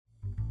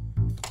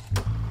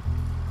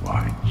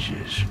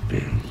Just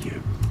spill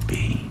your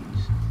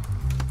beans.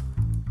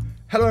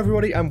 Hello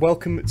everybody and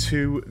welcome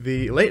to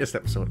the latest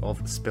episode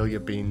of Spill Your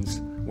Beans.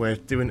 We're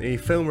doing a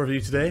film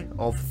review today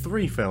of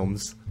 3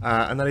 films,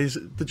 and that is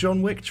the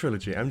John Wick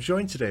trilogy. I'm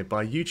joined today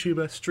by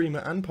YouTuber, streamer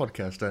and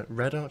podcaster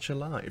Red Archer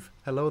Live.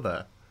 Hello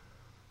there.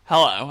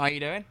 Hello, how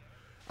you doing?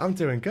 I'm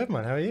doing good,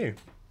 man. How are you?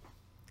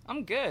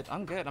 I'm good.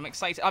 I'm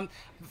excited. I'm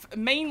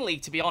mainly,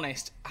 to be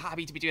honest,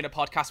 happy to be doing a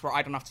podcast where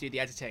I don't have to do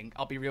the editing.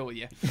 I'll be real with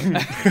you.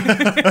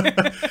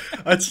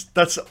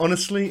 That's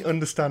honestly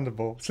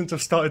understandable. Since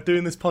I've started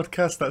doing this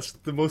podcast, that's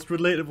the most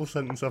relatable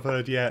sentence I've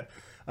heard yet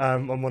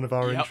on one of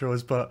our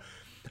intros. But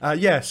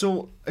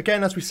so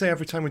again, as we say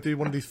every time we do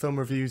one of these film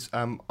reviews,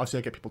 obviously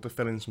I get people to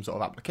fill in some sort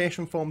of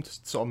application form to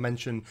sort of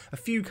mention a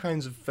few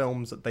kinds of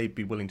films that they'd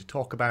be willing to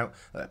talk about,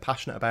 that they're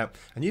passionate about,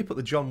 and you put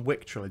the John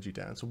Wick trilogy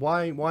down. So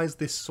why is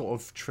this sort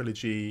of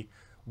trilogy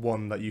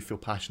one that you feel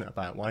passionate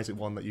about? Why is it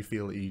one that you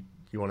feel that you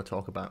want to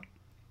talk about?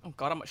 Oh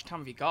God, how much time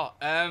have you got?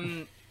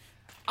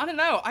 I don't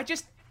know.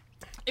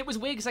 It was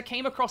weird because I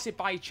came across it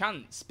by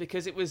chance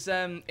because it was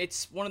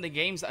it's one of the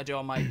games that I do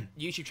on my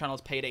YouTube channel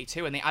is Payday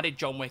 2, and they added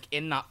John Wick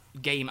in that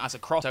game as a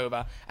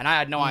crossover, and I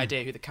had no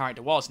idea who the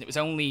character was, and it was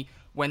only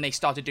when they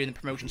started doing the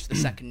promotions for the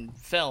second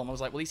film, I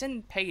was like, well, he's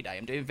in Payday,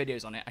 I'm doing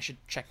videos on it, I should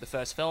check the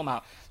first film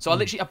out. So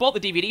I bought the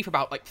DVD for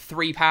about like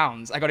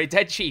 £3. I got it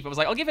dead cheap. I was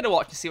like, I'll give it a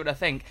watch to see what I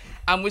think,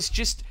 and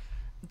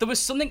there was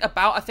something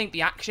about, I think,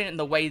 the action and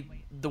the way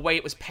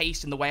it was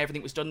paced and the way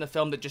everything was done in the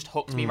film that just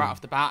hooked me right off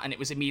the bat, and it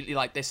was immediately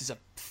like, this is a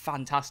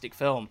fantastic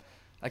film.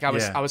 Like I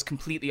was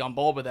completely on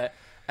board with it.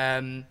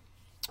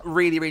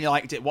 Really, really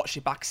liked it. Watched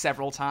it back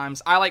several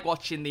times. I like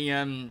watching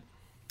the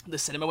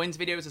Cinema Wins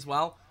videos as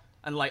well,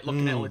 and like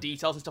looking at all the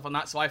details and stuff on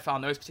that. So I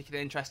found those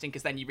particularly interesting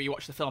because then you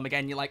rewatch the film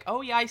again, you're like,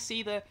 oh yeah, I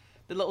see the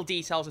little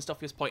details and stuff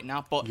he was pointing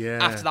out. But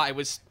after that, it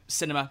was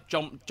cinema.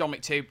 John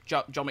Wick 2,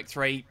 John Wick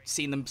 3,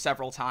 seen them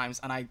several times,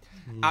 and I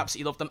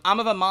absolutely loved them.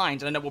 I'm of a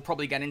mind, and I know we'll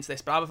probably get into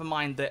this, but I'm of a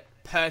mind that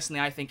personally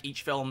I think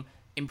each film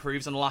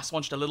improves on the last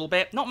one just a little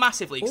bit. Not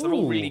massively, because they're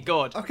all really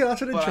good. Okay,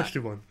 that's an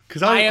interesting one.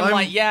 Because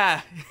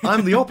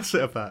I'm the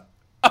opposite of that.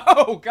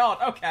 Oh, God,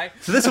 okay.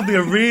 So this will be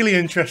a really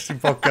interesting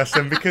podcast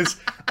then, because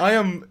I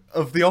am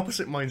of the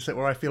opposite mindset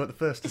where I feel like the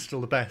first is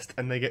still the best,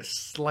 and they get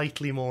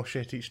slightly more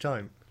shit each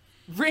time.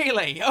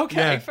 Really?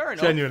 Okay, fair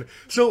enough. Genuinely.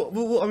 So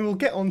we'll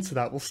get on to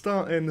that. We'll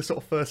start in the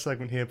sort of first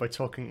segment here by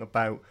talking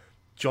about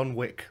John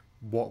Wick.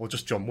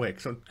 Just John Wick.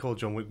 It's not called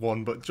John Wick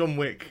 1, but John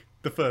Wick,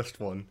 the first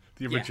one,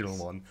 the original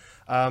one.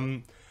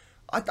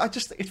 I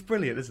just, it's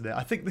brilliant, isn't it?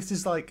 I think this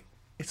is like,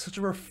 it's such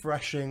a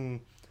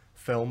refreshing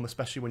film,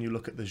 especially when you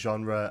look at the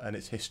genre and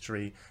its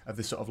history of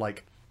this sort of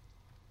like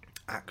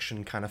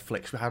action kind of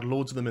flicks. We had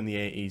loads of them in the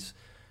 80s,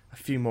 a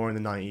few more in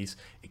the 90s.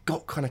 It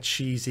got kind of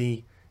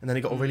cheesy, and then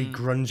it got really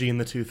grungy in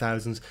the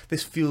 2000s.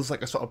 This feels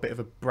like a sort of bit of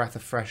a breath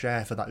of fresh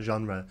air for that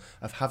genre,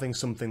 of having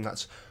something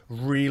that's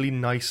really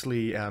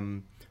nicely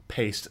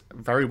paced,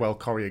 very well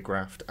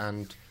choreographed,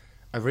 and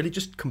a really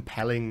just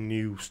compelling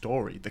new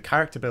story. The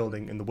character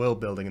building and the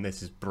world building in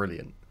this is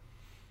brilliant.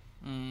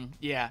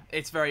 Yeah,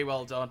 it's very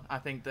well done. I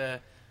think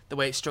the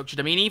way it's structured.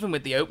 I mean, even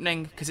with the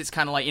opening, because it's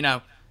kind of like,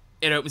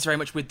 it opens very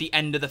much with the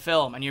end of the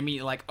film, and you're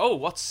immediately like, oh,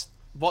 what's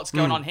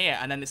going on here?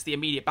 And then it's the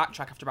immediate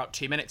backtrack after about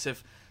 2 minutes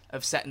of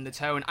setting the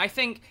tone. I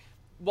think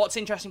what's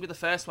interesting with the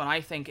first one,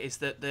 I think, is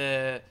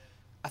that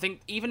I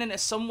think even in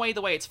some way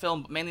the way it's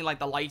filmed, but mainly like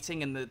the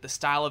lighting and the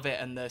style of it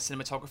and the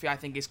cinematography, I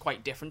think is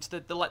quite different to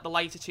the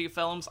later 2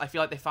 films. I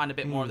feel like they find a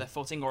bit more of their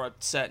footing or a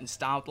certain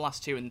style the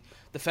last 2, and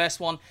the first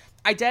one,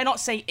 I dare not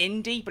say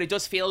indie, but it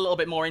does feel a little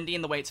bit more indie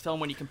in the way it's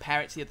filmed when you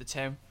compare it to the other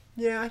 2.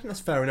 Yeah, I think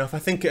that's fair enough. I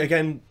think,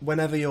 again,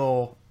 whenever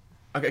you're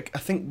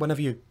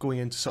going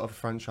into sort of a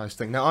franchise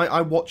thing. Now,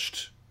 I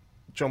watched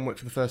John Wick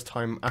for the first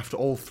time after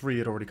all 3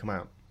 had already come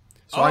out.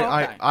 So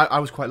I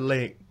was quite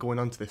late going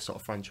onto this sort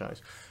of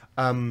franchise.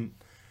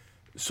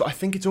 So I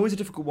think it's always a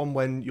difficult one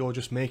when you're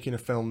just making a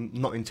film,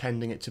 not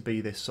intending it to be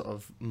this sort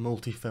of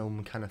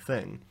multi-film kind of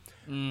thing.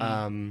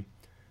 And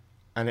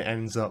it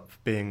ends up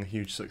being a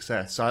huge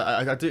success. So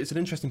it's an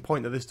interesting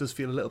point that this does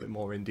feel a little bit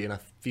more indie, and I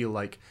feel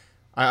like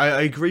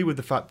I agree with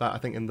the fact that I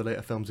think in the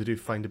later films they do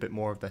find a bit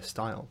more of their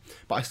style.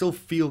 But I still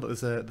feel that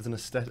there's an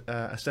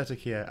aesthetic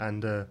here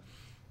and a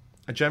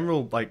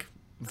general like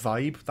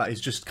vibe that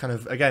is just kind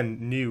of, again,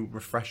 new,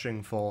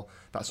 refreshing for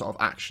that sort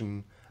of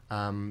action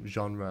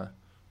genre.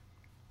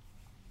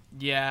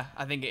 Yeah,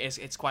 I think it is.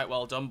 It's quite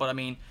well done, but I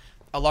mean,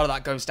 a lot of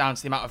that goes down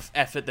to the amount of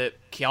effort that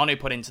Keanu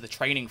put into the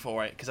training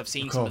for it, because I've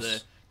seen some of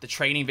the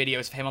training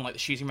videos of him on like the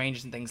shooting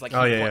ranges and things, like he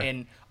put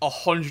in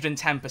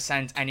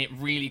 110%, and it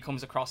really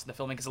comes across in the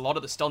filming, because a lot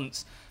of the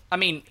stunts, I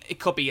mean, it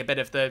could be a bit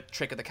of the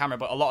trick of the camera,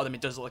 but a lot of them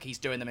it does look like he's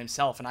doing them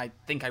himself, and I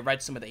think I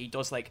read somewhere that he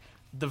does like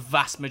the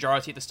vast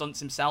majority of the stunts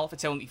himself.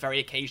 It's only very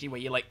occasionally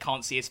where you like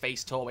can't see his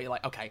face at all, where you're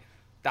like, okay,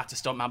 that's a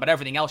stuntman, but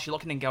everything else you're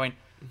looking and going,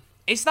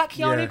 is that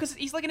Keanu? Because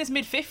he's like in his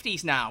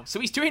mid-50s now, so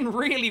he's doing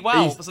really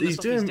well for some of the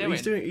stuff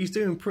he's doing. He's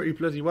doing pretty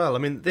bloody well. I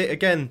mean,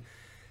 again,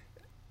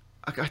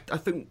 I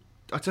think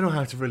I don't know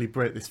how to really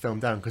break this film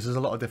down because there's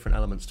a lot of different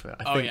elements to it.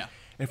 I think yeah.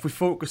 if we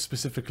focus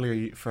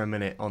specifically for a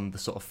minute on the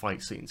sort of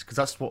fight scenes, because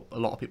that's what a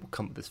lot of people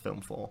come to this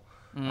film for,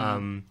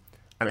 and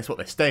it's what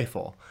they stay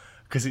for,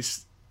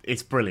 because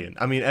it's brilliant.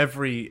 I mean, I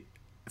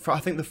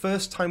think the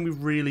first time we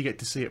really get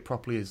to see it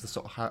properly is the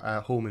sort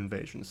of home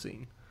invasion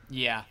scene.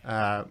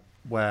 Yeah.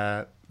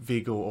 Where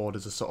Viggo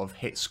orders a sort of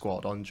hit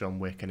squad on John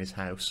Wick and his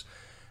house,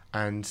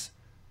 and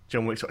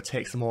John Wick sort of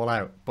takes them all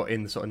out, but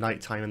in the sort of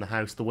nighttime in the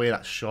house. The way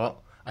that's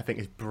shot, I think,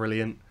 is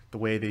brilliant. The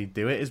way they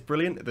do it is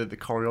brilliant. The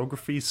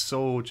choreography is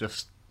so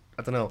just,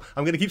 I don't know.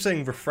 I'm going to keep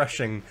saying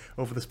refreshing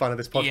over the span of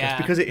this podcast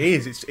because it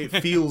is.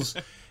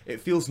 It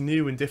feels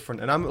new and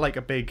different. And I'm like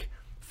a big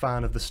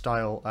fan of the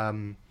style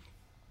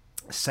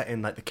set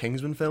in like the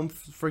Kingsman film,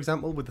 for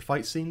example, with the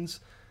fight scenes.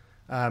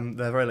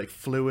 They're very like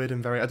fluid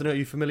and very. I don't know. Are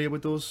you familiar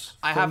with those?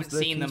 I haven't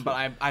seen them,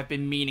 but I've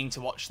been meaning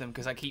to watch them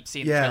because I keep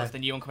seeing the trailers, the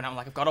new one coming out. I'm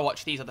like, I've got to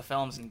watch these other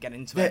films and get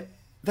into it.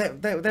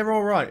 They're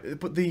all right,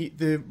 but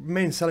the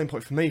main selling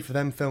point for me for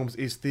them films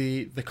is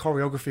the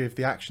choreography of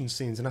the action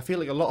scenes, and I feel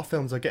like a lot of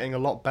films are getting a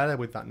lot better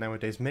with that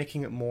nowadays,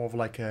 making it more of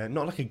like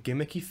not like a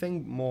gimmicky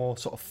thing, more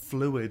sort of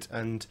fluid,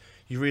 and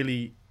you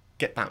really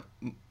get that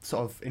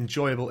sort of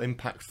enjoyable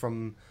impact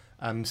from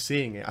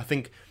seeing it. I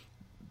think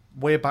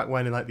way back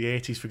when in like the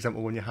 80s, for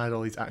example, when you had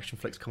all these action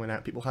flicks coming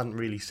out, people hadn't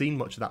really seen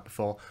much of that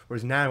before,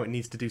 whereas now it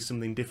needs to do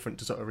something different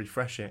to sort of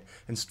refresh it.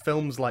 And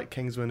films like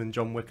Kingsman and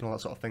John Wick and all that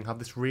sort of thing have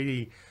this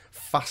really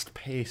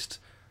fast-paced,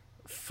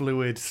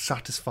 fluid,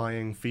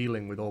 satisfying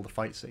feeling with all the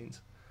fight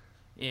scenes.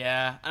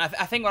 Yeah, and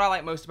I think what I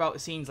like most about the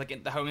scenes, like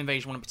in the home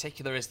invasion one in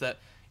particular, is that,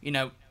 you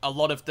know, a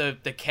lot of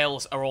the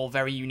kills are all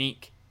very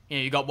unique. You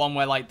know, you got one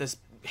where like there's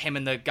him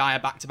and the guy are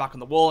back to back on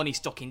the wall and he's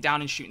ducking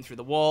down and shooting through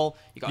the wall.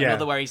 You got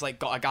another where he's like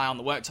got a guy on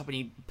the worktop and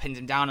he pins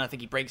him down and I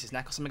think he breaks his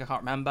neck or something, I can't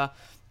remember.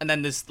 And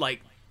then there's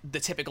like the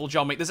typical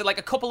John Wick. There's like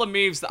a couple of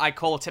moves that I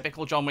call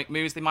typical John Wick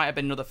moves. They might have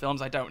been in other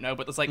films, I don't know,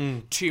 but there's like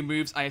two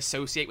moves I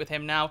associate with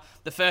him now.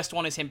 The first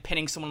one is him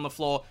pinning someone on the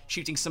floor,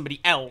 shooting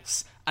somebody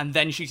else, and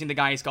then shooting the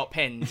guy who's got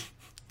pinned.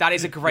 That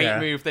is a great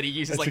move that he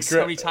uses like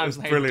so many times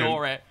and I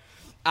adore it.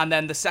 And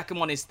then the second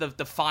one is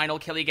the final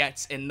kill he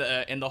gets in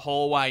the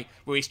hallway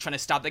where he's trying to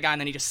stab the guy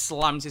and then he just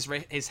slams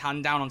his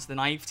hand down onto the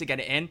knife to get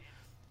it in,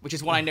 which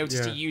is one I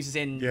noticed he uses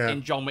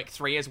in John Wick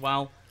 3 as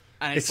well.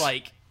 And it's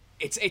like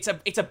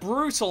it's a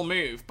brutal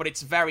move, but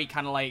it's very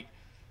kind of like,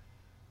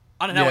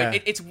 I don't know. Yeah.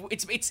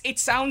 It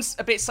sounds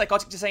a bit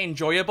psychotic to say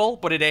enjoyable,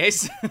 but it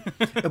is.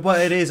 Well,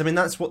 it is. I mean,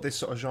 that's what this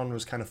sort of genre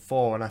is kind of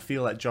for, and I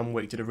feel like John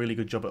Wick did a really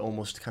good job at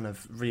almost kind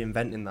of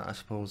reinventing that, I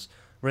suppose,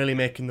 really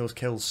making those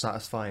kills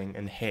satisfying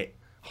and hit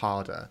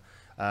harder,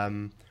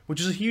 which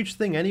is a huge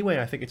thing anyway.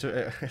 I think it's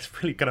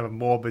really kind of a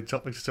morbid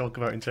topic to talk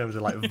about in terms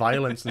of like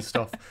violence and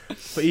stuff,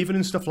 but even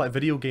in stuff like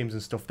video games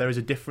and stuff, there is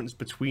a difference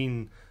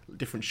between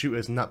different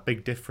shooters, and that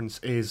big difference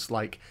is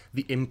like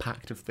the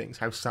impact of things,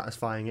 how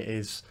satisfying it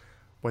is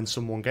when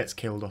someone gets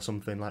killed or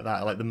something like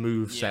that, like the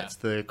move sets,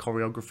 the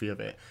choreography of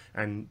it,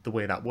 and the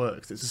way that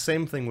works. It's the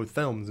same thing with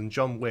films, and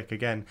John Wick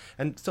again,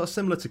 and sort of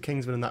similar to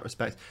Kingsman in that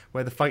respect,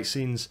 where the fight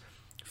scenes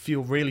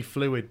feel really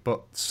fluid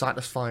but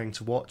satisfying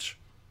to watch.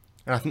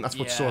 And I think that's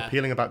what's so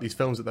appealing about these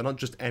films, that they're not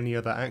just any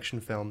other action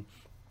film.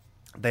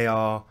 They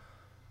are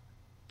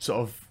sort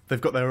of, they've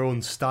got their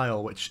own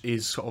style, which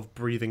is sort of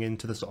breathing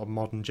into the sort of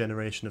modern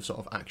generation of sort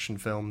of action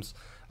films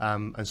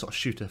and sort of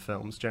shooter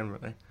films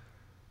generally.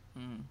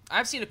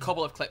 I've seen a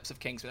couple of clips of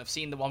Kingsman. I've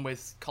seen the one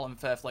with Colin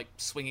Firth like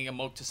swinging a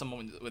mug to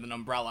someone with an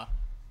umbrella,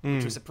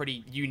 which was a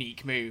pretty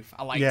unique move.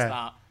 I liked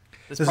that.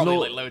 There's probably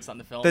like loads on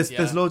the film.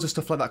 There's loads of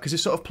stuff like that, because it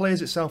sort of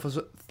plays itself as,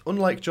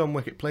 unlike John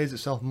Wick, it plays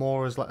itself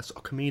more as like a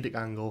sort of comedic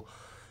angle,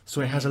 so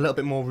it has a little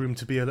bit more room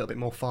to be a little bit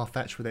more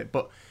far-fetched with it.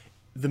 But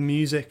the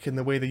music and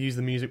the way they use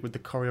the music with the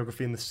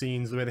choreography and the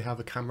scenes, the way they have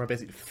the camera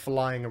basically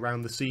flying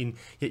around the scene,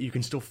 yet you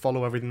can still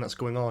follow everything that's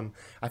going on,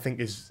 I think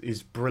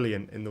is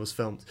brilliant in those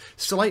films.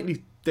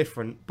 Slightly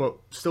different, but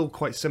still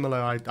quite similar,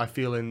 I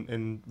feel,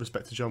 in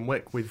respect to John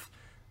Wick, with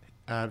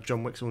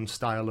John Wick's own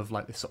style of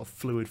like this sort of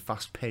fluid,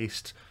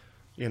 fast-paced,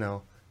 you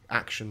know,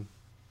 action.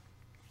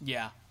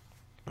 Yeah.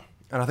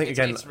 And I think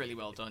it's really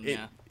well done.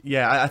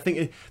 I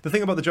think the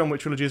thing about the John Wick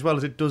trilogy as well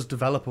is it does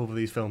develop over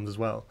these films as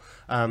well.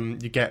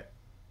 You get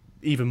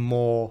even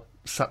more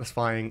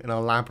satisfying and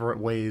elaborate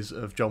ways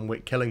of John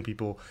Wick killing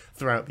people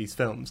throughout these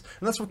films,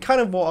 and that's kind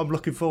of what I'm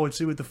looking forward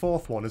to with the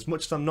fourth one. As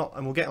much as I'm not,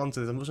 and we'll get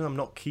onto this, as much as I'm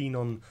not keen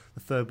on the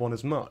third one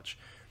as much,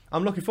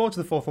 I'm looking forward to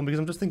the fourth one because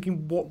I'm just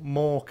thinking, what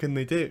more can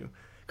they do?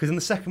 Because in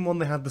the second one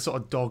they had the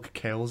sort of dog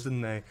kills,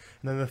 didn't they? And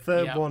then the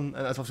third one,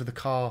 and that's obviously the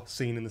car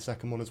scene in the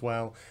second one as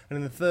well. And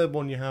in the third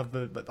one you have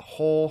the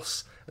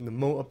horse and the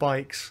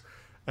motorbikes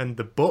and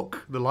the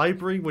book, the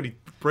library, when he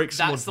breaks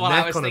someone's neck on a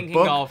book. That's the one I was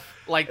thinking of.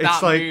 Like,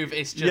 that move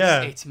is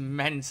just, it's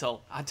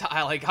mental. I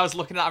was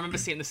looking at it, I remember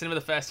seeing it in the cinema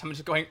the first time and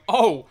just going,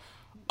 oh,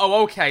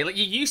 okay. Like,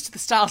 you're used to the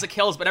styles of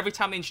kills, but every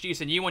time they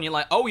introduce a new one, you're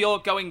like, oh, you're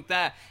going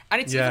there.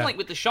 And it's even like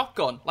with the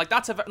shotgun. Like,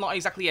 that's not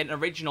exactly an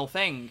original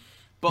thing.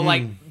 But,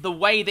 like, the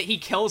way that he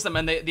kills them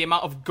and the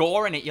amount of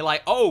gore in it, you're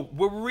like, oh,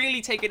 we're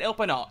really taking it up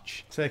a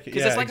notch.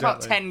 Because there's, like,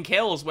 about 10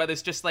 kills where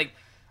there's just, like,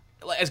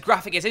 like, as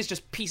graphic as it is,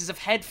 just pieces of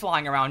head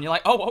flying around. You're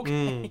like, oh,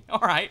 okay, all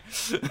right.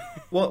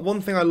 Well,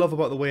 one thing I love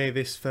about the way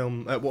this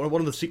film,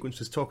 one of the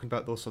sequences talking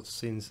about those sorts of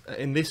scenes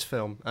in this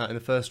film, in the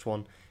first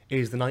one,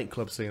 is the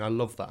nightclub scene. I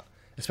love that,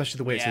 especially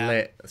the way it's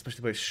lit,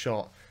 especially the way it's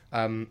shot.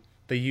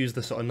 They use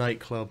the sort of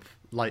nightclub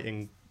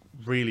lighting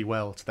really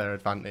well to their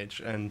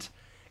advantage, and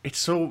it's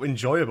so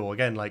enjoyable.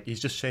 Again, like, he's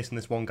just chasing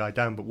this one guy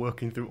down, but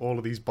working through all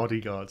of these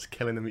bodyguards,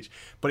 killing them each.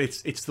 But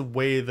it's the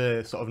way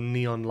the sort of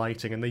neon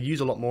lighting, and they use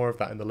a lot more of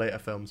that in the later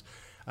films.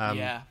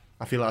 I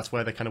feel like that's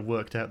where they kind of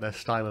worked out their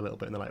style a little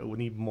bit, and they're like, oh, we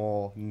need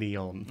more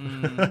neon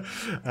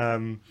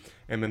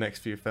in the next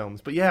few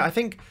films. But yeah, I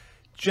think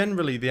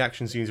generally the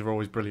action scenes are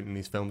always brilliant in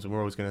these films, and we're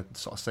always going to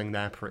sort of sing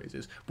their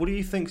praises. What do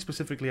you think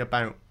specifically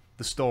about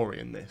the story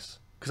in this?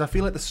 Because I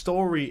feel like the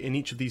story in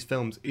each of these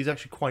films is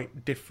actually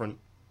quite different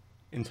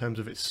in terms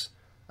of its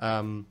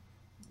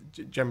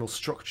general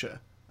structure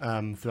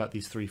throughout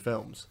these three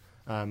films.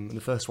 And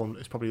the first one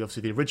is probably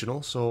obviously the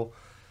original, so...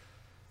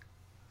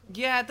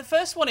 Yeah, the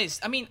first one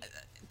is... I mean,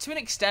 to an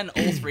extent,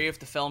 all three of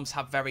the films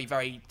have very,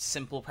 very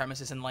simple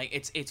premises, and like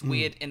it's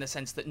weird in the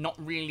sense that not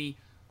really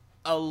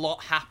a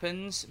lot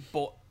happens,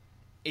 but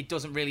it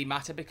doesn't really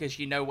matter because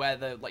you know where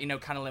the, like, you know,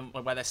 kind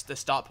of where the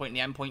start point and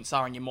the end points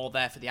are, and you're more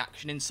there for the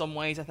action in some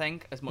ways, I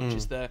think, as much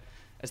as the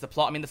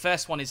plot. I mean, the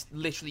first one is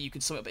literally, you can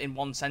sum it up in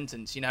one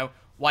sentence. You know,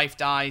 wife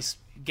dies,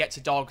 gets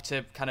a dog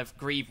to kind of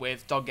grieve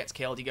with, dog gets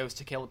killed, he goes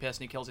to kill the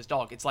person who kills his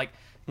dog. It's like,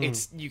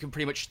 you can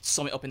pretty much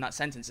sum it up in that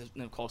sentence,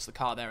 and of course the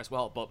car there as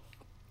well. But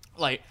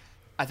like,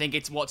 I think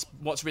it's what's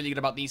really good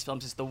about these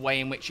films is the way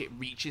in which it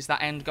reaches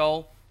that end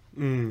goal.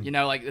 You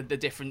know, like the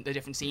different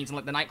scenes, and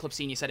like the nightclub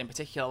scene you said in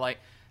particular. Like,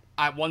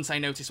 once I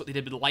noticed what they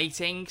did with the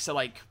lighting, so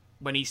like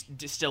when he's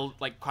still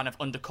like kind of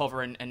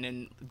undercover and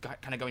then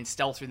kind of going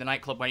stealth through the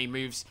nightclub, when he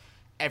moves,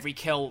 every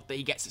kill that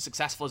he gets that's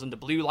successful is under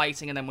blue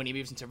lighting, and then when he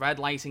moves into red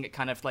lighting, it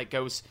kind of like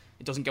it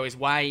doesn't go his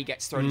way, he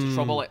gets thrown into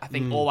trouble. I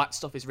think all that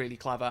stuff is really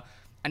clever.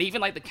 And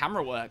even like the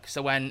camera work,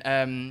 so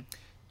when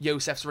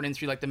Yosef's running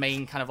through like the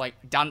main kind of like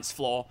dance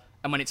floor,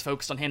 and when it's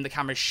focused on him, the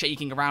camera's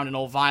shaking around and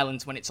all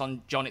violent. When it's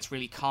on John, it's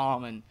really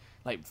calm and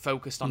like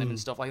focused on him and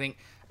stuff.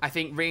 I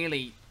think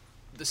really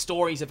the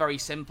stories are very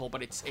simple,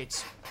 but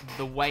it's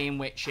the way in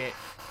which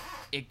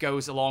it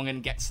goes along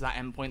and gets to that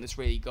end point that's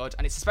really good.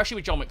 And it's especially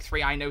with John Wick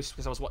 3, I noticed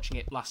because I was watching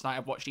it last night.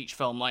 I've watched each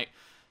film like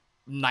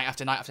night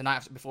after night after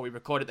night before we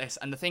recorded this.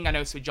 And the thing I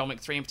noticed with John Wick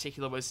 3 in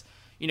particular was,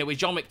 you know, with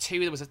John Wick 2,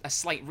 there was a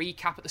slight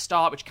recap at the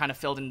start, which kind of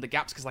filled in the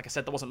gaps, because like I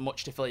said, there wasn't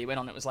much to fill you in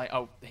on. It was like,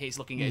 oh, he's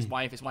looking at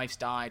his wife's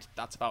died,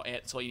 that's about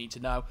it, that's all you need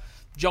to know.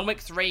 John Wick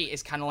 3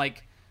 is kind of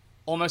like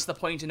almost the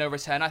point of no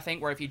return, I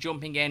think, where if you're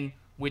jumping in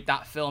with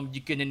that film,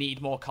 you're going to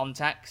need more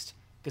context,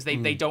 because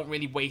they don't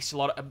really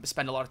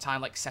spend a lot of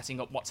time like setting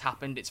up what's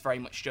happened. It's very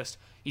much just,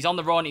 he's on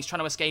the run, he's trying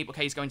to escape,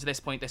 okay, he's going to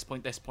this point, this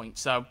point, this point.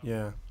 So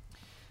yeah,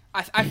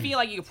 I feel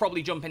like you could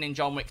probably jump in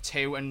John Wick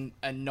 2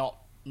 and not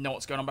know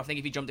what's going on, but I think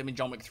if you jumped in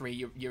John Wick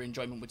 3, your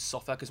enjoyment would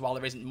suffer, because while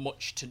there isn't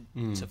much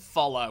to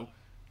follow,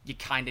 you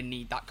kind of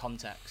need that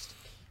context.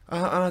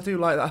 And I do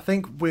like that. I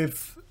think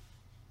with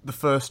the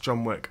first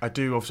John Wick, I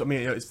do obviously, I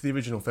mean, it's the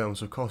original film,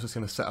 so of course it's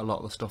going to set a lot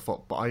of the stuff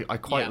up, but I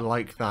quite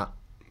like that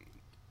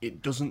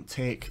it doesn't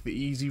take the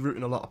easy route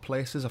in a lot of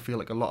places. I feel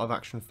like a lot of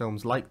action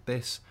films like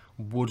this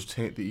would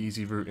take the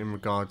easy route in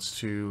regards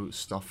to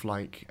stuff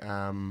like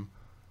again,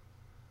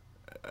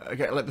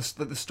 like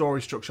the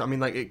story structure. I mean,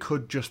 like, it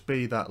could just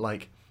be that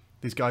like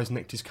these guys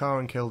nicked his car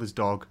and killed his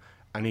dog,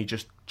 and he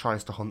just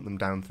tries to hunt them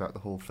down throughout the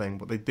whole thing.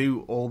 But they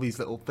do all these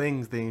little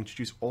things. They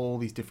introduce all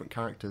these different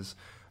characters.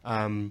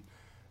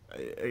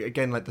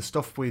 Again, like the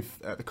stuff with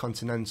the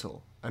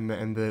Continental and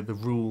the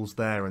rules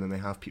there, and then they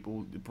have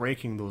people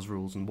breaking those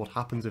rules, and what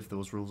happens if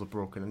those rules are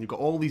broken. And you've got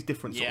all these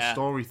different sort of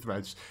story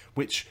threads,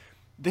 which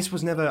this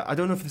was never, I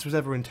don't know if this was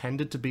ever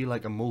intended to be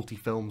like a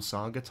multi-film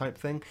saga type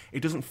thing.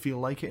 It doesn't feel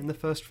like it in the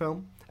first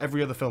film.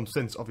 Every other film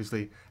since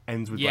obviously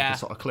ends with like a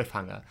sort of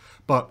cliffhanger.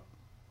 But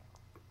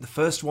the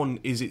first one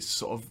is its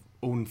sort of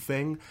own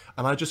thing,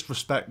 and I just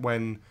respect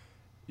when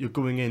you're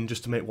going in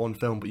just to make one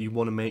film, but you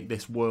want to make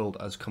this world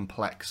as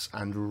complex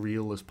and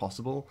real as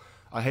possible.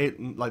 I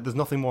hate, like, there's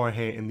nothing more I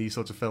hate in these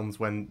sorts of films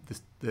when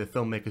the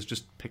filmmakers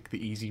just pick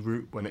the easy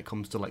route when it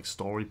comes to like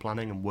story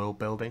planning and world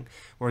building.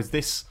 Whereas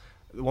this,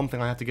 the one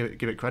thing I have to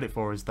give it credit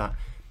for is that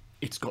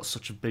it's got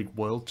such a big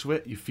world to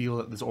it. You feel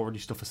that there's already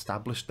stuff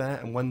established there,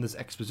 and when there's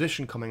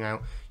exposition coming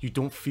out, you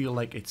don't feel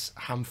like it's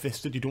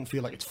ham-fisted, you don't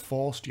feel like it's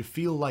forced, you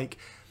feel like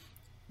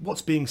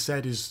what's being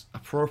said is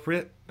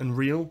appropriate and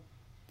real,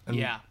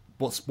 and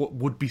what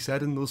would be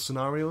said in those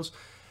scenarios,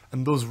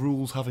 and those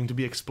rules having to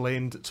be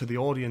explained to the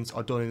audience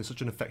are done in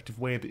such an effective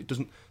way that it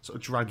doesn't sort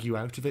of drag you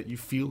out of it. You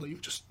feel that you're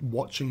just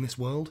watching this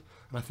world,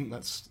 and I think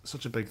that's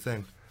such a big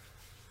thing.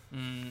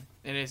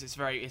 It is.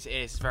 It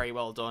is very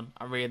well done.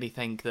 I really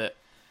think that,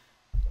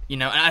 you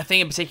know, and I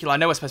think in particular, I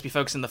know we're supposed to be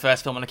focusing on the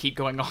first film, and I keep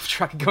going off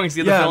track and going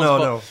to the other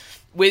films.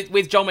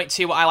 With John Wick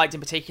 2, what I liked in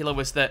particular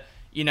was that,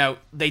 you know,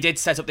 they did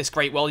set up this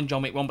great world in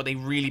John Wick 1, but they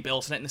really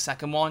built on it in the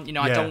second one. You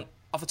know, I don't,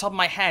 off the top of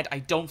my head, I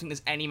don't think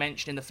there's any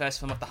mention in the first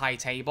film of the High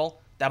Table.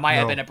 There might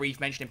have No. been a brief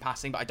mention in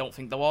passing, but I don't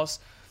think there was.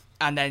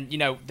 And then, you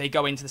know, they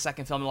go into the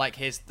second film like,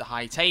 here's the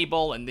high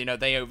table, and, you know,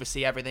 they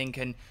oversee everything,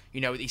 and, you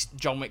know,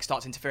 John Wick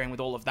starts interfering with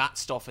all of that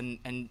stuff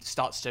and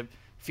starts to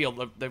feel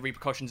the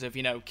repercussions of,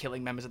 you know,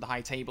 killing members of the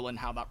high table and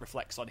how that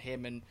reflects on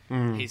him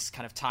and his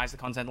kind of ties to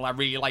the Continental. I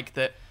really like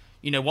that,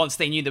 you know, once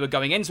they knew they were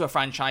going into a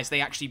franchise,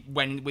 they actually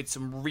went with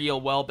some real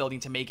world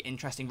building to make it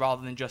interesting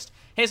rather than just,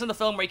 here's another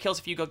film where he kills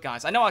a few good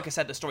guys. I know, like I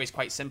said, the story's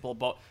quite simple,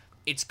 but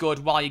it's good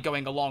while you're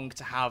going along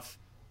to have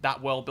that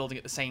world building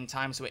at the same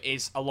time, so it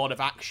is a lot of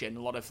action,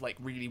 a lot of like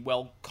really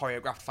well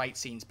choreographed fight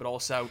scenes, but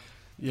also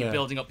you're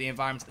building up the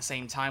environment at the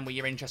same time where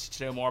you're interested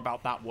to know more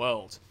about that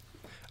world.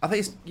 I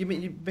think you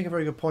make a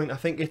very good point. I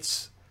think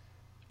it's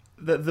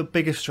the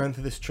biggest strength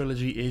of this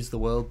trilogy is the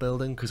world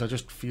building, because I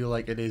just feel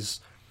like it is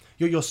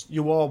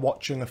you are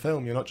watching a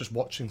film. You're not just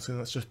watching something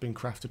that's just been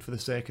crafted for the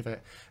sake of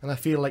it. And I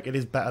feel like it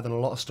is better than a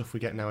lot of stuff we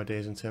get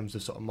nowadays in terms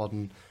of sort of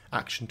modern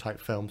action type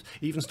films,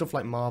 even stuff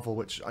like Marvel,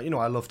 which, you know,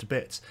 I love to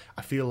bits.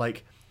 I feel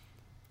like.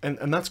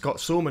 And that's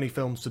got so many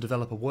films to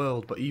develop a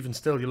world, but even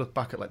still, you look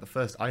back at like the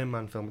first Iron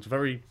Man film, it's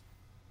very,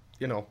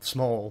 you know,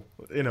 small,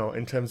 you know,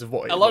 in terms of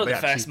what a lot of the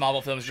first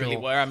Marvel films really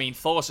were. I mean,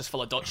 Thor's just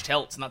full of Dutch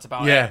tilts, and that's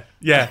about it.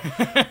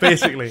 Yeah,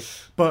 basically.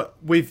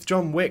 But with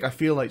John Wick, I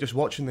feel like just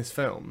watching this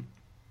film,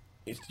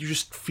 you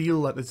just feel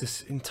like there's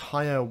this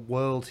entire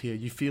world here.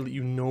 You feel that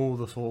you know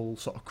the whole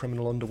sort of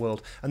criminal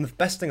underworld. And the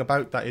best thing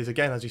about that is,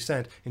 again, as you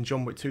said, in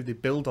John Wick 2, they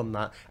build on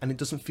that, and it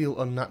doesn't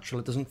feel unnatural.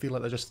 It doesn't feel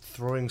like they're just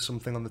throwing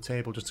something on the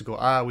table just to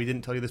go, we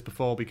didn't tell you this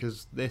before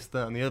because this,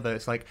 that, and the other.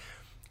 It's like,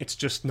 it's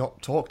just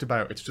not talked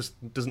about. It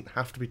just doesn't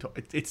have to be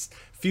talked. It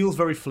feels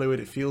very fluid.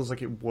 It feels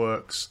like it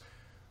works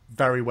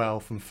very well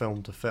from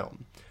film to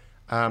film.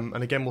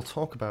 And again, we'll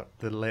talk about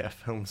the later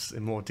films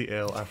in more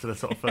detail after the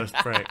sort of first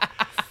break.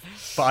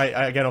 But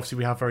again, obviously,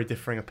 we have very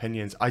differing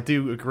opinions. I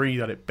do agree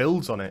that it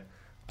builds on it.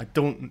 I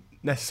don't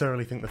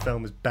necessarily think the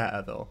film is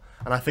better, though.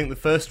 And I think the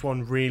first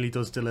one really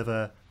does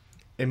deliver,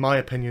 in my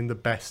opinion, the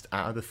best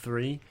out of the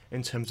three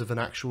in terms of an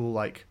actual,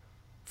 like,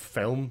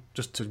 film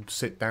just to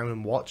sit down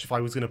and watch. If I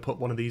was going to put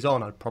one of these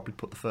on, I'd probably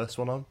put the first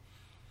one on.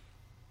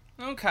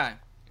 Okay.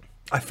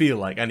 I feel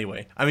like,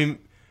 anyway. I mean,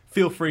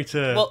 feel free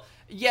to... Well,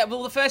 yeah,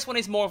 the first one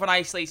is more of an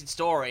isolated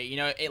story. You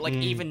know,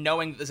 even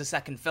knowing that there's a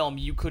second film,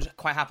 you could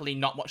quite happily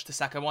not watch the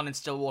second one and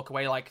still walk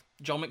away like,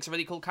 John Wick's a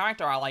really cool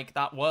character, I like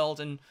that world,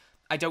 and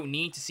I don't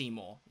need to see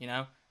more, you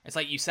know? It's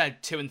like you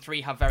said, 2 and 3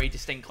 have very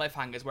distinct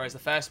cliffhangers, whereas the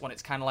first one,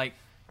 it's kind of like,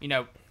 you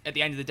know, at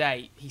the end of the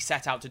day, he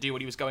set out to do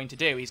what he was going to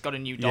do. He's got a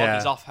new dog,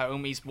 he's off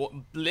home, he's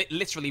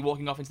literally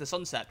walking off into the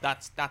sunset.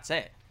 That's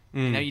it.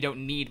 You know, you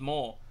don't need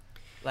more.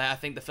 Like, I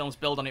think the films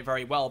build on it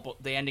very well,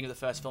 but the ending of the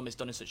first film is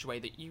done in such a way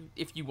that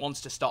if you want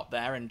to stop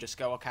there and just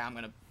go, okay, I'm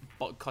going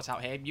to cut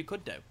out here, you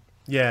could do.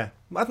 Yeah,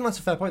 I think that's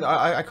a fair point.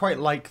 I quite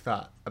like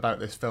that about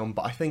this film,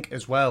 but I think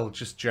as well,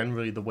 just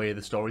generally the way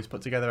the story's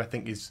put together, I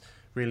think is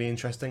really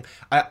interesting.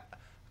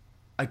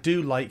 I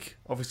do like,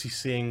 obviously,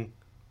 seeing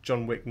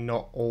John Wick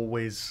not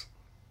always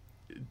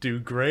do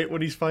great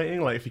when he's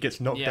fighting. Like, if he gets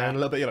knocked down a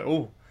little bit, you're like,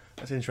 oh,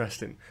 that's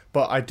interesting.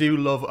 But I do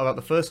love about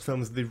the first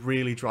films, they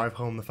really drive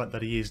home the fact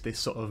that he is this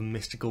sort of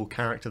mystical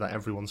character that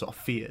everyone sort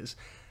of fears.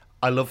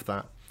 I love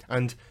that.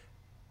 And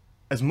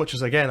as much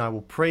as, again, I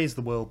will praise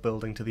the world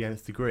building to the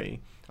nth degree,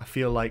 I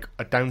feel like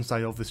a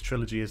downside of this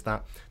trilogy is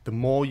that the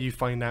more you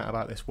find out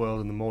about this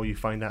world and the more you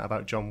find out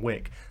about John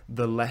Wick,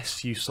 the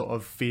less you sort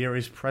of fear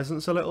his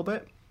presence a little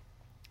bit.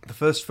 The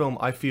first film,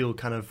 I feel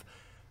kind of...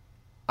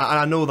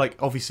 I know, like,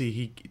 obviously,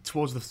 he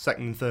towards the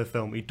second and third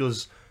film, he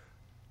does...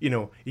 You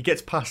know, he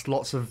gets past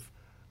lots of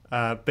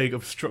big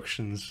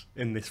obstructions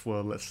in this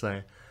world, let's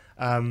say.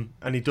 And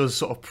he does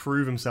sort of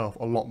prove himself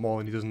a lot more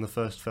than he does in the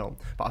first film.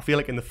 But I feel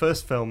like in the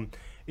first film,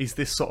 he's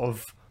this sort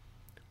of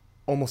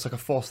almost like a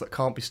force that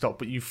can't be stopped,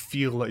 but you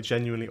feel like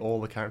genuinely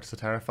all the characters are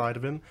terrified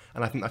of him.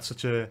 And I think that's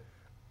such a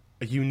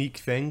unique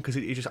thing, because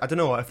it just, I don't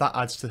know if that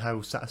adds to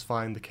how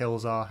satisfying the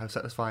kills are, how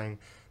satisfying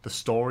the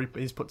story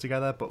is put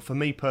together. But for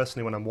me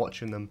personally, when I'm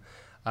watching them,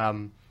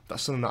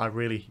 that's something that I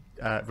really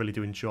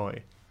do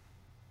enjoy.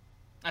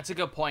 That's a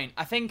good point.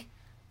 I think,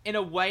 in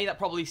a way, that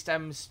probably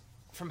stems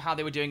from how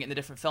they were doing it in the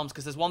different films,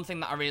 because there's one thing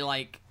that I really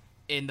like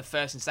in the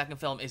first and second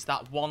film is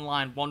that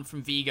one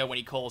from Viggo when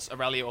he calls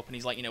Aurelio up and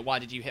he's like, you know, why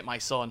did you hit my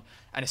son?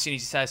 And as soon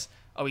as he says,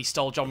 oh, he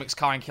stole John Wick's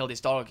car and killed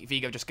his dog,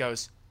 Viggo just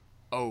goes,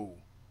 oh,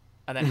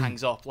 and then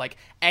hangs up. Like,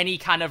 any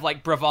kind of,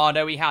 like,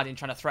 bravado he had in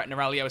trying to threaten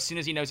Aurelio, as soon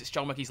as he knows it's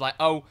John Wick, he's like,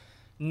 oh,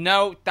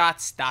 no,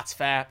 that's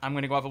fair. I'm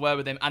going to go have a word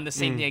with him. And the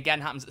same thing again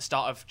happens at the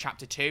start of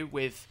Chapter 2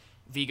 with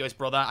Viggo's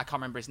brother. I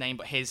can't remember his name,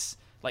 but his...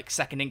 like,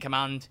 second in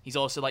command. He's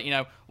also like, you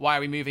know, why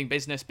are we moving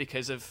business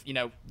because of, you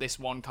know, this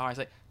one car? He's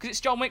like, because it's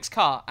John Wick's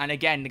car. And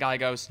again, the guy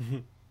goes,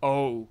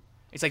 oh.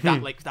 It's like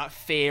that, like, that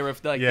fear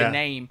of, the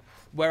name.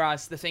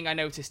 Whereas the thing I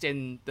noticed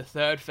in the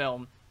third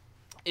film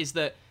is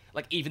that,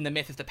 like, even the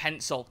myth of the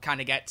pencil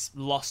kind of gets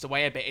lost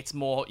away a bit. It's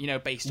more, you know,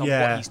 based on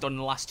what he's done in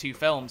the last 2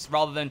 films.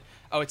 Rather than,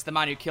 oh, it's the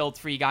man who killed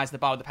 3 guys at the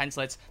bar with the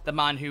pencil. It's the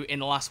man who, in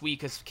the last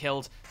week, has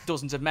killed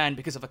dozens of men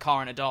because of a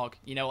car and a dog.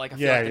 You know, like, I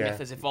feel like the myth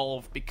has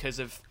evolved because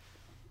of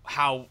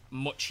how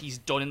much he's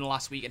done in the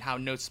last week and how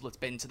noticeable it's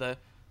been to the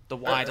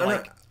wider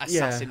like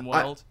Yeah, assassin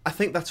world. I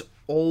think that's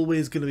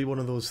always going to be one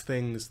of those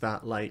things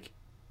that like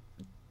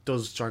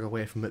does drag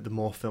away from it the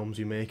more films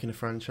you make in a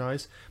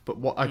franchise. But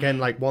what again,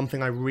 like one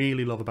thing I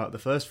really love about the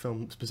first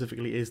film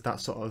specifically is that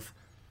sort of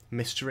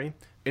mystery.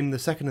 In the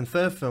second and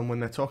third film, when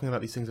they're talking about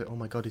these things, like, oh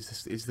my god,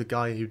 is the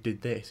guy who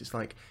did this? It's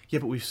like, yeah,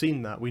 but we've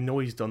seen that, we know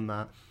he's done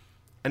that,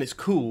 and it's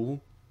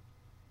cool,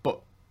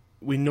 but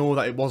we know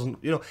that it wasn't,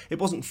 it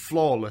wasn't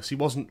flawless. He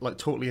wasn't like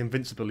totally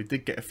invincible. He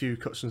did get a few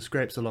cuts and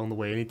scrapes along the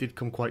way, and he did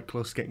come quite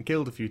close to getting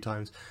killed a few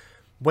times.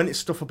 When it's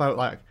stuff about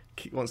like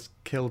once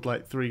killed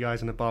like 3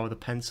 guys in a bar with a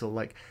pencil,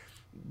 like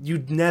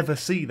you'd never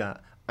see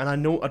that, and I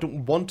know I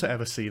don't want to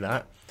ever see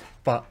that,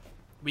 but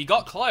We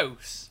got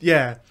close.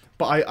 yeah.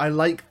 But I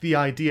like the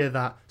idea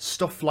that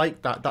stuff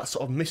like that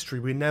sort of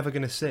mystery we're never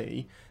going to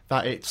see,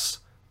 that it's,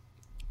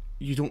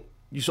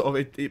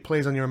 it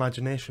plays on your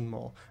imagination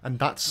more. And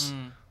that's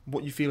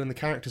what you feel in the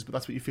characters, but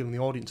that's what you feel in the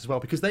audience as well,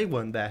 because they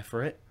weren't there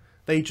for it.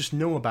 They just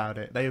know about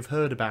it. They have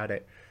heard about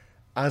it,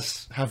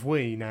 as have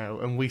we now,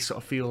 and we sort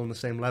of feel on the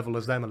same level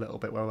as them a little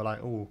bit, where we're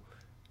like, oh,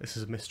 this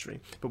is a mystery.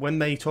 But when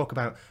they talk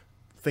about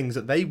things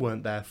that they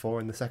weren't there for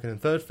in the second and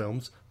third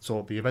films,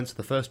 so the events of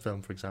the first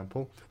film, for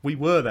example, we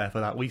were there for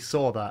that, we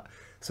saw that.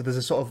 So there's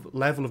a sort of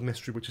level of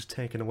mystery which is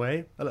taken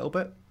away a little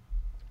bit.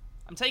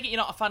 I'm taking it you're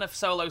not a fan of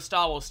Solo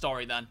Star Wars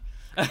story then.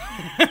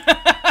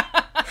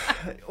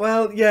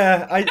 Well,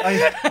 yeah,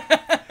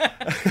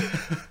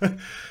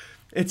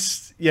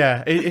 it's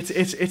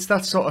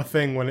that sort of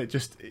thing when it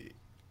just,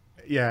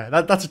 yeah,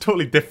 that's a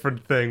totally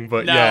different thing,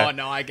 but yeah.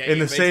 No, I get in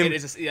you. the same,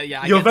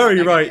 You're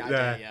very right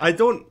there. I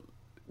don't.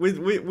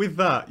 With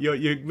that,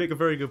 you make a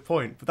very good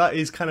point, but that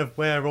is kind of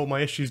where all my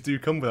issues do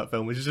come with that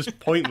film, which is just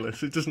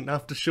pointless. It doesn't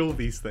have to show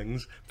these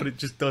things, but it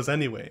just does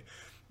anyway.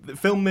 The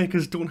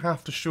filmmakers don't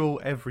have to show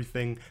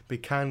everything. They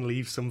can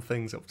leave some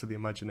things up to the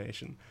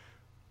imagination.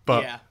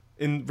 But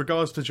in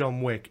regards to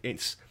John Wick,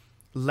 it's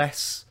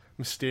less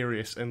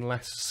mysterious and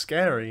less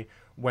scary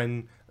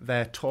when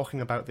they're talking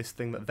about this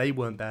thing that they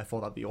weren't there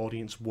for, that the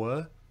audience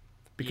were.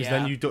 Because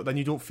then you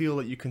don't feel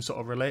that you can sort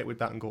of relate with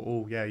that and go,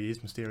 oh yeah, he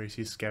is mysterious,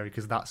 he's scary,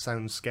 because that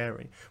sounds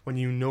scary. When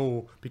you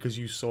know, because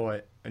you saw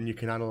it and you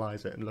can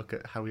analyse it and look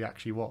at how he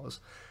actually was,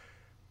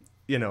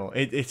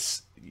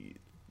 it's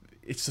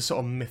the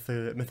sort of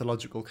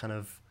mythological kind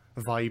of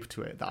vibe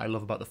to it that I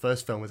love about the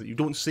first film, is that you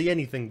don't see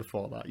anything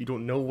before that. You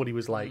don't know what he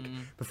was like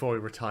before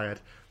he retired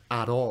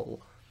at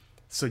all.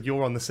 So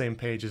you're on the same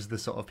page as the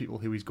sort of people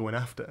who he's going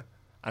after,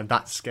 and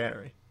that's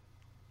scary.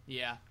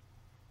 Yeah.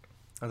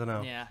 I don't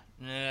know. Yeah.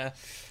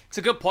 It's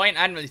a good point.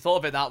 I hadn't really thought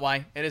of it that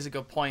way. It is a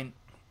good point.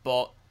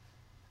 But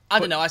I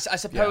don't know. I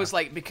suppose,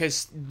 like,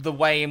 because the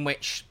way in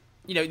which,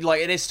 like,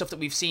 it is stuff that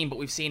we've seen, but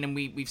we've seen him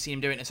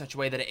doing it in such a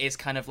way that it is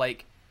kind of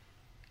like,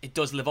 it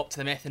does live up to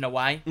the myth in a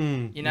way. I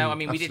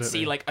mean, we did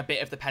see, like, a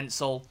bit of the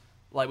pencil,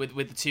 like, with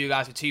the 2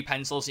 guys with 2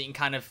 pencils, so you can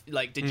kind of,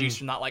 like, deduce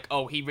from that, like,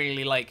 oh, he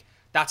really, like,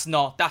 that's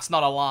not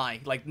a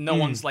lie. Like, no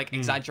one's, like,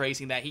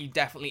 exaggerating there. He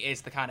definitely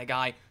is the kind of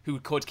guy who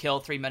could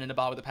kill 3 men in a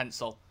bar with a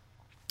pencil.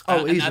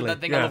 Easily. And the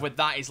thing I love with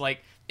that is, like,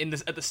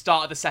 at the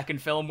start of the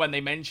second film, when they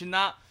mention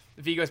that,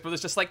 Viggo's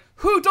brother's just like,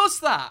 who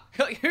does that?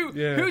 Like,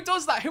 who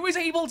does that? Who is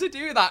able to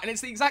do that? And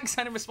it's the exact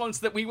same response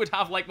that we would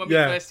have, like, when we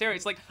first hear it.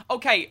 It's like,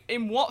 okay,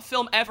 in what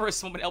film ever has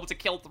someone been able to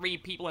kill 3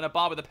 people in a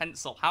bar with a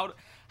pencil?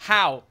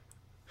 How?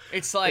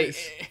 It's like...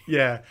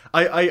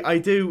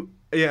 I do...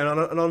 Yeah,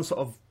 and on sort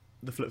of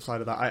the flip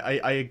side of that,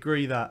 I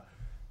agree that...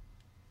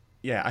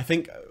 Yeah, I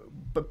think...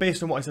 But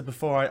based on what I said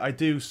before, I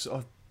do sort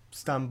of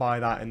stand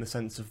by that in the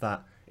sense of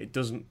that it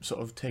doesn't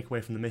sort of take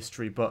away from the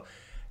mystery, but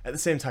at the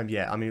same time,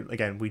 I mean,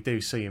 again, we do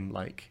see him,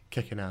 like,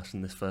 kicking ass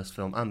in this first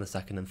film and the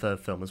second and third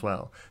film as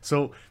well.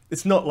 So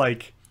it's not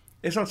like,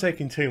 it's not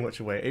taking too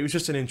much away. It was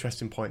just an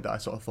interesting point that I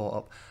sort of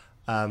thought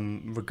up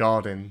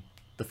regarding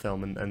the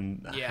film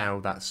and how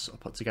that's sort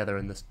of put together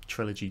in this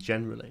trilogy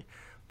generally.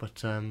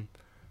 But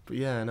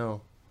yeah,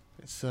 no,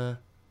 it's an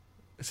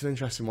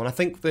interesting one. I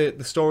think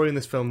the story in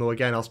this film, though,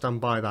 again, I'll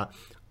stand by that.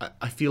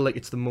 I feel like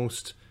it's the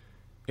most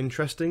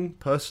interesting,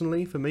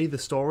 personally, for me, the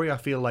story. I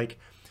feel like,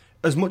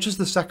 as much as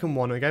the second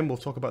one, again, we'll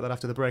talk about that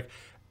after the break,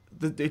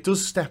 it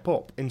does step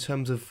up in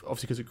terms of,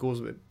 obviously, because it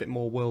goes a bit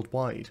more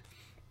worldwide.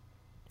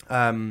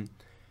 And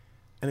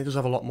it does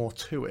have a lot more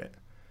to it.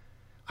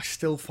 I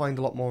still find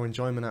a lot more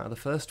enjoyment out of the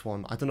first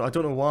one. I don't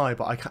know why,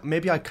 but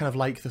maybe I kind of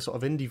like the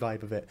sort of indie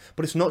vibe of it.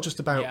 But it's not just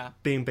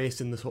about being based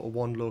in the sort of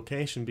one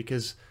location,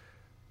 because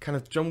kind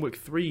of John Wick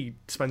 3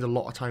 spends a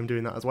lot of time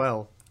doing that as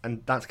well.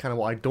 And that's kind of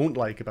what I don't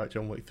like about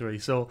John Wick 3.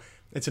 So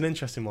it's an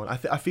interesting one.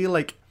 I feel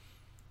like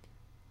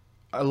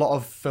a lot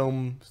of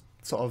film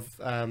sort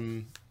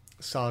of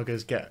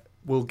sagas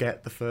will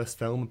get the first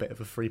film a bit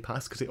of a free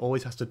pass, because it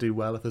always has to do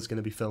well if there's going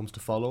to be films to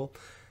follow.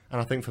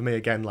 And I think for me,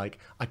 again, like,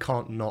 I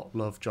can't not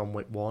love John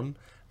Wick 1,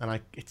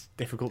 and it's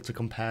difficult to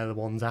compare the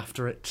ones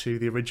after it to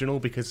the original,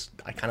 because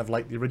I kind of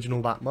like the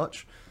original that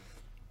much.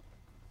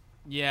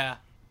 Yeah.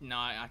 No,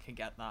 I can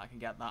get that.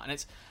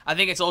 And I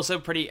think it's also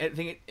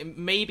pretty...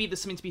 maybe there's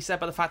something to be said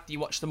by the fact that you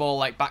watch them all,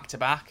 like, back to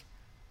back.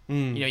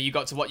 You know, you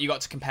got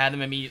to compare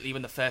them immediately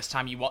when the first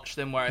time you watched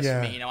them. Whereas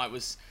for me, you know,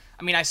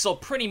 I saw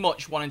pretty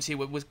much 1 and 2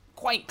 was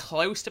quite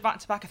close to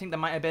back. I think there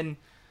might have been,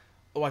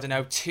 I don't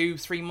know,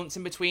 2-3 months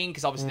in between,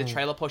 because obviously the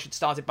trailer push had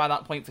started by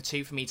that point for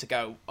 2 for me to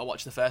go, I'll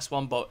watch the first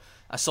one, but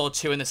I saw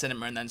 2 in the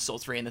cinema and then saw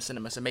 3 in the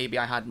cinema, so maybe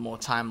I had more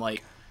time,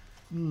 like,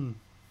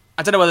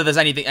 I don't know whether there's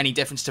any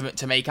difference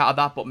to make out of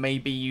that, but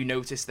maybe you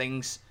notice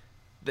things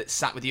that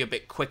sat with you a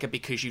bit quicker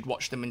because you'd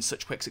watched them in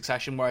such quick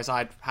succession, whereas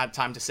I'd had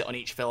time to sit on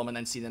each film and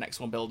then see the next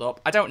one build up.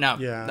 I don't know.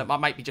 Yeah. That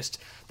might be just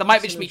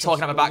me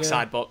talking out my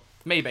backside, but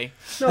maybe.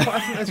 No, but I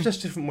think there's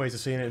just different ways of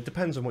seeing it. It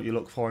depends on what you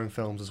look for in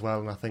films as well,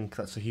 and I think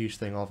that's a huge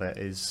thing of it.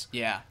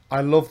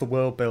 I love the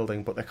world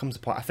building, but there comes a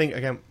point. I think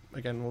again,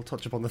 we'll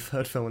touch upon the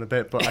third film in a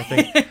bit, but I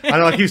think I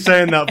know I keep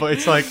saying that, but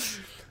it's like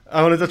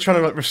I wanted to try to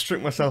like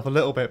restrict myself a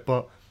little bit.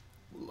 But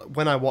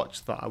when I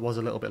watched that, I was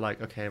a little bit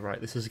like, okay, right,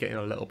 this is getting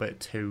a little bit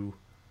too.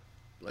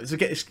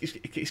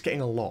 It's getting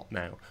a lot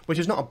now, which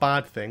is not a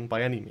bad thing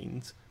by any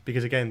means.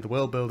 Because again, the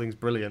world building's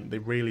brilliant. They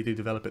really do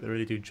develop it. They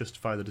really do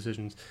justify the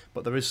decisions.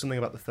 But there is something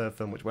about the third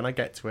film, which when I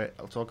get to it,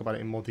 I'll talk about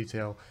it in more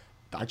detail.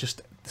 That it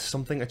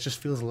just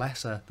feels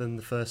lesser than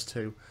the first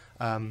two.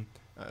 And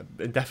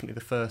definitely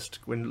the first,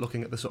 when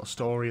looking at the sort of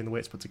story and the way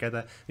it's put together,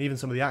 and even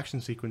some of the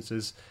action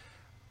sequences.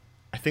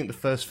 I think the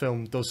first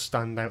film does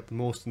stand out the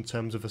most in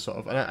terms of a sort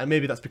of, and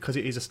maybe that's because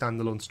it is a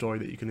standalone story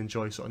that you can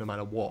enjoy sort of no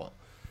matter what.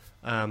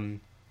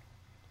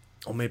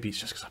 Or maybe it's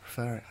just because I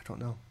prefer it. I don't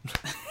know.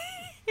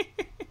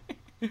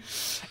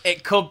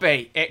 It could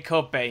be.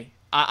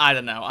 I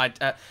don't know.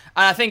 And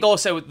I think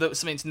also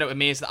something to note with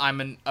me is that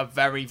I'm a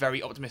very,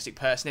 very optimistic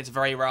person. It's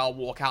very rare I'll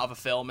walk out of a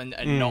film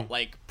and not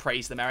like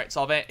praise the merits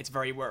of it. It's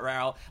very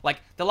rare.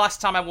 Like the last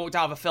time I walked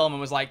out of a film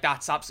and was like,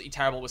 "That's absolutely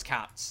terrible," was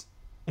Cats,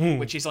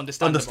 which is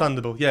understandable.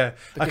 Understandable, yeah.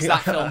 Because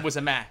that film was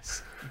a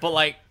mess. But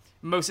like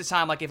most of the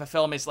time, like if a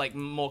film is like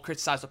more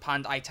criticised or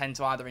panned, I tend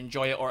to either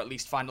enjoy it or at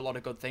least find a lot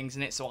of good things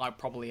in it. So I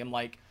probably am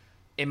like,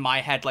 in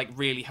my head, like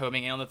really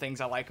homing in on the things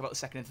I like about the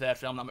second and third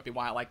film. That might be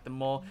why I like them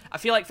more. I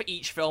feel like for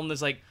each film,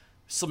 there's like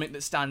something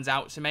that stands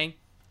out to me.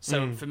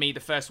 So for me, the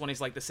first one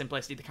is like the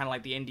simplicity, the kind of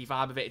like the indie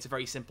vibe of it. It's a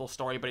very simple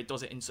story, but it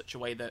does it in such a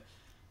way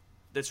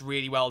that's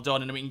really well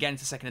done. And we can get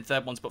into the second and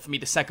third ones. But for me,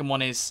 the second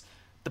one is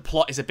the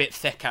plot is a bit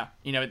thicker.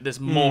 You know, there's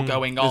more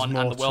going on,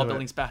 and the world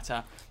building's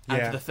better.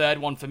 And for the third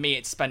one, for me,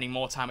 it's spending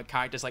more time with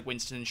characters like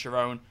Winston and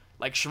Sharon.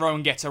 Like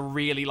Sharon gets a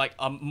really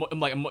a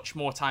much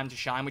more time to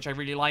shine, which I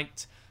really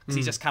liked. Because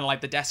he's just kind of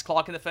like the desk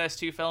clerk in the first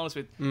two films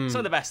with some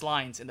of the best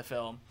lines in the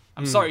film.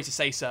 I'm sorry to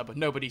say, sir, but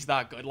nobody's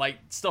that good. Like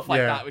stuff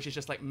like that, which is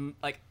just like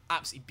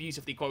absolutely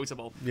beautifully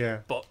quotable. Yeah.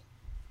 But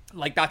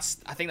like I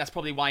think that's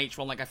probably why each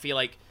one, like I feel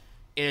like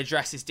it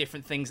addresses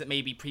different things that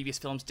maybe previous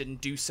films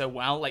didn't do so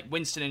well. Like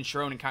Winston and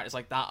Sharon and characters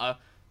like that are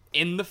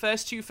in the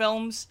first two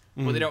films,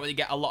 but they don't really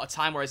get a lot of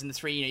time. Whereas in the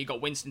three, you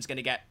got Winston's going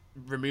to get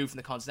removed from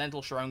the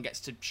Continental. Sharon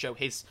gets to show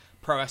his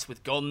prowess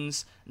with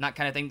guns and that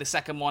kind of thing. The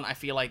second one, I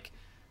feel like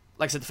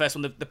I said, the first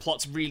one, the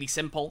plot's really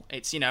simple.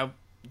 It's,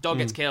 dog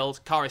gets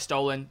killed, car is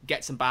stolen,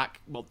 gets him back.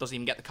 Well, doesn't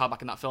even get the car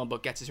back in that film,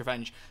 but gets his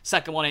revenge.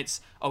 Second one,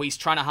 it's, he's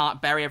trying to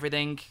bury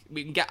everything.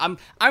 We can get. I'm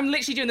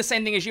literally doing the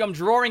same thing as you. I'm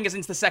drawing us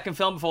into the second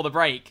film before the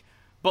break.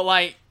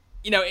 But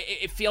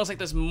it feels like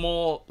there's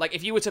more. Like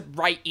if you were to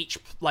write each,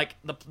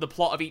 the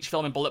plot of each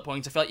film in bullet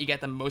points, I feel like you get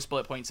the most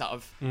bullet points out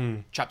of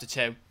chapter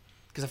 2,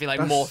 because I feel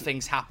like more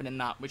things happen in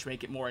that, which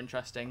make it more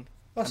interesting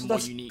and more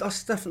unique.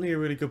 That's definitely a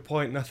really good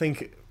point, and I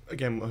think.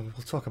 Again,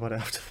 we'll talk about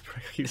it after the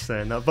break. I keep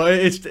saying that, but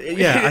I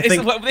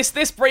think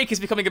this break is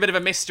becoming a bit of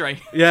a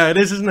mystery. Yeah, it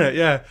is, isn't it?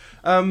 Yeah,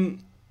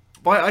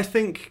 but I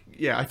think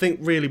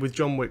really with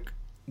John Wick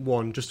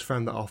 1, just to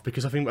round that off,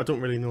 because I don't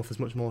really know if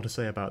there's much more to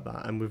say about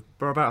that, and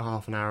we're about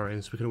half an hour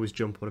in, so we can always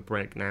jump on a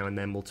break now, and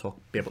then we'll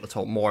be able to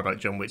talk more about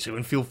John Wick 2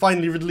 and feel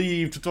finally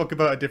relieved to talk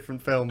about a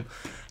different film.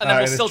 And then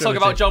we'll still talk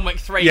about John Wick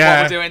 3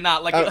 while we're doing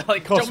that. John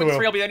Wick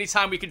 3 will be the only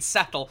time we can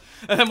settle,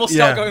 and then we'll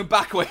start going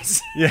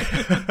backwards.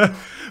 Yeah,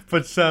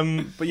 but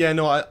yeah,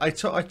 no, I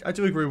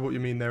do agree with what you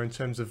mean there in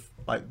terms of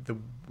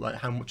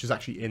how much is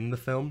actually in the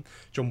film.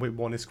 John Wick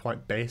 1 is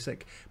quite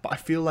basic, but I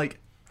feel like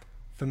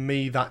for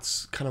me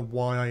that's kind of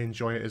why I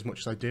enjoy it as much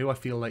as I do. I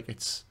feel like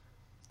that's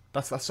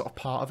sort of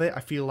part of it. I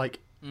feel like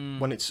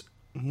when it's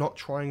not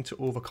trying to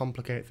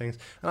overcomplicate things,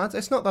 and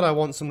it's not that I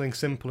want something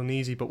simple and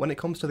easy, but when it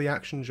comes to the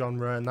action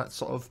genre and that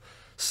sort of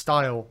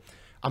style,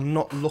 I'm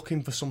not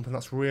looking for something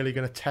that's really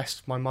going to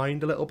test my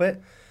mind a little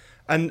bit.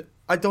 And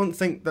I don't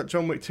think that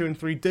John Wick 2 and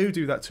 3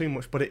 do that too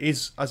much, but it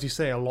is, as you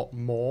say, a lot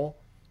more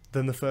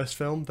than the first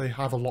film. They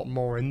have a lot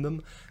more in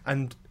them,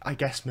 and I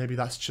guess maybe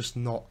that's just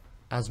not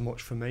as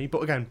much for me.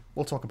 But again,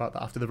 we'll talk about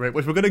that after the break,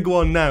 which we're going to go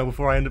on now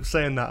before I end up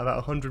saying that about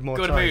 100 more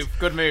times.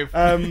 Good move.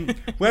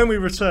 When we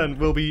return,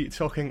 we'll be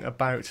talking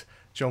about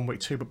John Wick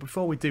 2, but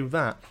before we do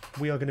that,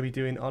 we are going to be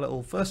doing our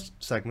little first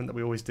segment that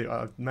we always do.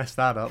 I messed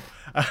that up.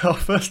 Our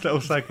first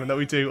little segment that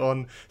we do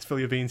on Spill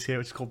Your Beans here,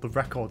 which is called the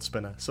Record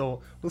Spinner.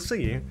 So we'll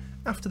see you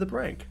after the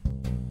break.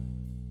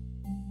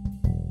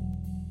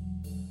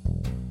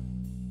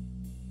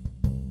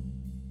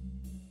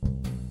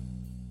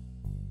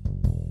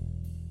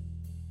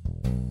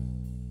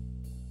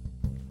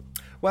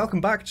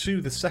 Welcome back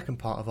to the second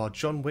part of our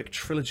John Wick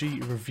trilogy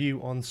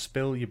review on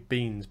Spill Your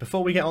Beans.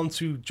 Before we get on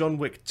to John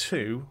Wick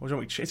 2, or John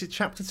Wick, is it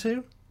Chapter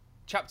 2?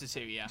 Chapter 2,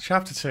 yeah.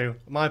 Chapter 2,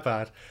 my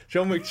bad.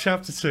 John Wick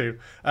Chapter 2.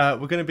 We're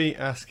going to be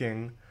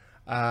asking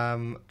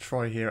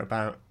Troy here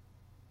about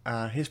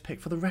his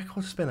pick for the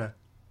record spinner.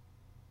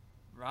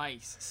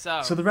 Right,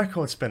 so So the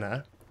record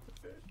spinner,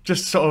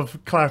 just sort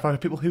of clarify for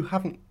people who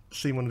haven't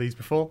seen one of these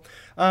before,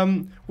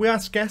 we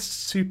ask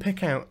guests to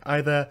pick out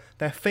either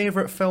their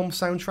favourite film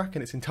soundtrack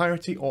in its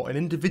entirety or an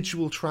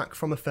individual track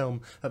from a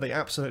film that they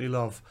absolutely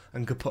love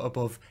and could put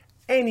above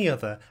any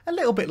other, a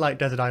little bit like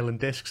Desert Island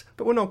Discs,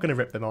 but we're not going to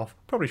rip them off.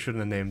 Probably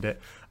shouldn't have named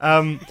it.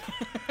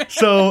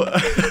 So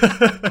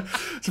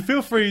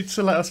feel free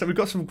to let us know. We've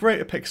got some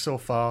great picks so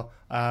far,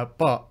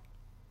 but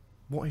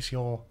what is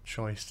your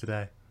choice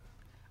today?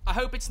 I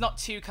hope it's not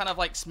too kind of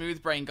like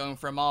smooth brain going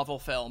for a Marvel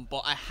film,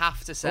 but I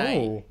have to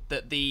say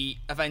that the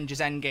Avengers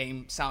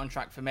Endgame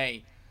soundtrack for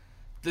me,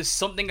 there's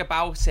something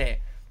about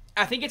it.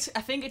 I think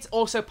it's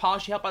also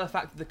partially helped by the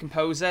fact that the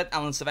composer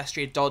Alan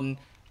Silvestri had done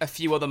a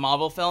few other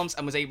Marvel films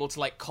and was able to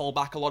like call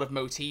back a lot of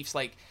motifs.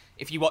 Like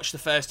if you watch the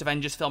first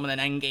Avengers film and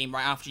then Endgame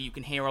right after, you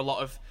can hear a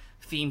lot of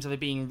themes of it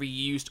being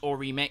reused or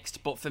remixed.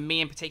 But for me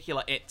in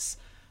particular, it's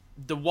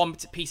the one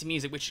piece of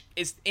music which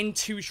is in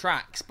 2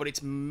 tracks, but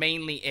it's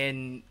mainly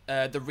in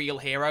The Real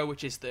Hero,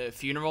 which is the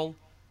funeral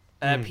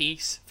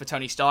piece for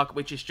Tony Stark,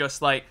 which is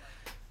just like,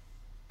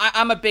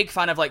 I'm a big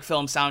fan of like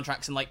film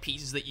soundtracks and like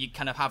pieces that you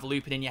kind of have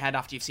looping in your head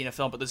after you've seen a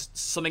film, but there's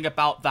something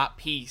about that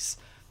piece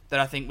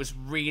that I think was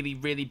really,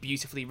 really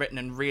beautifully written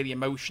and really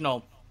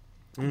emotional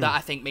that I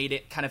think made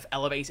it kind of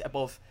elevate it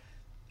above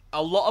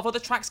a lot of other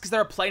tracks, because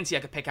there are plenty I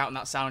could pick out in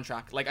that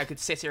soundtrack. Like I could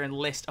sit here and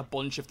list a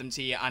bunch of them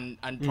to you and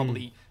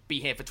probably be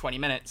here for 20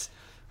 minutes.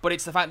 But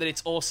it's the fact that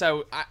it's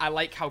also, I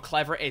like how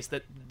clever it is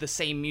that the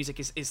same music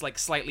is like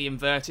slightly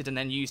inverted and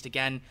then used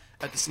again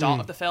at the start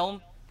of the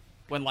film,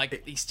 when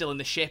like he's still in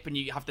the ship and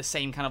you have the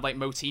same kind of like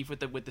motif with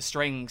the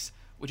strings,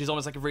 which is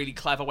almost like a really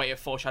clever way of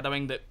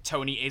foreshadowing that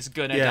Tony is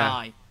gonna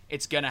die.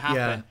 It's gonna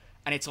happen,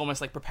 and it's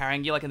almost like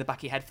preparing you like in the back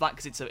of your head for that,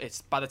 because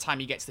it's by the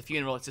time you get to the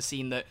funeral, it's a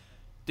scene that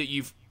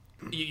you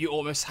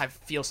almost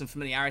feel some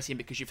familiarity in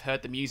because you've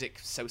heard the music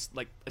such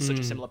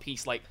a similar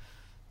piece, like,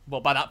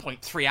 well, by that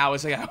point 3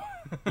 hours ago.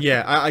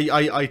 Yeah,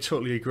 I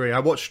totally agree. I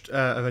watched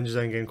Avengers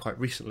Endgame quite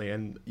recently,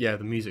 and yeah,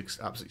 the music's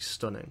absolutely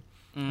stunning.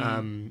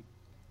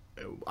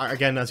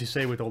 Again, as you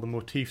say, with all the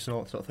motifs and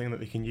all that sort of thing that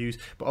they can use,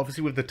 but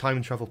obviously with the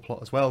time travel plot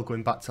as well,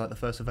 going back to like the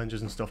first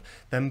Avengers and stuff,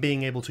 them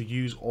being able to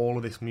use all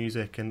of this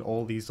music and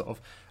all these sort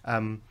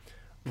of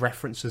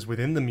references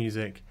within the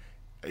music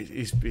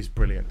is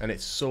brilliant, and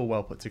it's so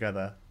well put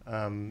together.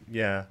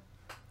 Yeah,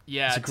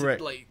 it's a great...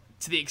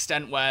 to the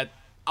extent where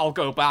I'll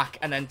go back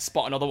and then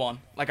spot another one.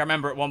 Like I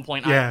remember at one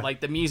point, like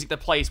the music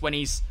that plays when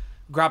he's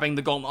grabbing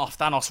the gauntlet off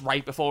Thanos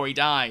right before he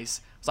dies.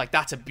 It's like,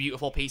 that's a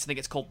beautiful piece. I think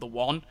it's called The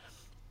One.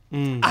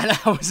 And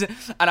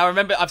I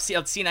remember I've seen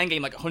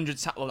Endgame like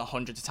hundreds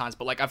of times,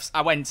 but like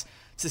I went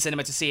to the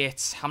cinema to see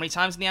it how many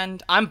times in the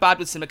end? I'm bad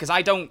with cinema because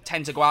I don't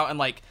tend to go out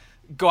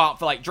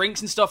for like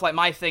drinks and stuff. Like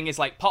my thing is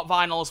like pop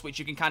vinyls, which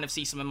you can kind of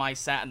see some in my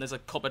set, and there's a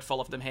cupboard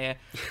full of them here.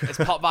 It's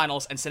pop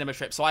vinyls and cinema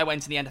trips. So I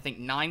went in the end, I think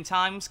 9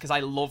 times, because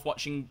I love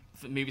watching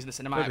movies in the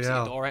cinema. I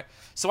absolutely adore it.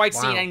 So I'd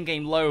seen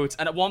Endgame loads,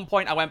 and at one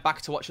point I went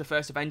back to watch the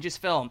first Avengers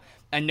film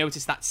and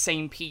noticed that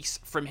same piece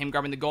from him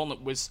grabbing the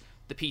gauntlet was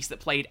the piece that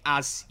played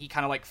as he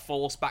kind of like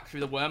falls back through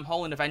the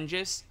wormhole in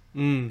Avengers.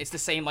 It's the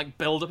same like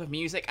build up of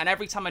music, and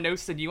every time I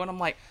noticed a new one, I'm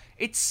like,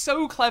 it's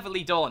so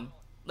cleverly done.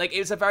 Like, it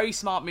was a very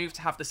smart move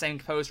to have the same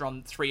composer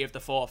on 3 of the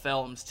 4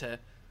 films to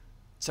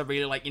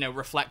really, like, you know,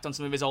 reflect on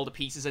some of his older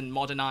pieces and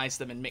modernize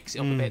them and mix it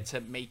up a bit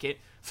to make it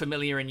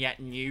familiar and yet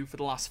new for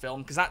the last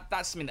film. Because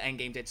that's something that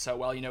Endgame did so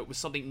well. You know, it was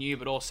something new,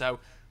 but also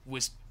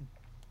was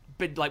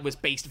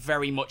based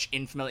very much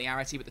in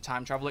familiarity with the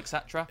time travel,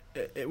 etc.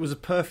 It was a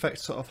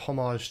perfect sort of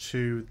homage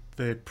to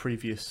the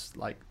previous,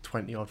 like,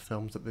 20-odd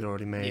films that they'd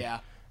already made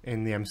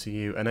in the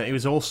MCU. And it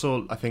was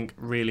also, I think,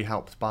 really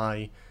helped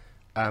by...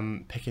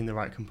 picking the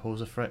right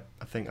composer for it.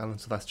 I think Alan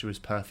Silvestri was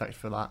perfect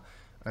for that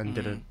and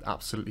did an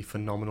absolutely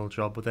phenomenal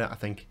job with it. I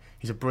think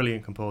he's a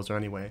brilliant composer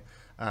anyway,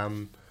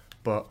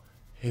 but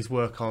his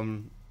work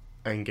on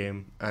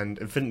Endgame and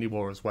Infinity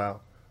War as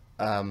well,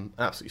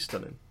 absolutely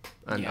stunning.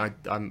 And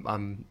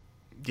I'm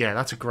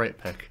that's a great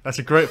pick. That's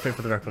a great pick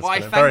for the record. Why,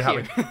 very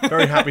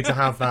happy to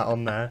have that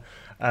on there.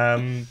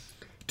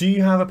 Do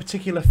you have a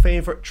particular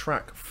favourite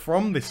track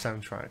from this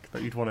soundtrack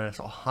that you'd want to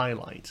sort of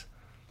highlight?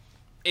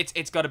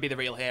 It's got to be The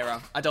Real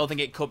Hero. I don't think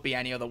it could be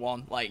any other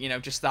one. Like, you know,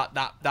 just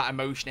that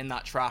emotion in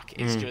that track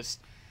is just,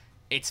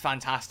 it's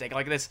fantastic.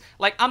 Like this,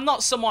 like I'm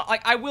not someone,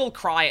 like I will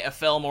cry at a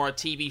film or a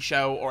TV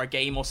show or a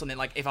game or something,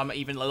 like if I'm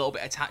even a little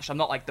bit attached. I'm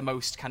not like the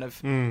most kind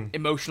of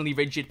emotionally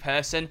rigid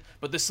person,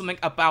 but there's something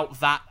about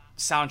that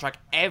soundtrack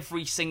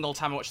every single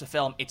time I watch the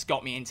film, it's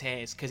got me in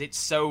tears because it's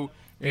so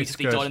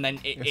beautifully done, and then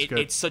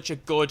it's such a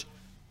good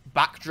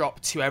backdrop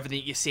to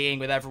everything you're seeing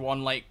with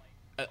everyone like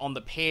on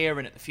the pier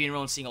and at the funeral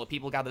and seeing all the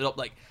people gathered up.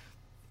 Like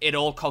it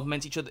all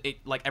complements each other,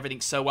 like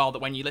everything so well that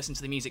when you listen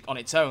to the music on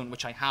its own,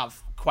 which I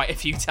have quite a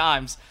few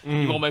times,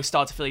 you almost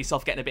start to feel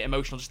yourself getting a bit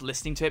emotional just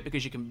listening to it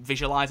because you can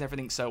visualize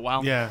everything so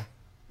well.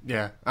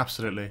 Yeah,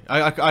 absolutely.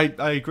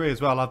 I agree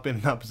as well. I've been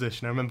in that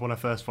position. I remember when I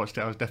first watched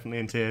it, I was definitely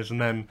in tears,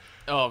 and then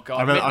oh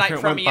god,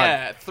 midnight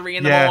premiere, 3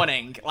 in the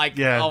morning. Like,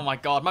 oh my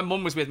god, my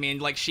mum was with me,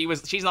 and like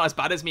she's not as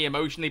bad as me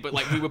emotionally, but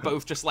like we were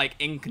both just like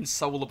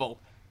inconsolable.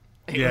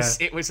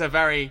 It was a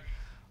very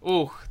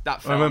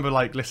that film. I remember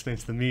like listening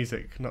to the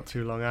music not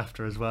too long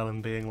after as well,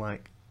 and being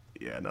like,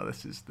 yeah, no,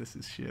 this is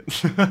shit.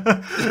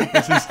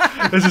 this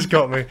has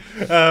got me.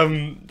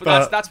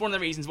 But that's one of the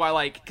reasons why,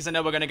 like, because I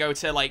know we're gonna go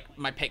to like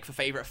my pick for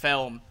favorite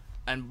film,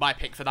 and my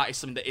pick for that is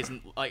something that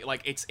isn't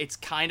like it's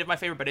kind of my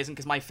favorite, but isn't,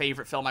 because my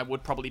favorite film I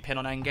would probably pin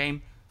on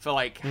Endgame for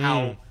like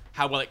how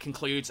well it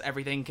concludes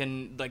everything,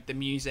 and like the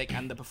music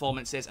and the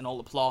performances and all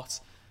the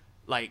plot.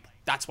 Like,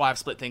 that's why I've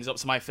split things up,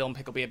 so my film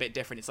pick will be a bit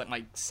different. It's like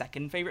my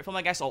second favorite film,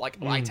 I guess, or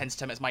like I tend to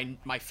term it as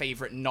my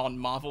favorite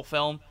non-Marvel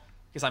film,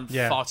 because I'm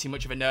far too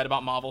much of a nerd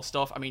about Marvel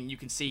stuff. I mean, you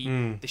can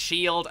see The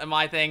Shield and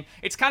my thing.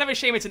 It's kind of a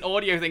shame it's an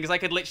audio thing, because I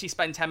could literally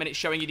spend 10 minutes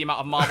showing you the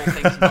amount of Marvel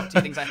things and top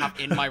 2 things I have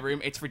in my room.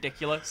 It's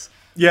ridiculous.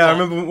 Yeah, I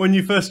remember when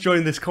you first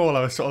joined this call,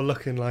 I was sort of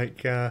looking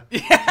like,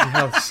 you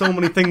have so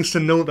many things to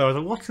note there. I was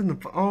like, what's in the...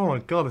 Oh my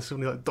god, there's so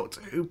many like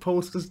Doctor Who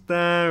posters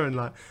there, and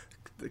like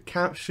the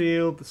Cap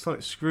Shield, the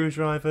Sonic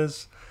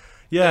Screwdrivers.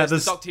 Yeah,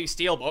 there's the Doctor Who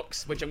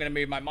Steelbooks, which I'm going to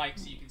move my mic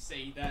so you can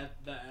see. They're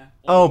there.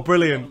 Oh,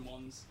 brilliant.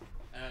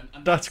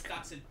 And that's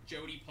a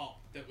Jodie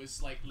Pop that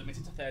was like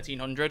limited to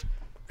 1,300.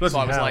 Bloody so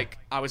I was hell. like,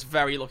 I was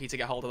very lucky to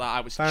get hold of that.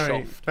 I was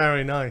very, chuffed.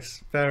 very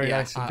nice, very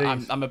nice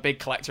indeed. I'm a big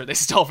collector of this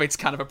stuff. It's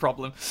kind of a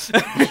problem.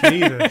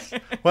 Jesus.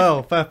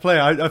 Well, fair play.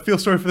 I feel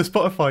sorry for the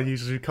Spotify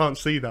users who can't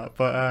see that,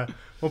 but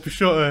we'll be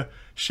sure to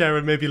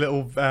share maybe a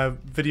little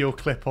video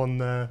clip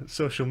on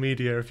social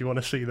media if you want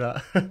to see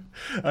that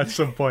at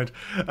some point.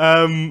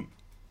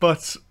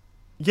 But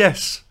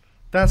yes,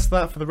 that's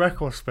that for the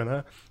record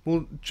spinner.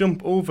 We'll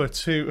jump over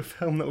to a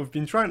film that we've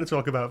been trying to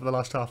talk about for the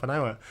last half an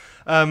hour.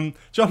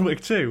 John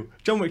Wick 2.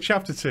 John Wick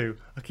Chapter 2.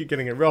 I keep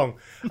getting it wrong.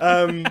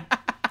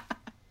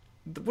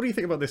 What do you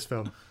think about this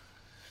film?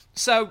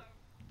 So,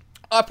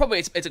 probably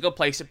it's a good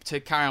place to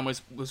carry on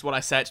was what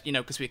I said, you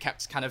know, because we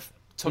kept kind of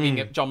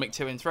tugging at John Wick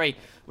 2 and 3,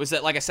 was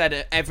that, like I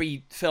said,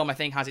 every film I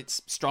think has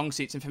its strong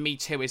suits, and for me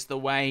 2 is the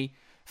way,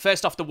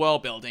 first off, the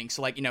world building,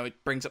 so like, you know,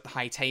 it brings up the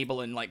high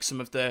table and like some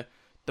of the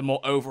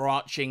more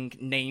overarching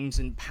names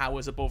and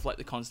powers above like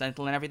the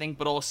Continental and everything,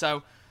 but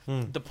also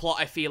the plot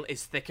I feel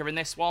is thicker in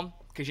this one,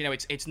 because, you know,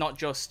 it's not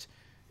just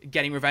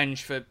getting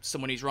revenge for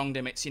someone who's wronged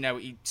him. It's, you know,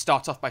 he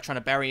starts off by trying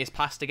to bury his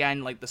past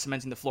again, like the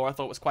cementing the floor I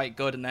thought was quite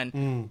good, and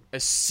then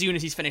as soon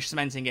as he's finished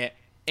cementing it,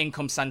 in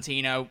comes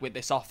Santino with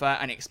this offer,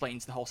 and it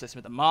explains the whole system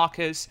of the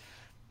markers.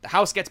 The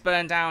house gets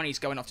burned down, he's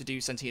going off to do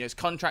Santino's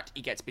contract,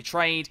 he gets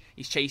betrayed,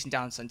 he's chasing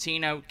down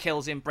Santino,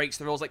 kills him, breaks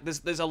the rules. Like,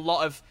 there's a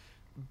lot of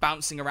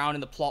bouncing around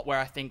in the plot where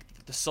I think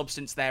the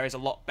substance there is a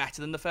lot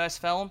better than the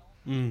first film.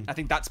 I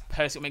think that's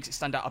personally what makes it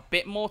stand out a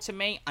bit more to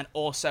me, and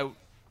also,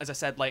 as I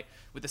said, like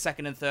with the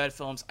second and third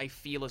films, I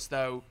feel as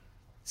though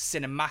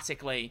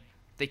cinematically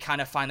they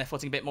kind of find their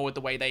footing a bit more with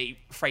the way they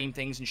frame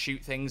things and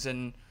shoot things,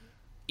 and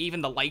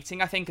even the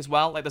lighting, I think, as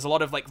well. Like, there's a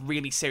lot of like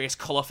really serious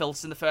color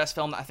filters in the first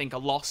film that I think are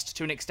lost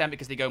to an extent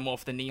because they go more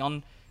for the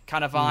neon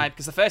kind of vibe,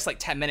 because the first like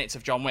 10 minutes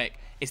of John Wick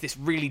is this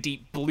really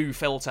deep blue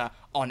filter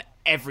on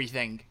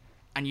everything,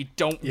 and you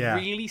don't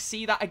really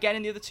see that again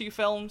in the other two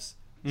films.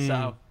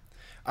 So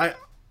I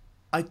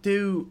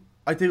do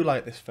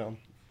like this film.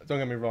 Don't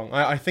get me wrong.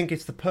 I think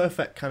it's the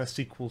perfect kind of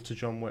sequel to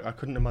John Wick. I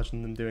couldn't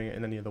imagine them doing it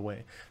in any other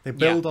way. They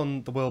build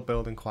on the world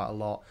building quite a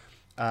lot,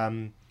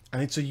 and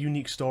it's a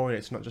unique story.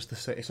 It's not just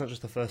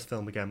the first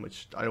film again,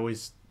 which I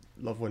always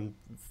love when,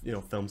 you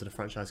know, films in a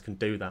franchise can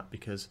do that,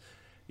 because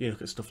you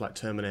look at stuff like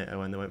Terminator,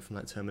 when they went from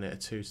like Terminator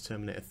 2 to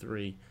Terminator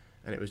 3,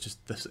 and it was just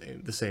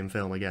the same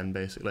film again,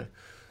 basically.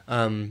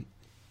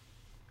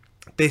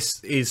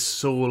 This is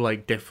so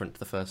like different to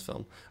the first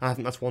film, and I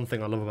think that's one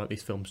thing I love about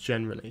these films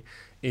generally,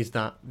 is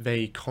that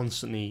they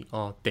constantly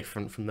are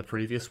different from the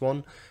previous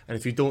one. And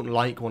if you don't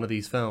like one of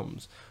these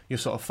films, you're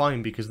sort of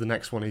fine, because the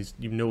next one is,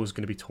 you know, is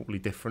going to be totally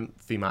different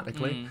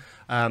thematically,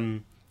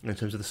 in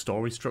terms of the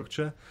story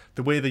structure,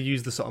 the way they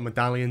use the sort of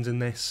medallions in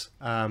this,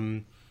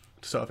 to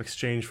sort of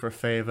exchange for a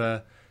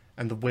favor,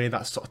 and the way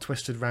that's sort of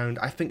twisted round,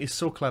 I think is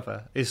so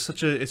clever. It's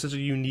such a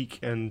unique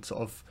and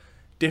sort of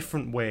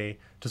different way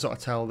to sort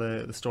of tell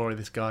the story of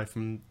this guy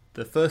from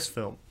the first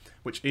film,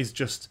 which is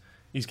just,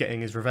 he's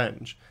getting his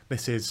revenge.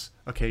 This is,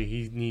 okay,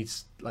 he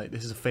needs, like,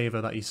 this is a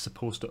favour that he's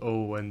supposed to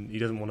owe, and he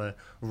doesn't want to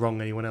wrong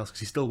anyone else,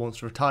 because he still wants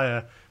to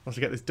retire, wants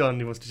to get this done,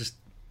 he wants to just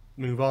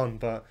move on.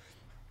 But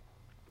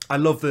I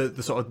love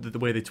the sort of the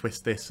way they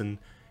twist this, and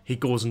he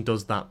goes and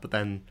does that, but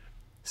then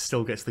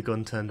still gets the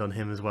gun turned on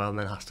him as well, and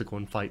then has to go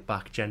and fight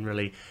back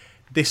generally.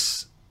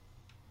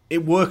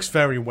 It works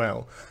very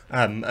well,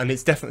 and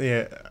it's definitely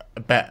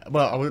a better,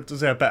 well, I would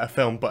say a better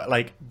film, but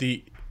like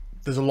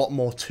there's a lot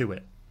more to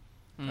it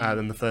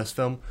than the first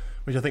film,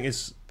 which I think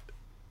is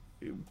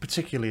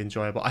particularly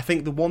enjoyable. I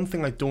think the one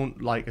thing I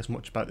don't like as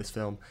much about this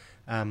film,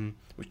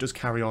 which does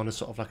carry on as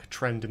sort of like a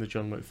trend in the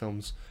John Wick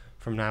films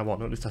from now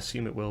on, or at least I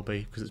assume it will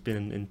be, because it's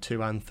been in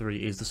 2 and 3,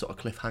 is the sort of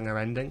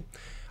cliffhanger ending.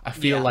 I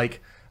feel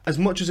like, as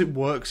much as it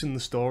works in the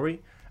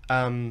story,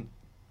 John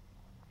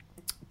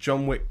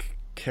Wick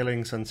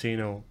killing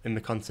Santino in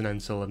the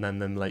Continental and then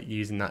them like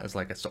using that as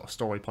like a sort of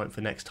story point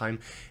for next time,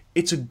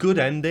 it's a good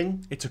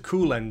ending, it's a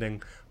cool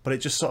ending, but it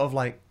just sort of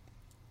like,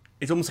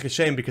 it's almost like a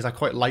shame, because I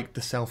quite like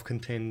the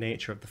self-contained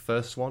nature of the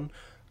first one,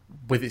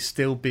 with it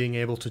still being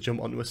able to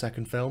jump onto a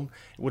second film.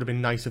 It would have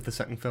been nice if the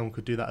second film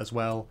could do that as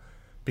well,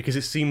 because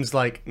it seems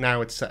like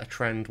now it's set a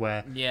trend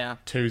where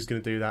 2's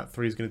going to do that,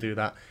 3's going to do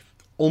that,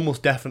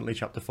 almost definitely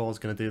Chapter 4 is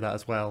going to do that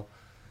as well.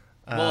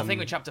 Well, the thing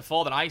with Chapter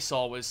 4 that I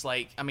saw was,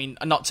 like, I mean,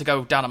 not to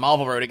go down a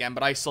Marvel road again,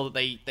 but I saw that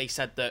they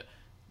said that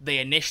they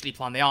initially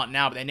planned, they aren't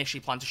now, but they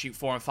initially planned to shoot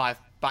 4 and 5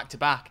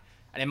 back-to-back.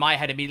 And in my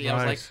head, immediately, I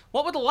was like,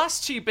 what were the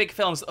last 2 big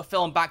films that were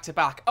filmed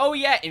back-to-back? Oh,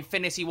 yeah,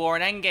 Infinity War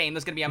and Endgame.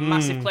 There's going to be a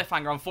massive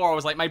cliffhanger on 4. I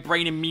was like, my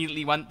brain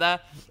immediately went there.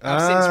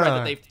 I've since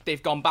read that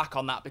they've gone back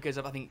on that because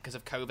of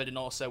COVID, and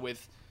also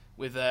with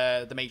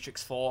The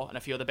Matrix 4 and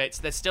a few other bits.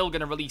 They're still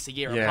going to release a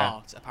year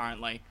apart,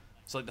 apparently.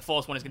 So like the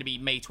fourth one is going to be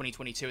May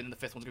 2022, and then the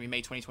fifth one's going to be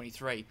May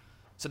 2023.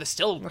 So they're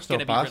still going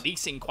to be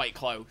releasing quite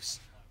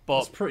close. But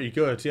that's pretty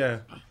good,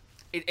 yeah.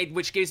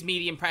 Which gives me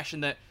the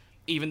impression that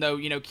even though,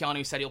 you know,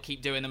 Keanu said he'll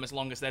keep doing them as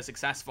long as they're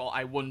successful,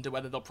 I wonder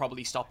whether they'll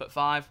probably stop at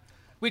 5.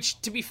 Which,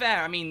 to be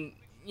fair, I mean,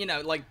 you know,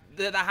 like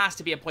there has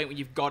to be a point where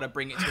you've got to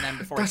bring it to an end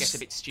before it gets a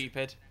bit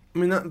stupid. I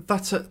mean,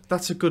 that's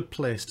a good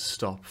place to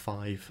stop.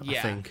 5, I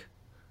think.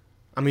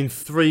 I mean,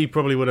 3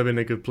 probably would have been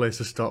a good place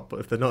to stop, but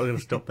if they're not going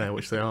to stop there,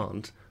 which they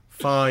aren't,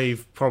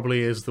 5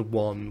 probably is the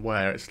one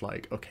where it's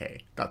like,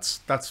 okay,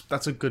 that's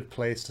a good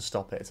place to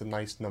stop it. It's a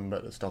nice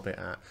number to stop it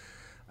at.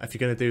 If you're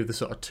going to do the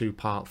sort of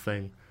 2-part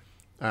thing,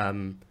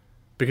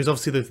 because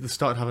obviously they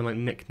started having like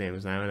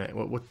nicknames now, innit?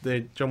 What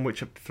the John Wick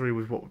Chapter 3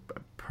 was what?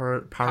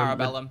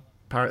 Parabellum.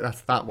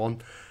 That's that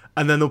one.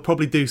 And then they'll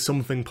probably do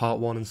something Part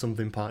 1 and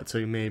something Part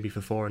 2, maybe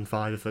for 4 and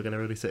 5 if they're going to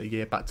release it a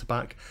year back to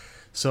back.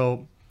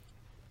 So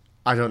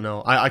I don't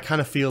know. I kind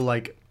of feel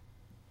like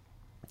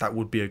that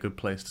would be a good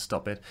place to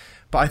stop it.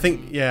 But I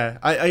think,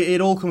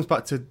 it all comes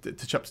back to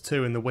Chapter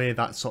 2 and the way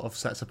that sort of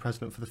sets a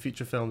precedent for the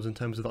future films in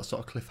terms of that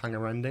sort of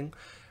cliffhanger ending.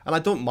 And I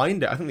don't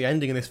mind it. I think the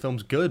ending in this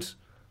film's good.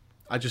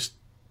 I just,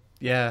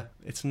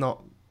 it's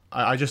not...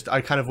 I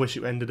kind of wish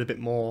it ended a bit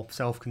more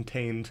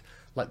self-contained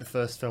like the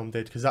first film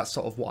did, because that's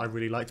sort of what I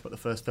really liked about the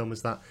first film,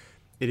 is that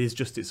it is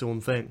just its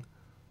own thing.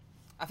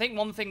 I think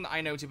one thing that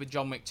I noted with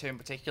John Wick 2 in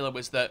particular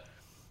was that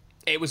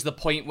it was the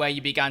point where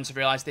you began to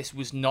realise this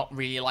was not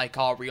really like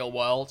our real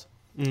world.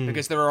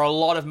 Because there are a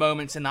lot of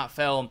moments in that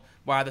film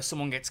where either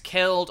someone gets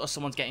killed or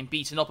someone's getting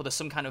beaten up or there's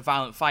some kind of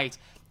violent fight,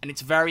 and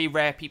it's very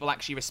rare people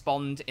actually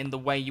respond in the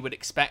way you would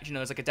expect. You know,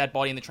 there's like a dead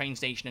body in the train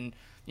station and,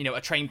 you know,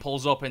 a train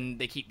pulls up and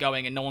they keep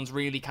going and no one's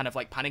really kind of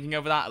like panicking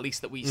over that, at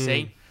least that we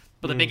see.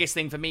 But the biggest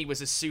thing for me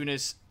was as soon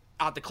as,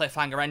 at the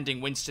cliffhanger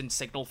ending, Winston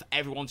signaled for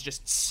everyone to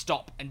just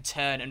stop and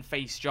turn and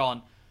face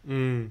John.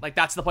 Like,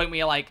 that's the point where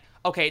you're like,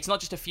 okay, it's not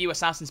just a few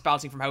assassins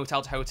bouncing from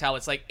hotel to hotel.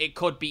 It's like, it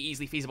could be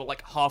easily feasible.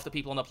 Like, half the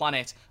people on the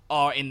planet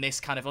are in this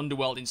kind of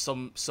underworld in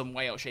some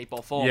way or shape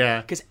or form. Yeah.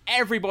 Because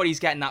everybody's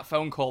getting that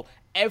phone call.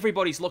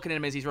 Everybody's looking at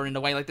him as he's running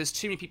away. Like, there's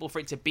too many people for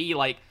it to be,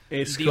 like,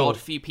 odd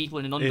few people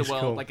in an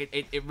underworld. Cool. Like,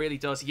 it really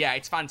does. Yeah,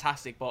 it's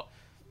fantastic, but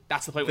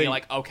that's the point where you're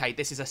like, okay,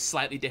 this is a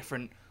slightly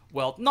different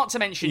world. Not to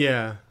mention,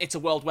 it's a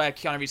world where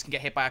Keanu Reeves can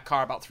get hit by a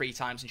car about 3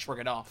 times and shrug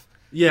it off.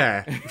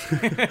 Yeah.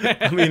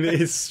 I mean,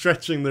 it is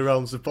stretching the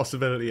realms of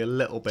possibility a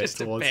little bit Just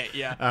towards a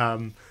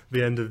bit,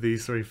 the end of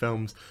these 3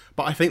 films.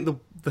 But I think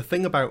the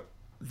thing about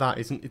that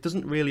isn't, it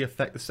doesn't really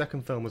affect the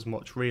second film as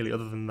much, really,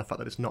 other than the fact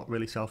that it's not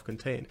really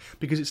self-contained,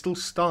 because it still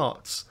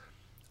starts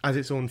as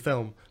its own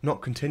film,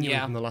 not continuing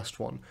from the last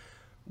one.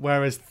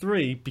 Whereas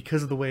 3,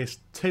 because of the way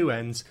 2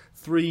 ends,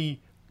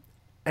 3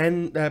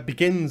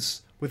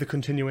 begins with a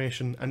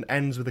continuation and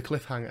ends with a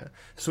cliffhanger.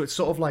 So it's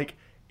sort of like,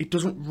 it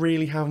doesn't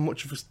really have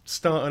much of a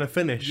start and a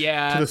finish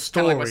to the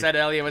story. Kind of like I said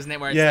earlier, wasn't it?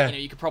 Where it's like, you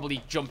know, you could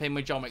probably jump in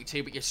with John Wick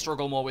 2, but you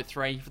struggle more with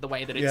 3 for the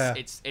way that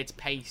it's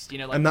paced. You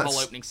know, like and the whole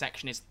opening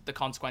section is the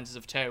consequences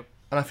of 2.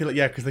 And I feel like,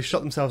 because they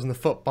shot themselves in the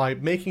foot by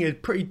making a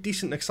pretty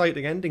decent,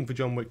 exciting ending for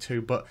John Wick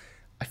 2, but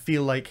I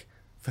feel like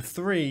for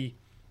 3,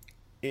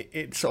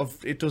 it sort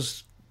of, it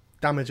does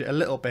damage it a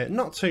little bit.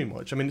 Not too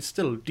much. I mean, it's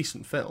still a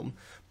decent film,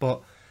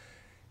 but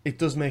it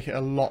does make it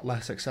a lot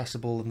less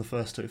accessible than the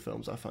first 2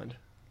 films, I find.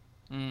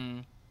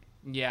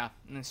 Yeah,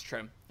 it's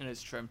true. It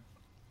is true.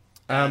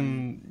 But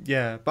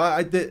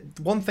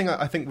one thing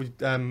I think we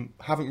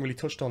haven't really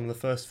touched on in the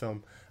first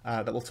film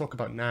that we'll talk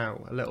about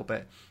now a little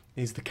bit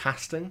is the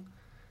casting.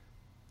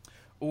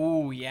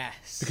 Oh,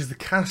 yes. Because the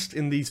cast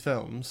in these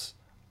films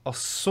are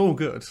so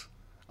good.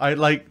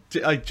 I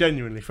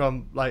genuinely,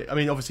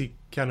 obviously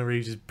Keanu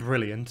Reeves is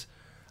brilliant.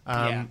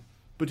 But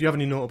do you have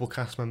any notable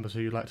cast members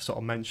who you'd like to sort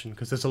of mention?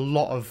 Because there's a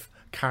lot of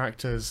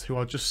characters who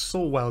are just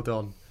so well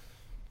done.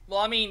 Well,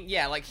 I mean,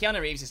 yeah, like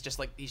Keanu Reeves is just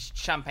like he's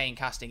champagne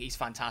casting. He's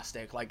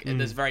fantastic. Like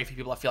there's very few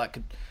people I feel like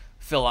could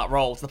fill that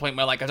role to the point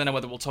where like I don't know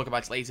whether we'll talk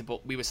about it later,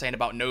 but we were saying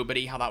about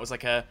Nobody, how that was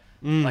like a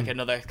like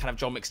another kind of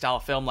John Wick style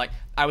film. Like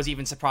I was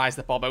even surprised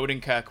that Bob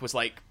Odenkirk was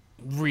like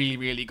really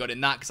really good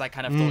in that because I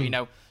kind of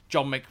thought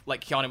John Wick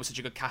like Keanu was such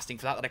a good casting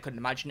for that I couldn't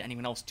imagine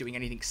anyone else doing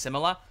anything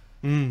similar.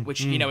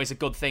 Which is a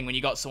good thing when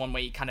you got someone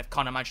where you kind of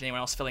can't imagine anyone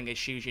else filling his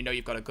shoes.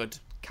 You've got a good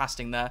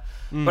casting there.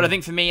 But I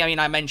think for me, I mean,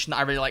 I mentioned that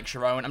I really like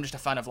Sharon. I'm just a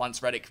fan of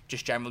Lance Reddick,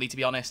 just generally, to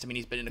be honest. I mean,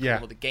 he's been in a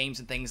couple of the games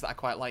and things that I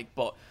quite like.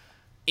 But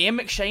Ian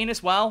McShane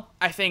as well,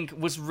 I think,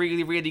 was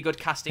really, really good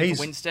casting for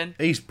Winston.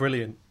 He's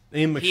brilliant.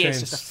 Ian McShane's he is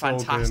just a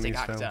fantastic so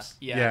actor. Films.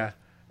 Yeah.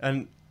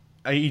 And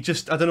I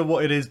don't know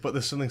what it is, but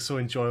there's something so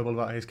enjoyable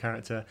about his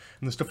character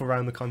and the stuff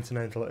around the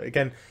Continental.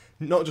 Again,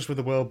 not just with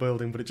the world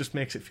building, but it just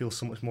makes it feel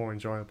so much more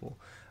enjoyable.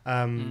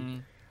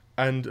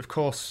 And of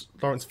course,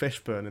 Lawrence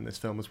Fishburne in this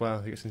film as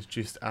well. He gets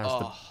introduced as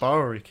the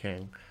Bowery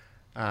King,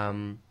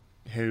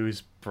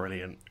 who's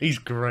brilliant. He's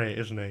great,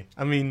 isn't he?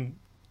 I mean,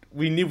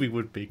 we knew he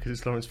would be because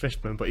it's Lawrence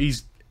Fishburne, but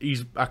he's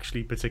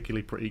actually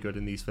particularly pretty good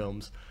in these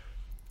films.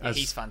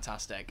 He's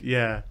fantastic.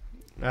 Yeah.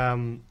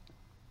 Try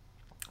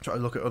to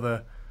look at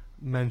other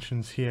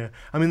mentions here.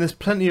 I mean,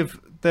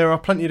 there are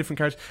plenty of different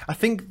characters. I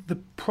think the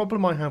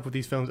problem I have with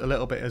these films a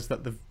little bit is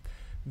that the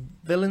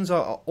villains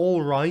are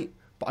all right,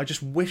 but I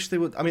just wish they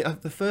would. I mean,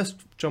 the first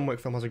John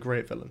Wick film has a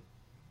great villain,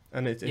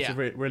 and it's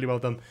really well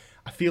done.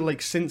 I feel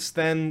like since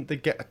then they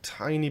get a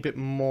tiny bit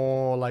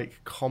more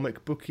like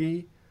comic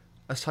booky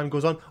as time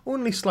goes on,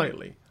 only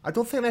slightly. I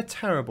don't think they're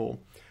terrible.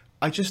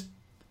 I don't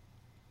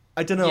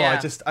know. Yeah.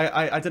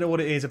 I don't know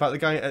what it is about the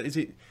guy. Is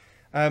it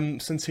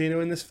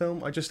Santino in this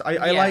film?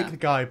 I like the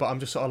guy, but I'm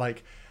just sort of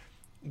like,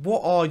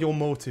 what are your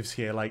motives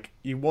here? Like,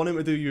 you want him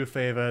to do you a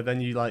favor, then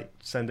you like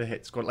send a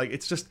hit squad. Like,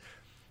 it's just.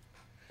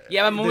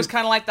 Yeah, my mum was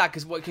kind of like that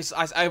because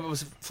I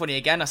was funny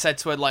again. I said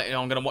to her like,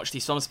 I'm going to watch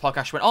these films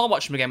podcast. She went, I'll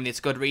watch them again with it's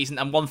a good reason.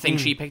 And one thing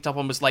she picked up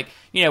on was like,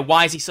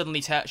 why is he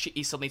suddenly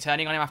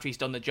turning on him after he's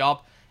done the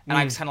job? And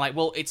I was kind of like,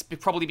 well, it's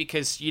probably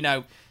because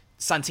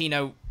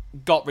Santino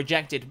got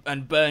rejected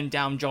and burned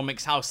down John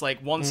Wick's house.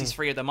 Like once he's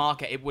free of the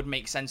market, it would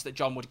make sense that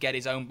John would get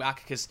his own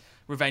back because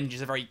revenge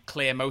is a very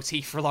clear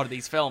motif for a lot of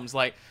these films.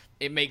 Like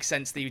it makes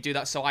sense that you do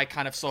that. So I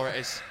kind of saw it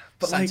as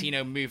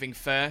Santino moving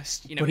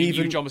first. He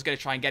knew John was going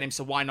to try and get him,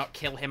 so why not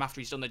kill him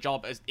after he's done the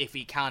job if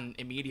he can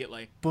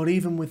immediately? But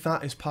even with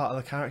that as part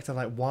of the character,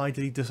 like why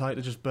did he decide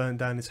to just burn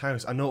down his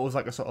house? I know it was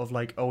like a sort of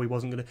like, he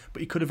wasn't going to, but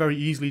he could have very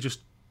easily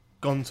just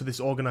gone to this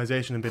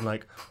organization and been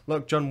like,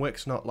 look, John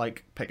Wick's not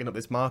like picking up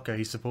this marker,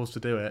 he's supposed to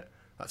do it.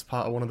 That's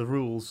part of one of the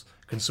rules.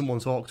 Can someone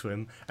talk to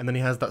him? And then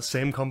he has that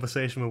same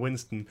conversation with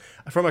Winston.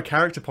 From a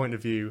character point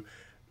of view,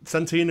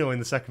 Santino in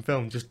the second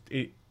film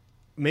it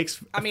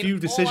makes a few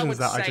decisions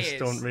that I just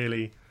don't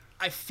really.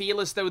 I feel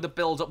as though the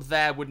build-up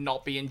there would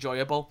not be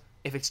enjoyable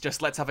if it's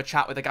just let's have a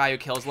chat with a guy who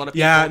kills a lot of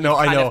people. Yeah, no,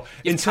 I know.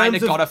 You've kind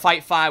of got to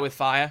fight fire with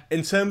fire.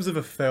 In terms of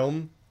a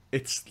film,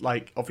 it's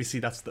like obviously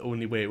that's the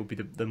only way it would be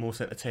the most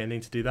entertaining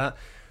to do that.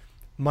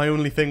 My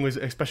only thing was,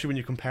 especially when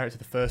you compare it to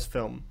the first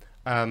film,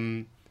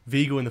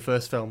 Viggo in the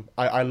first film,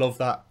 I love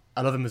that.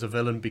 I love him as a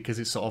villain because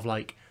it's sort of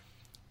like,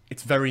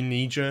 it's very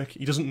knee-jerk.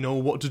 He doesn't know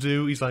what to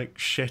do. He's like,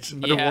 shit,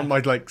 I don't want my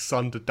like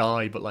son to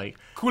die, but like...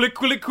 Cool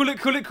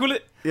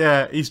it.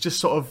 Yeah, he's just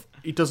sort of,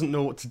 he doesn't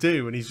know what to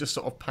do, and he's just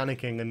sort of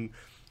panicking and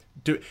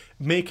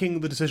making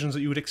the decisions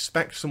that you would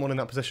expect someone in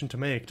that position to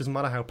make. It doesn't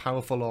matter how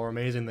powerful or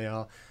amazing they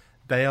are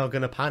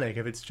going to panic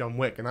if it's John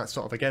Wick, and that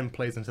sort of, again,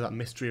 plays into that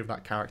mystery of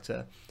that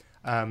character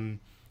a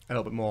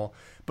little bit more.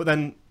 But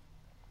then,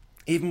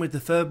 even with the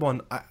third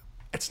one,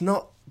 it's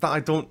not that I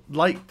don't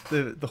like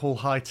the whole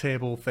high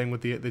table thing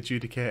with the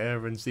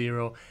Judicator and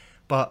Zero,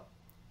 but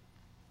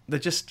they're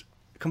just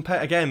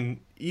again,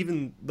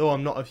 even though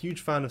I'm not a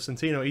huge fan of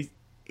Santino,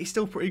 he's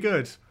still pretty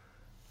good.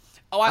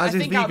 I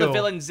think out of the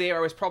villain,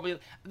 Zero is probably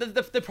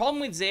the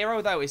problem with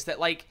Zero though is that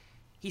like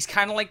he's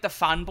kind of like the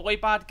fanboy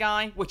bad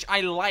guy, which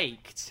I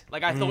liked.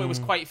 Like I thought it was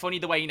quite funny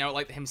the way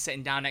like him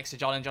sitting down next to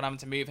John and John having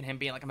to move and him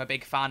being like, I'm a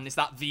big fan. Is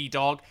that the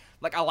dog?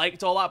 Like I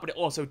liked all that, but it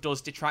also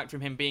does detract from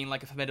him being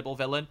like a formidable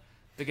villain.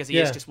 Because he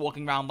is just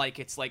walking around like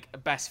it's like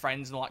best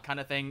friends and all that kind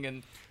of thing.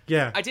 And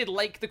I did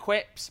like the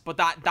quips, but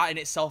that in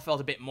itself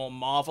felt a bit more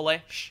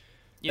Marvel-ish.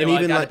 Like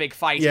they had a big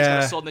fight, he's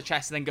got a sword in the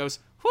chest and then goes,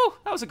 whew,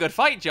 that was a good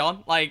fight,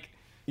 John. Like,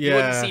 you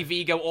wouldn't see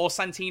Viggo or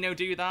Santino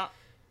do that.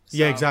 So.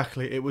 Yeah,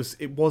 exactly. It was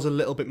a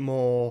little bit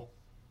more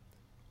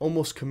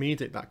almost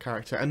comedic, that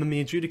character. And then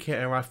the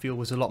Adjudicator, I feel,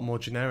 was a lot more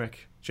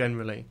generic,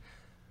 generally.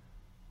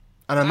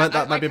 And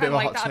that might be a bit of a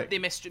hot take. The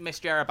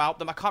mystery about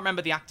them. I can't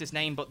remember the actor's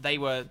name, but they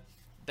were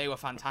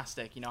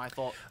fantastic. I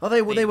thought. Oh,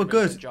 they were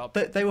good.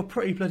 They were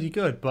pretty bloody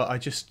good.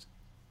 But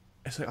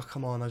it's like, oh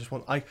come on!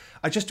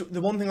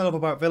 The one thing I love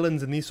about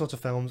villains in these sorts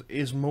of films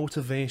is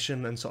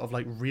motivation and sort of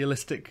like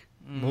realistic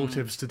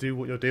motives to do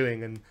what you're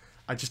doing. And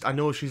I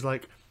know she's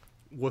like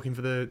working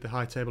for the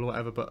high table or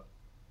whatever, but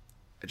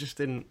it just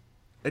didn't.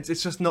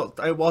 It's just not.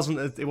 It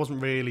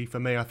wasn't really for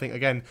me. I think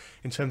again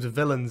in terms of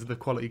villains, the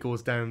quality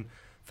goes down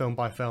film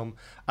by film.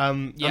 Yeah, I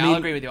mean, I'll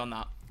agree with you on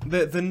that.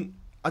 Then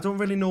I don't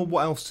really know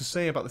what else to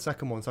say about the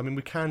second one. So I mean,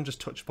 we can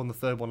just touch upon the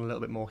third one a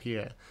little bit more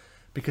here,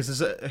 because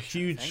there's a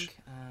huge.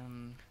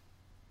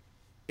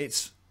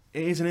 It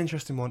is an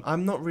interesting one.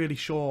 I'm not really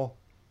sure.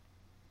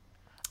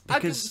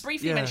 Because, I could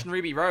briefly mention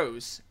Ruby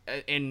Rose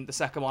in the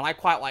second one. I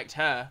quite liked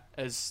her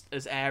as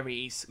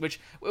Ares, which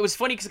it was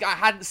funny because I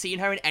hadn't seen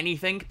her in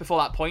anything before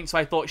that point, so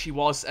I thought she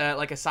was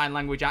like a sign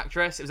language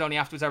actress. It was only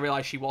afterwards I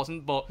realised she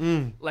wasn't, but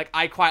like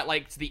I quite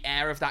liked the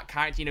air of that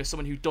character. You know,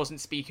 someone who doesn't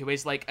speak, who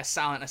is like a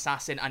silent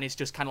assassin and is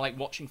just kind of like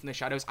watching from the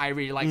shadows. I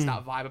really liked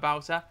that vibe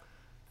about her.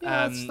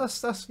 Yeah,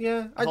 that's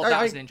yeah. I thought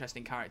that was an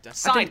interesting character.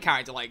 Side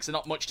character, like, so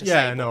not much to say.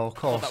 Yeah, no, of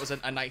course. I thought that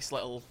was a nice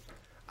little.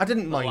 I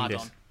didn't mind it.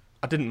 add-on.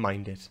 I didn't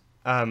mind it.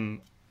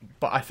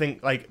 But I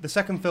think like the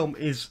second film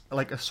is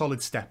like a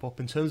solid step up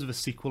in terms of a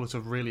sequel. It's a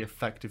really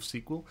effective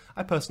sequel.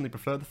 I personally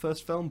prefer the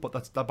first film, but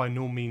that by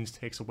no means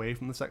takes away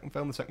from the second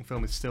film. The second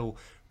film is still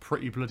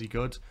pretty bloody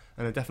good,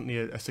 and definitely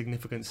a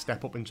significant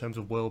step up in terms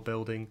of world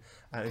building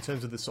and in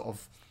terms of the sort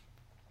of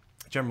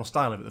general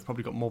style of it. They've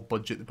probably got more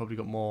budget. They've probably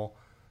got more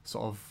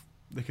sort of,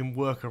 they can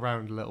work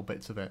around little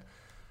bits of it.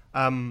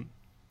 I don't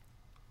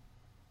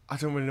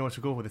really know where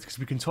to go with this because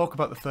we can talk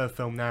about the third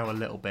film now a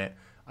little bit,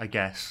 I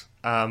guess.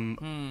 Let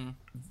me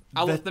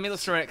look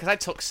through it because I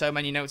took so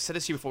many notes. I said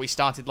this to you before we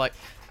started. Like,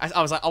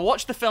 I was like, I'll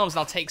watch the films and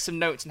I'll take some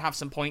notes and have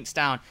some points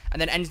down,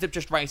 and then ended up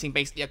just writing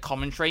basically a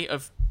commentary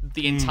of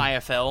the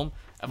entire film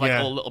of like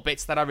all the little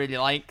bits that I really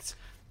liked.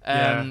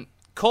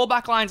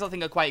 Callback lines I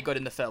think are quite good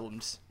in the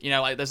films. You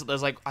know, like there's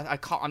like I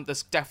can't.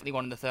 There's definitely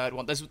one in the third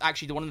one. There's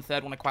actually the one in the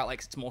third one I quite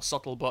like. It's more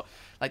subtle, but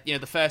like, you know,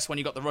 the first one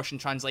you got the Russian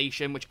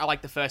translation, which I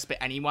like the first bit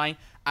anyway.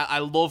 I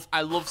love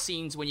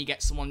scenes when you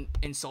get someone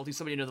insulting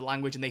somebody in another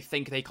language and they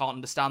think they can't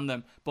understand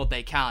them, but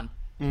they can.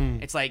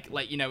 It's like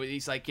you know,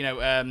 he's like, you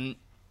know,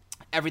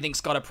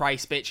 everything's got a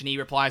price, bitch, and he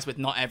replies with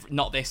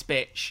not this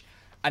bitch,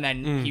 and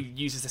then he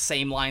uses the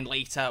same line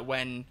later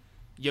when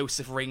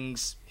Yosef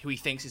rings who he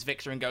thinks is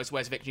Victor and goes,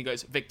 "Where's Victor?" And he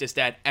goes, "Victor's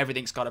dead.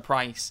 Everything's got a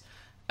price."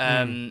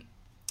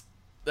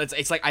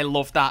 It's like, I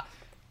love that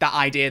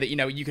idea that, you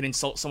know, you can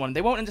insult someone,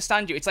 they won't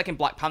understand you. It's like in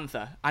Black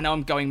Panther. I know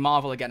I'm going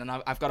Marvel again, and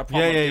I've got a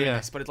problem doing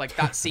this, but it's like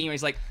that scene where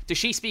he's like, does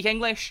she speak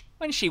English?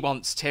 When she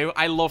wants to.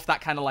 I love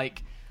that kind of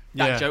like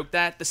that joke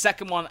there. The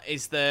second one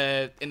is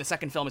in the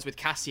second film is with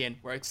Cassian,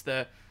 where it's you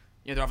know,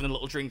 they're having a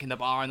little drink in the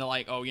bar and they're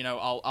like, oh, you know,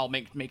 I'll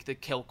make the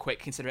kill quick,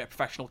 consider it a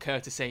professional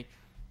courtesy.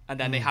 And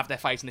then they have their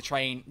fight in the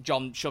train.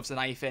 John shoves a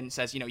knife in,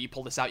 says, you know, you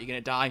pull this out, you're going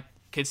to die.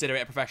 Consider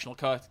it a professional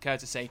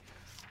courtesy.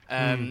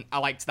 I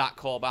liked that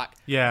callback.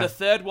 Yeah, the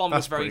third one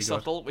was very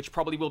subtle, which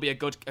probably will be a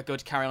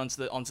good carry on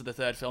onto the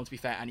third film, to be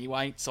fair,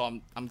 anyway. So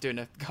I'm doing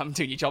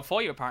your job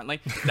for you, apparently.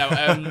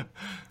 No,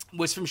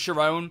 was from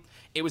Sharon.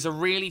 It was a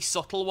really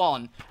subtle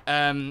one.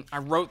 I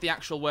wrote the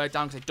actual word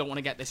down because I don't want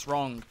to get this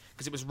wrong,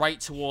 because it was right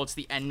towards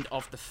the end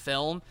of the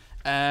film.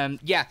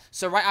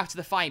 So right after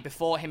the fight,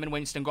 before him and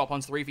Winston go up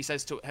onto the roof, he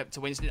says to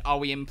Winston, "Are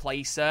we in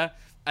place, sir?"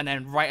 And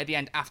then right at the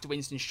end, after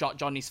Winston shot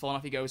John, he's fallen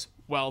off, he goes,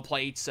 "Well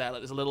played, sir."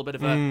 Like, there's a little bit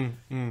of a...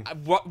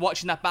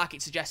 Watching that back,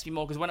 it suggests me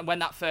more, because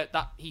when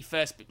he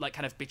first like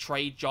kind of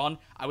betrayed John,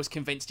 I was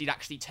convinced he'd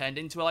actually turned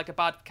into like a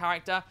bad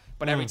character.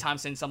 But every time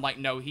since, I'm like,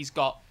 no, he's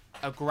got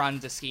a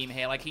grander scheme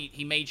here. Like,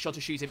 he made sure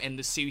to shoot him in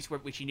the suit,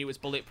 which he knew was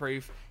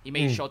bulletproof. He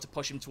made sure to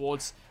push him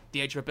towards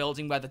the edge of a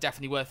building where there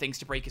definitely were things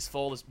to break his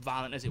fall, as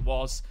violent as it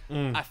was.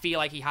 I feel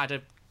like he had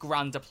a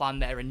grander plan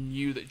there and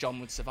knew that John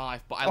would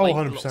survive. But I like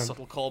the little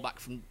subtle callback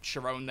from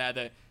Sharon there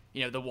that,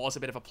 you know, there was a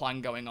bit of a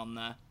plan going on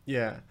there.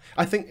 Yeah.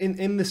 I think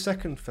in the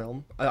second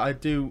film, I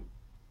do,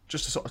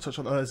 just to sort of touch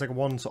on, there's like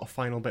one sort of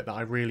final bit that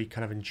I really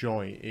kind of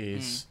enjoy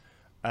is,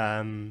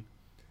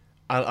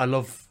 I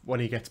love when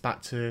he gets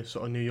back to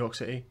sort of New York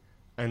City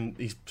and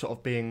he's sort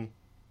of being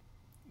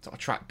sort of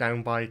tracked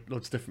down by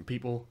loads of different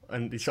people,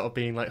 and he's sort of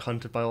being like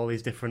hunted by all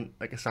these different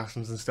like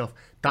assassins and stuff.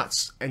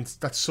 That's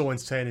so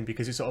entertaining,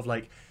 because it's sort of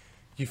like,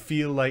 you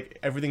feel like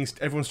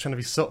everyone's trying to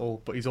be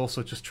subtle, but he's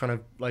also just trying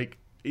to, like,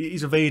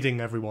 he's evading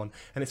everyone,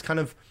 and it's kind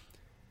of,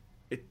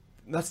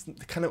 that's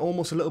kind of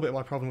almost a little bit of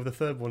my problem with the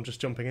third one.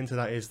 Just jumping into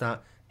that, is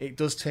that it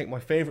does take my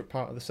favourite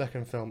part of the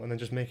second film and then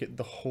just make it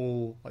the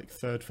whole like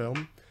third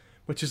film,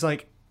 which is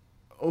like,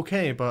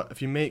 okay, but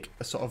if you make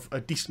a sort of a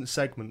decent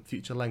segment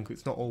feature length,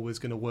 it's not always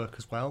going to work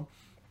as well.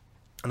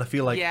 And I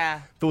feel like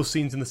those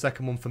scenes in the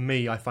second one, for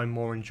me, I find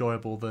more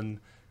enjoyable than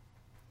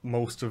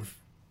most of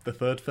the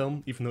third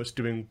film, even though it's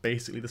doing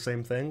basically the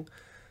same thing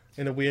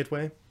in a weird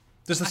way.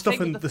 There's the stuff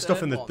in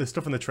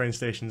the train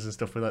stations and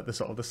stuff with like the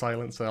sort of the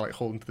silencer like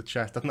holding to the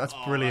chest. I think that's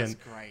brilliant.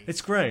 That's great.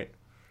 It's great.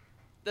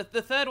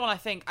 The third one, I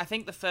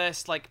think the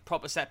first like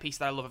proper set piece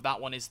that I love of that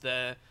one is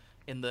the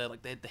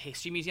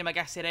history museum, I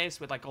guess it is,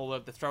 with like all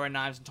of the throwing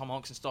knives and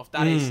tomahawks and stuff.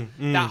 That is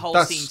that whole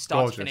scene,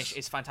 start to finish,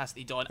 is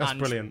fantastically done. That's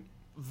brilliant.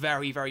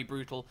 Very, very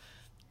brutal.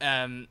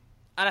 And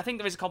I think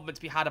there is a compliment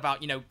to be had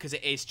about, you know, because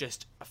it is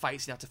just a fight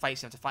scene after fight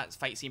scene after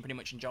fight scene pretty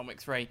much in John Wick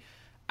 3.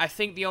 I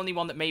think the only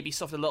one that maybe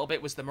suffered a little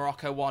bit was the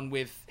Morocco one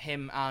with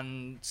him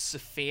and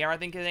Sophia, I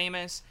think her name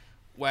is,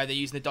 where they're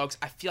using the dogs.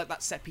 I feel like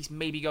that set piece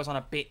maybe goes on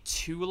a bit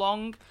too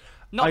long.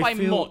 Not by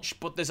much,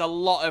 but there's a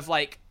lot of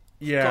like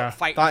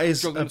that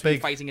is juggling a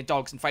big fighting at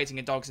dogs and fighting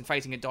at dogs and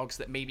fighting at dogs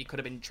that maybe could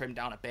have been trimmed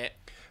down a bit.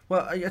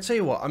 Well, I tell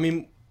you what. I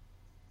mean,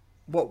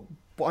 what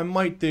I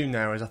might do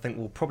now is I think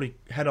we'll probably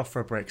head off for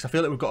a break because I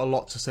feel like we've got a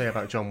lot to say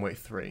about John Wick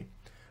 3,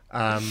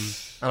 and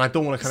I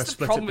don't want to kind of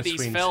split it between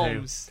these two.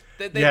 films.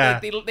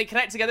 They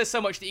connect together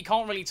so much that you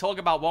can't really talk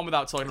about one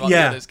without talking about the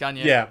others, can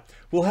you? Yeah.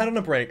 We'll head on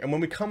a break, and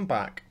when we come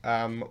back,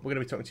 we're going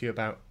to be talking to you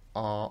about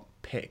your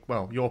pick,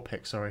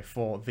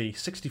 for the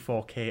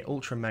 64K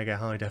Ultra Mega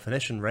High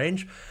Definition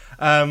range,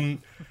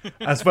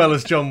 as well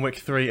as John Wick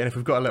 3, and if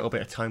we've got a little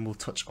bit of time, we'll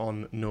touch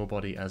on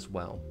Nobody as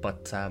well.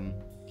 But,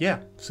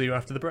 see you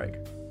after the break.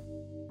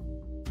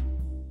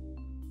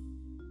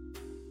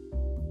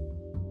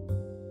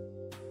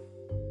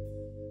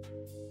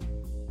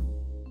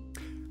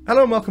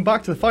 Hello and welcome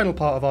back to the final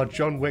part of our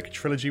John Wick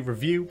trilogy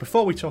review.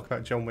 Before we talk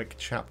about John Wick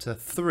Chapter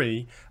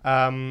 3, we're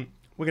going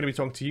to be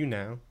talking to you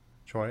now,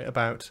 Troy,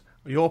 about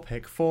your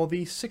pick for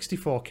the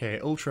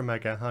 64K Ultra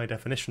Mega High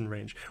Definition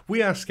range.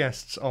 We asked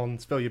guests on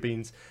Spill Your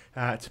Beans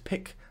to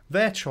pick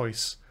their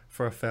choice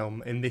for a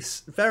film in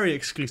this very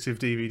exclusive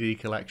DVD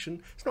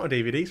collection. It's not a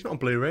DVD, it's not a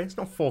Blu-ray, it's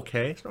not 4K,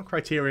 it's not a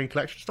Criterion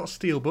collection, it's not a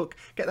Steelbook.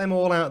 Get them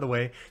all out of the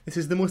way. This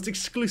is the most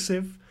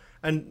exclusive,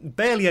 and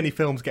barely any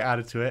films get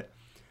added to it.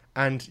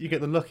 And you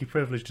get the lucky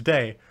privilege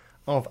today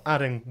of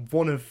adding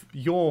one of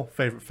your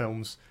favourite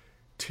films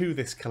to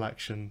this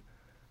collection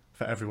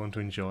for everyone to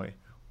enjoy.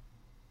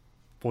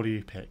 What do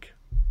you pick?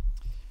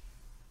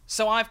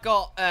 So I've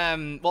got,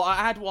 I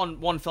had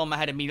one film in my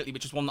head immediately,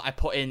 which is one that I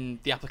put in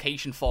the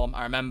application form,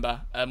 I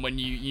remember, when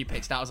you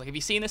picked it out. I was like, have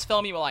you seen this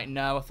film? You were like,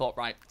 no. I thought,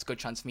 right, it's a good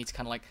chance for me to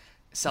kind of like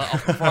sell it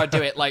off before I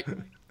do it. Like,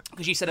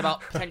 because you said about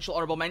potential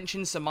honourable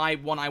mentions, so my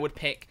one I would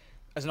pick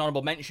as an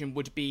honourable mention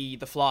would be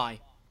The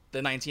Fly, the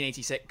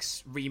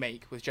 1986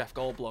 remake with Jeff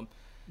Goldblum.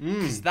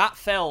 Because that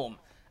film,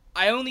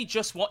 I only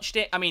just watched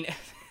it. I mean,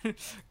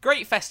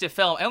 great festive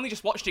film. I only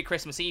just watched it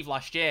Christmas Eve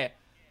last year.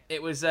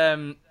 It was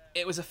a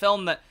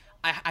film that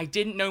I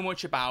didn't know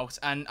much about,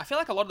 and I feel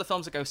like a lot of the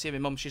films I go see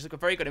with my mum, she's like a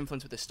very good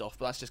influence with this stuff,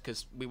 but that's just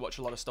because we watch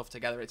a lot of stuff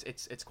together.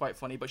 It's quite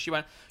funny. But she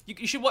went,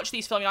 you should watch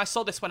these films. I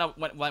saw this when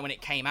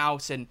it came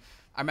out, and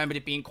I remembered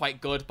it being quite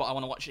good, but I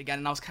want to watch it again.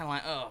 And I was kind of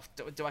like,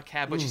 oh, do I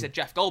care? But she said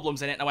Jeff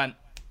Goldblum's in it, and I went,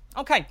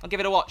 okay, I'll give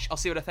it a watch. I'll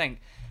see what I think.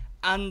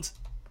 And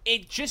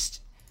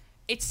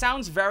it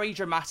sounds very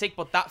dramatic,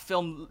 but that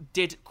film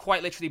did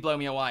quite literally blow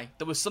me away.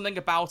 There was something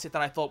about it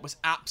that I thought was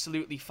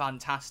absolutely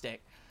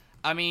fantastic.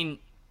 I mean,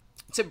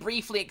 to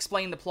briefly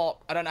explain the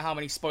plot, I don't know how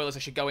many spoilers I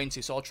should go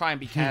into, so I'll try and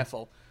be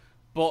careful.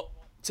 But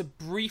to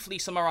briefly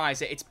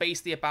summarize it, it's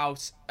basically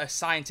about a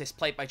scientist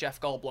played by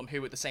Jeff Goldblum,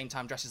 who at the same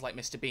time dresses like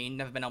Mr. Bean,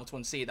 never been able to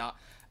unsee that,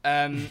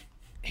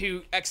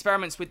 who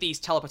experiments with these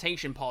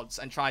teleportation pods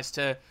and tries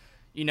to,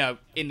 in the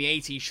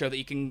 80s, show that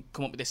you can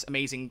come up with this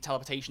amazing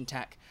teleportation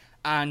tech.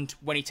 And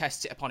when he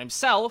tests it upon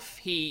himself,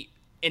 he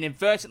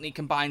inadvertently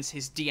combines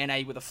his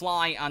DNA with a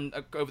fly, and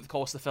over the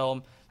course of the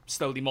film,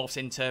 slowly morphs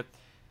into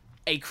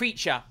a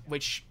creature,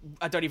 which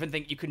I don't even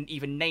think you can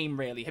even name,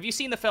 really. Have you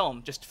seen the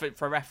film, just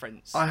for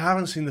reference? I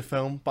haven't seen the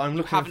film, but I'm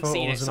looking at photos.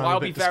 You haven't seen it, so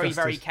I'll be very,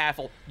 very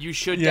careful. You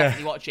should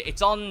definitely watch it.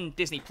 It's on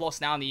Disney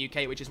Plus now in the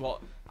UK, which is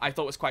what I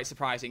thought was quite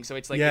surprising. So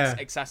it's it's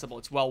accessible.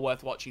 It's well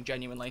worth watching,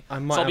 genuinely. So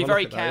I'll be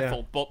very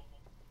careful. But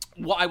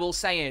what I will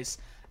say is,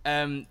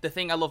 the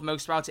thing I love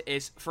most about it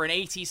is, for an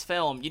 80s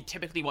film, you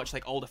typically watch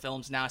like older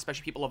films now,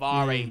 especially people of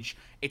our age.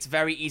 It's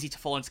very easy to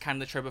fall into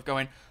kind of the trope of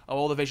going, oh,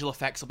 all the visual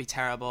effects will be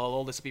terrible,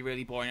 all this will be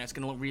really boring, it's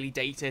going to look really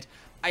dated.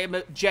 I am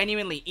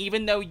genuinely,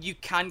 even though you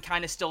can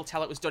kind of still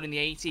tell it was done in the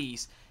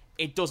 80s,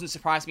 it doesn't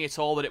surprise me at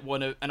all that it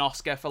won an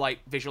Oscar for like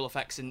visual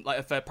effects and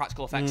like for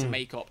practical effects and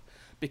makeup.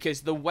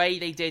 Because the way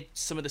they did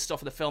some of the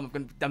stuff of the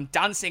film, I'm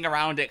dancing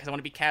around it because I want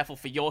to be careful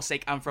for your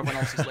sake and for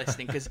everyone else who's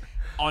listening, because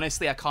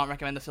honestly, I can't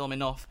recommend the film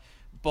enough.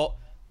 But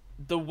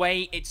the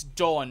way it's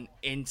done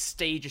in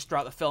stages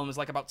throughout the film is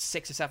like about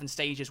 6 or 7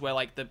 stages where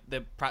like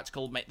the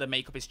practical, the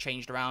makeup is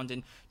changed around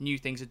and new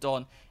things are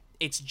done.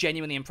 It's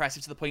genuinely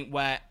impressive to the point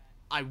where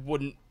I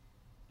wouldn't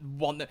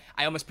want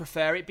I almost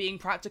prefer it being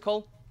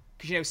practical,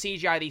 because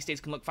CGI these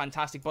days can look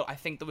fantastic, but I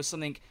think there was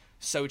something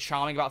so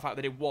charming about the fact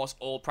that it was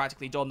all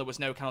practically done. There was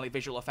no kind of like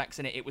visual effects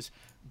in it. It was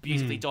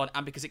beautifully done,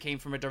 and because it came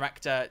from a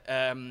director,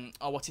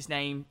 what's his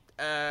name?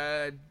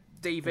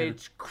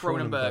 David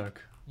Cronenberg.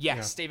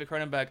 Yes, David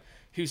Cronenberg,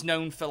 who's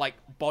known for like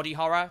body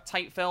horror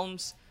type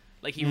films.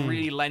 Like he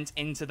really lent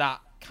into that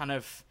kind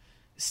of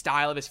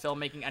style of his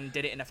filmmaking and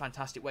did it in a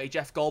fantastic way.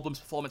 Jeff Goldblum's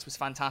performance was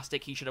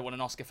fantastic. He should have won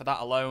an Oscar for that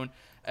alone.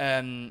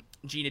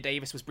 Gina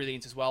Davis was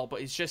brilliant as well.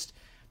 But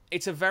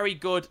it's a very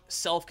good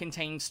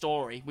self-contained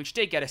story, which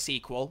did get a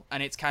sequel,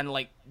 and it's kind of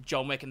like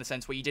John Wick in the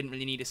sense where you didn't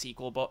really need a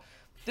sequel, but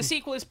the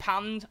sequel is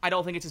panned. I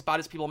don't think it's as bad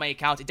as people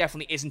make out. It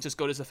definitely isn't as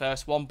good as the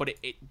first one, but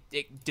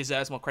it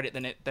deserves more credit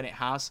than it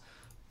has.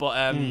 But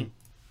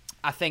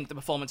I think the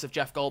performance of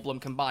Jeff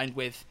Goldblum combined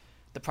with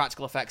the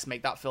practical effects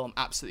make that film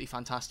absolutely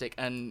fantastic,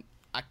 and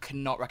I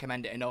cannot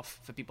recommend it enough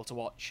for people to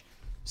watch.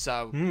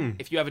 So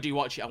if you ever do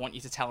watch it, I want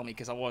you to tell me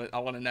because I want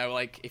to know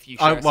like if you.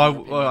 I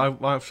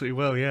absolutely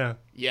will. Yeah.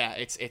 Yeah,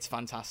 it's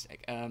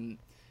fantastic.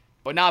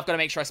 But now I've got to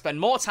make sure I spend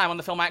more time on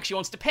the film I actually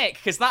wanted to pick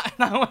because that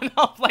went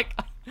off like.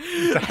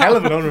 It's a hell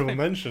of an honourable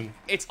mention.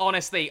 It's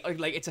honestly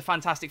like it's a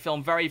fantastic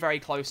film, very very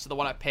close to the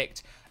one I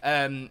picked,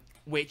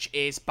 which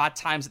is Bad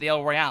Times at the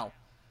El Royale,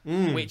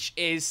 which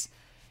is.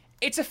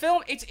 It's a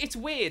film, it's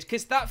weird,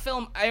 because that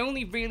film, I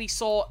only really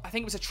saw, I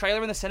think it was a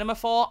trailer in the cinema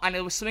for, and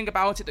there was something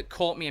about it that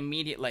caught me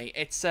immediately.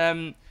 It's, I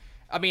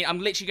mean, I'm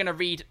literally going to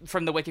read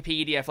from the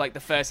Wikipedia for, like, the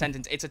first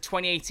sentence. It's a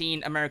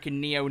 2018 American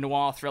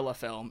neo-noir thriller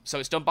film, so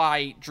it's done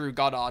by Drew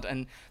Goddard,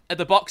 and at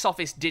the box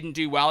office didn't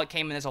do well. It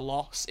came in as a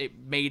loss. It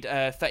made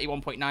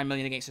 $31.9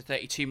 million against a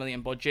 $32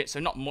 million budget,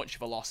 so not much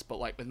of a loss, but,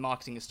 like, with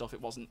marketing and stuff,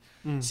 it wasn't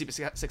super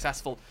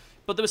successful.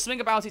 But there was something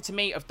about it to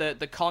me of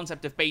the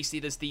concept of basically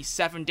there's these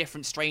 7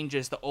 different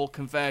strangers that all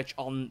converge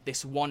on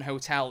this one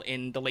hotel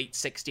in the late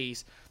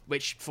 60s,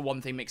 which for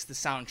one thing makes the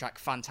soundtrack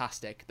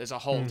fantastic. There's a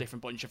whole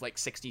different bunch of like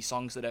 60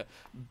 songs that are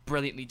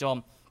brilliantly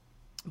done.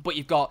 But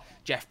you've got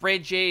Jeff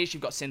Bridges,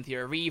 you've got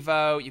Cynthia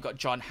Erivo, you've got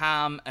John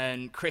Hamm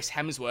and Chris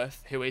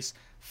Hemsworth, who is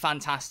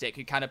fantastic,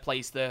 who kind of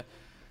plays the...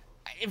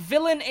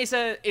 Villain is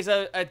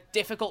a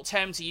difficult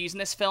term to use in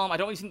this film. I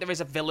don't really think there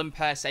is a villain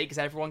per se, because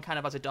everyone kind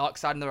of has a dark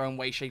side in their own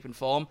way, shape, and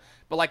form.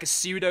 But like a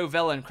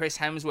pseudo-villain, Chris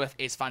Hemsworth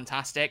is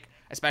fantastic,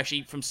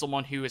 especially from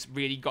someone who has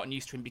really gotten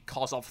used to him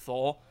because of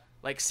Thor.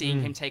 Like,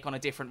 seeing him take on a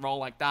different role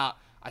like that,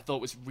 I thought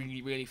was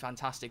really, really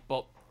fantastic.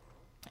 But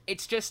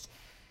it's just...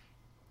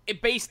 It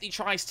basically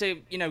tries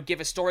to, you know, give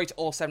a story to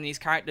all 7 of these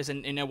characters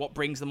and, you know, what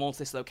brings them all to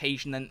this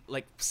location. Then,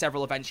 like,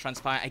 several events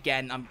transpire.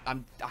 Again,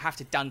 I have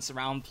to dance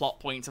around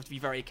plot points. I have to be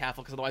very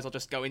careful because otherwise I'll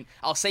just go in.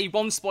 I'll say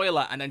one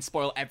spoiler and then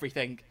spoil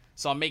everything.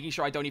 So I'm making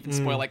sure I don't even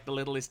spoil, like, the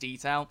littlest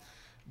detail.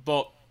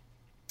 But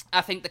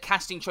I think the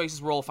casting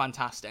choices were all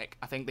fantastic.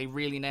 I think they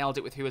really nailed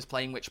it with who was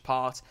playing which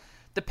part.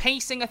 The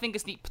pacing, I think,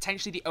 is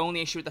potentially the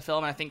only issue with the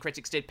film, and I think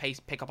critics did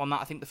pick up on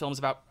that. I think the film's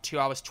about 2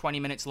 hours, 20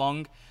 minutes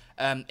long.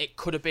 It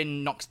could have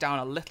been knocked down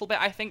a little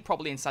bit, I think,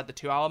 probably inside the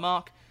 2 hour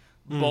mark.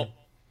 But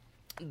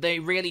they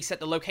really set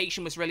the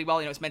location was really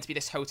well. You know, it's meant to be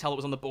this hotel that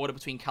was on the border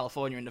between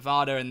California and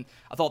Nevada, and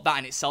I thought that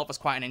in itself was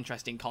quite an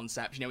interesting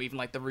concept. You know, even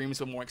like the rooms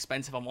were more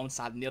expensive on one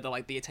side and the other,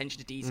 like the attention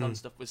to detail and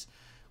stuff was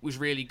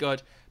really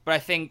good. But I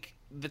think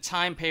the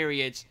time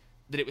period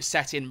that it was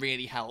set in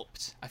really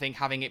helped. I think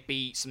having it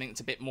be something that's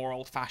a bit more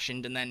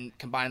old-fashioned and then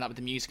combining that with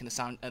the music and the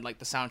sound, like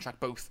the soundtrack,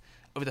 both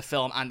of the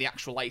film and the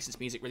actual licensed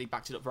music, really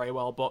backed it up very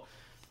well. But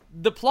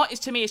the plot is,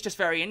 to me, is just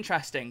very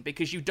interesting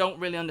because you don't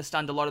really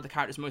understand a lot of the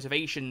characters'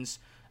 motivations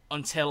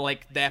until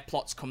like their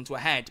plots come to a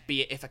head.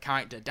 Be it if a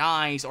character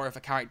dies or if a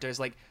character is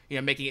like, you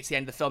know, making it to the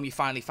end of the film, you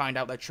finally find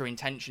out their true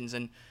intentions,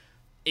 and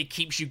it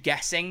keeps you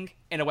guessing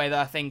in a way that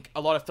I think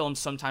a lot of films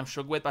sometimes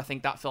struggle with. But I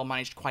think that film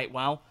managed quite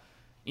well.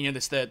 You know,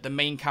 there's the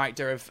main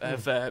character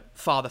of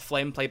Father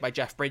Flynn, played by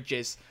Jeff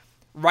Bridges.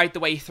 Right the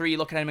way through, you're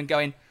looking at him and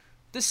going,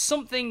 there's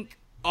something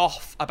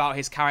off about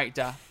his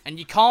character, and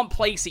you can't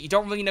place it. You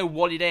don't really know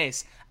what it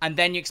is. And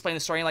then you explain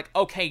the story, and like,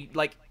 okay,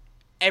 like,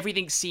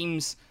 everything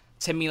seems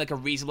to me like a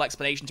reasonable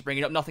explanation to bring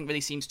it up. Nothing really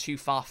seems too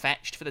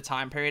far-fetched for the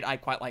time period. I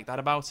quite like that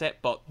about it,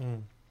 but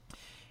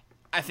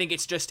I think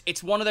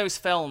it's one of those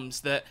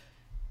films that,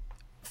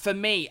 for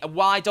me,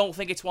 while I don't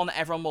think it's one that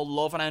everyone will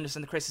love, and I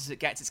understand the criticism it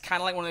gets, it's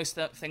kind of like one of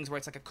those things where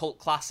it's like a cult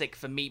classic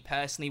for me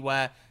personally,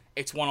 where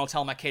it's one I'll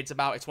tell my kids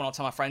about, it's one I'll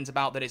tell my friends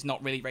about, that is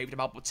not really raved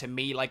about, but to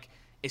me, like,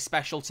 is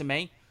special to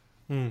me.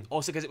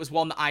 Also because it was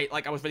one that I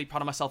was really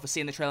proud of myself for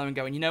seeing the trailer and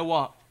going, you know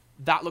what,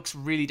 that looks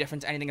really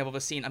different to anything I've ever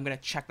seen. I'm going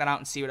to check that out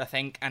and see what I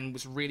think, and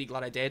was really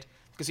glad I did.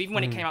 Because even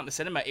when it came out in the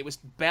cinema, it was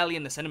barely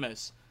in the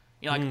cinemas.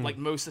 You know, like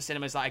most of the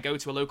cinemas that I go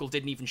to, a local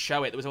didn't even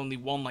show it. There was only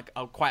one, like,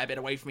 quite a bit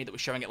away from me that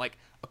was showing it, like,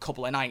 a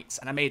couple of nights.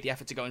 And I made the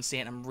effort to go and see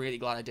it, and I'm really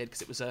glad I did,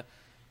 because it was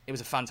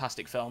a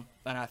fantastic film,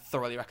 and I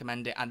thoroughly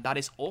recommend it. And that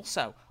is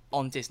also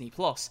on Disney+.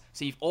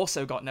 So you've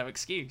also got no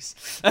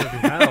excuse.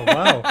 Hell,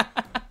 wow.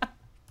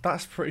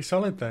 That's pretty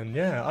solid then,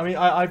 yeah. I mean,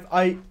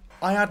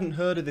 I hadn't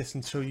heard of this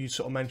until you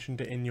sort of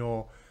mentioned it in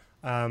your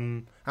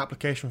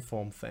application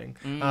form thing.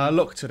 I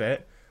looked at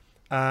it.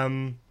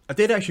 I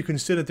did actually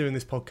consider doing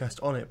this podcast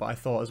on it, but I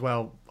thought as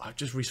well, I've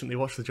just recently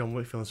watched the John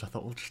Wick films, so I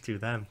thought we'll just do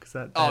them. Cause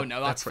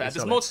that's fair.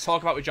 There's more to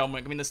talk about with John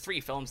Wick. I mean, there's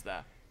 3 films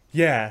there.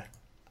 Yeah,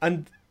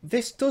 and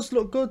this does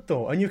look good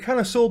though, and you kind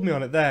of sold me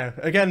on it there.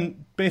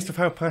 Again, based on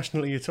how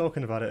passionately you're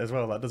talking about it as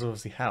well, that does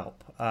obviously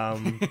help.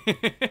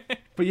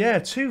 But yeah,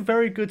 2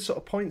 very good sort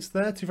of points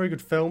there, 2 very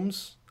good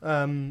films.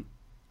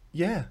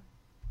 Yeah,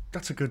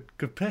 that's a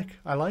good pick.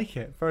 I like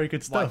it. Very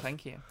good stuff. Why,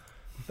 thank you.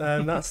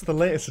 And that's the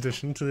latest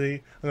addition to the,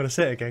 I'm going to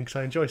say it again because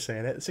I enjoy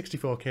saying it,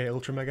 64K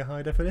Ultra Mega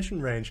High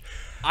Definition range.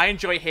 I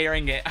enjoy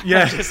hearing it.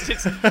 Yeah.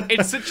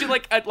 It's such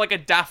a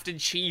daft and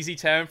cheesy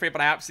term for it,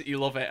 but I absolutely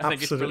love it. I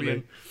think it's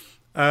brilliant.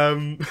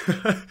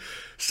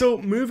 So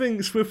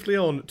moving swiftly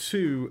on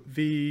to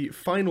the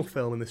final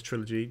film in this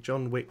trilogy,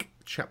 John Wick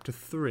Chapter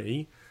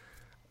 3,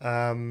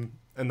 and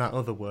that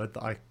other word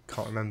that I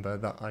can't remember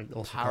that I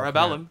also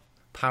Parabellum.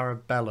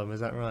 Parabellum,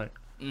 is that right?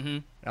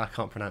 I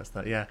can't pronounce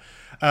that. Yeah.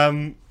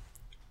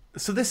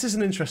 So this is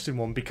an interesting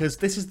one because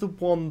this is the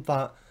one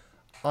that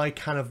I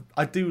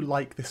do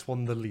like this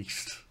one the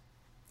least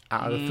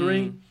out of the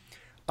three.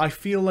 I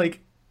feel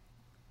like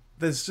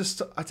there's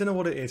just, I don't know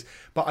what it is,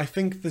 but I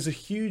think there's a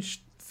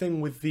huge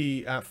thing with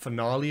the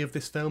finale of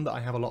this film that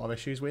I have a lot of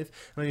issues with.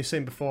 And you were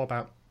saying before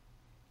about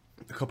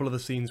a couple of the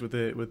scenes with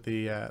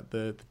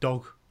the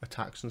dog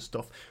attacks and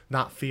stuff,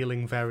 that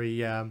feeling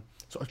very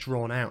sort of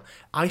drawn out.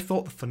 I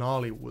thought the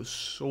finale was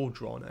so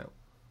drawn out.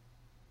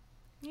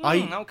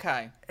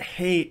 Okay. I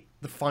hate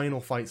the final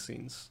fight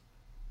scenes.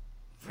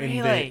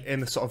 Really? In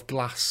the sort of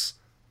glass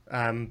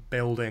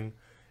building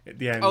at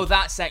the end. Oh,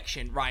 that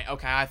section, right?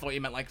 Okay, I thought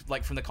you meant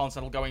like from the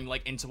Continental going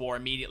like into war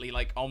immediately,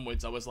 like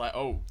onwards. I was like,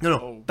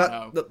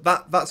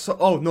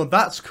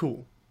 that's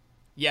cool.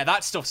 Yeah,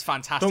 that stuff's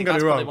fantastic. Don't get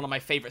That's me probably wrong. one of my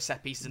favorite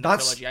set pieces in the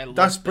trilogy. I love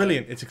that's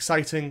brilliant. It's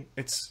exciting.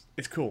 It's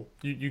cool.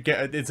 You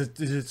get there's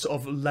a sort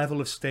of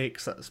level of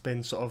stakes that's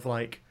been sort of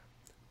like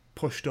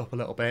pushed up a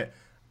little bit,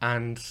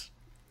 and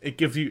it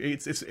gives you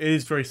it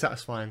is very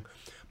satisfying.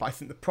 But I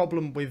think the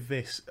problem with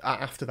this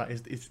after that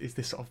is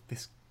this sort of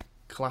this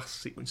class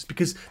sequence,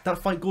 because that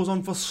fight goes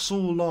on for so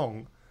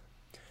long,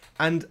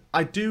 and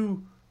I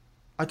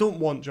don't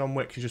want John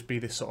Wick to just be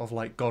this sort of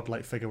like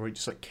godlike figure where he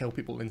just like kill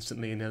people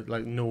instantly and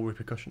like no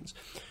repercussions.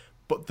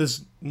 But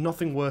there's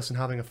nothing worse than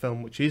having a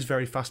film which is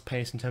very fast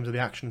paced in terms of the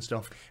action and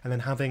stuff, and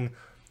then having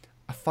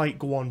a fight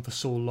go on for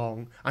so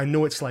long. I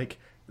know it's like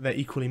they're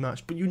equally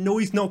matched, but you know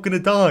he's not going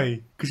to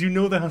die because you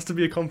know there has to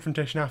be a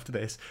confrontation after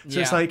this. So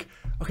it's like,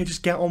 okay,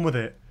 just get on with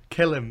it,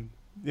 kill him,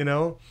 you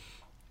know?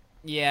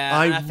 Yeah,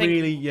 I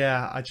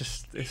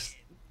it's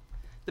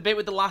the bit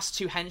with the last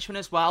two henchmen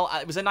as well.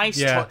 It was a nice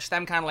touch,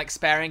 them kind of like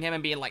sparing him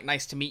and being like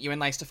nice to meet you and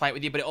nice to fight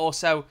with you. But it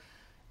also,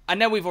 I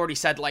know we've already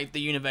said like the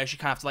universe, you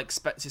kind of have to like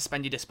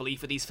suspend your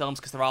disbelief with these films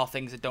because there are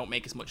things that don't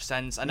make as much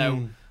sense. I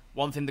know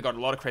one thing that got a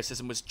lot of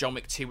criticism was John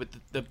Wick 2 with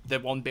the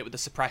one bit with the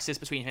suppressors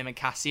between him and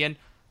Cassian,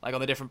 like on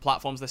the different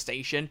platforms of the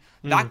station.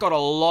 That got a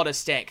lot of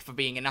stick for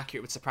being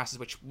inaccurate with suppressors,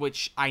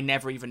 which I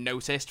never even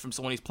noticed from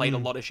someone who's played a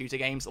lot of shooter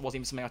games. It wasn't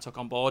even something I took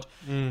on board.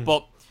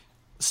 But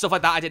stuff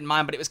like that I didn't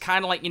mind, but it was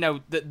kind of like, you know,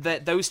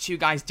 those two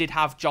guys did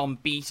have John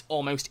beat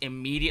almost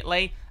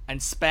immediately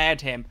and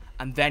spared him,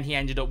 and then he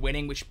ended up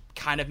winning, which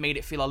kind of made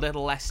it feel a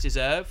little less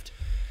deserved.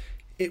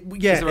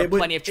 There were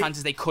plenty of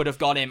chances they could have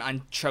got him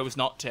and chose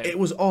not to. It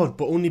was odd,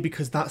 but only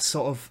because that's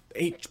sort of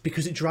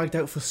because it dragged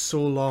out for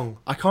so long.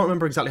 I can't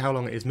remember exactly how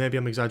long it is. Maybe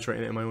I'm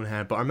exaggerating it in my own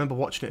head, but I remember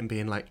watching it and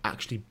being like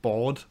actually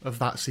bored of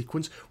that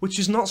sequence, which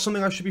is not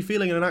something I should be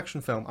feeling in an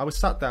action film. I was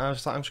sat there, I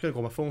was like, I'm just gonna go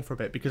on my phone for a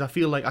bit because I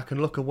feel like I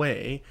can look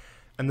away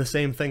and the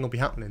same thing will be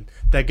happening.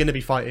 They're going to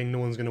be fighting, no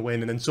one's going to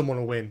win, and then someone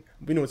will win.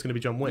 We know it's going to be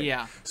John Wick.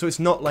 Yeah. So it's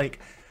not like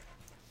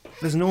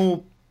there's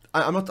no.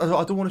 I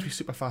don't want it to be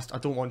super fast. I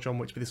don't want John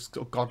Wick to be this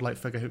sort of godlike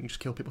figure who can just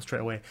kill people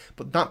straight away.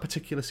 But that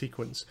particular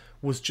sequence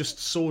was just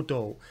so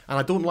dull, and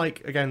I don't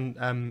like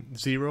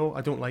Zero.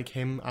 I don't like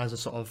him as a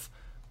sort of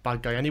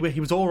bad guy. Anyway,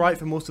 he was all right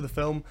for most of the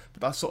film,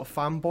 but that sort of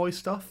fanboy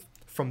stuff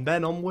from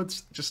then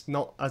onwards just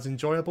not as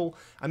enjoyable.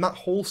 And that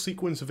whole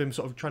sequence of him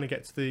sort of trying to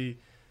get to the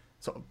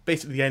sort of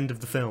basically the end of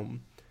the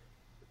film,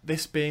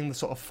 this being the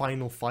sort of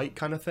final fight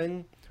kind of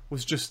thing,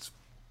 was just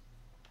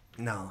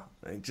no,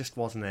 it just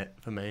wasn't it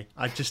for me.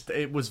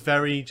 It was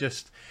very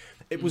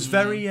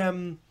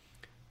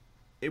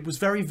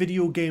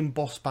video game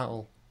boss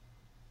battle,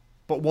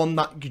 but one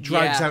that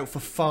drags out for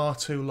far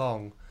too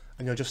long,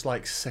 and you're just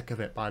like sick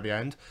of it by the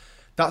end.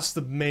 That's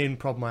the main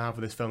problem I have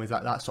with this film, is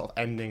that sort of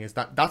ending, is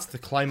that's the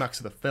climax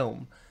of the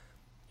film.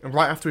 And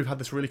right after we've had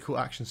this really cool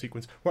action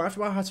sequence, right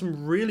after I've had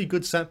some really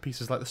good set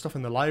pieces, like the stuff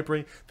in the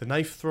library, the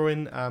knife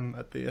throwing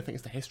at the, I think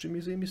it's the History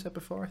Museum you said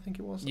before, I think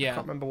it was. Yeah. I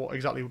can't remember what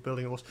exactly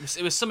building it was.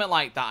 It was something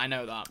like that, I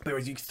know that.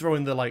 But you throw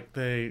in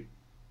the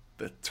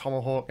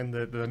tomahawk and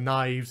the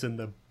knives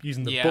and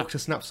using the book to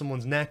snap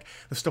someone's neck,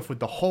 the stuff with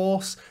the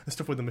horse, the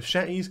stuff with the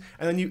machetes,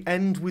 and then you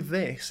end with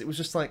this. It was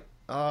just like,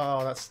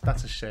 oh,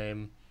 that's a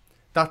shame.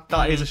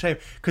 That is a shame,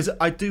 because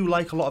I do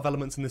like a lot of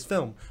elements in this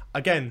film.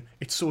 Again,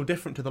 it's so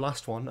different to the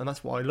last one, and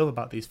that's what I love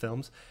about these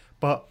films.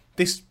 But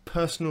this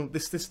kind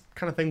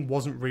of thing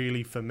wasn't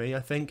really for me. I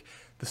think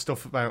the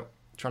stuff about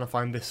trying to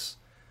find this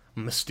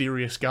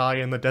mysterious guy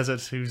in the desert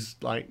who's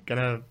like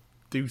gonna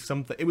do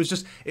something,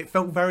 it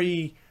felt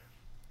very,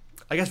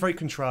 I guess, very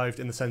contrived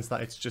in the sense that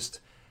it's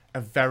just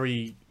a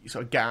very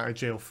sort of get out of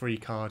jail free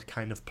card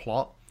kind of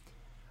plot.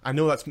 I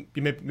know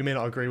you may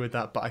not agree with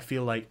that, but I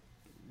feel like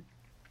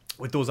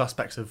with those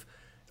aspects of,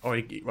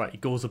 he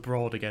goes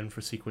abroad again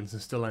for a sequence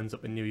and still ends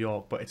up in New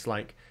York, but it's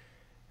like,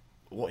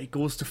 he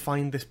goes to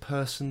find this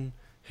person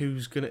who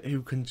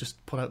can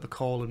just put out the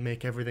call and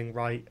make everything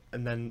right,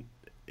 and then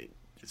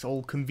it's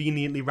all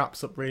conveniently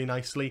wraps up really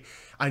nicely.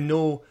 I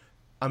know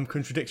I'm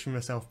contradicting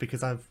myself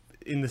because I've,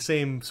 in the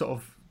same sort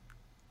of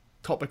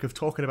topic of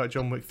talking about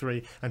John Wick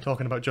 3 and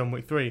talking about John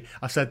Wick 3,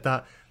 I said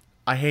that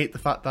I hate the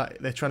fact that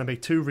they're trying to be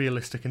too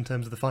realistic in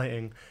terms of the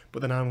fighting,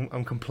 but then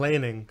I'm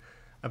complaining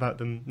about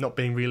them not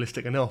being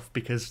realistic enough,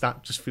 because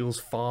that just feels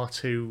far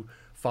too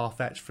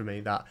far-fetched for me,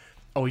 that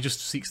oh, he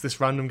just seeks this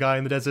random guy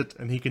in the desert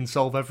and he can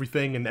solve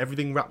everything, and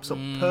everything wraps up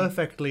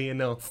perfectly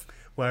enough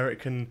where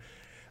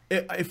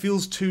it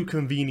feels too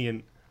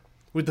convenient.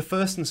 With the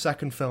first and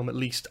second film, at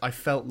least, I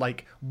felt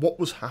like what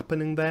was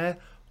happening there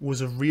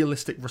was a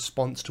realistic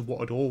response to what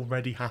had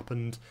already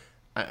happened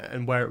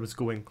and where it was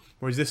going.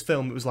 Whereas this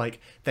film, it was like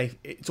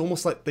it's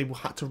almost like they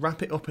had to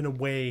wrap it up in a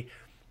way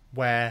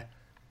where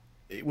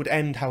it would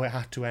end how it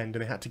had to end,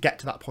 and they had to get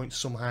to that point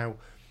somehow.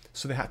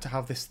 So they had to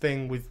have this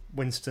thing with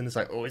Winston. It's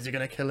like, oh, is he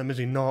going to kill him? Is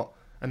he not?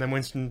 And then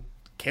Winston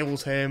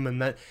kills him,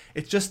 and then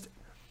it just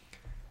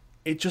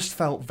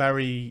felt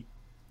very,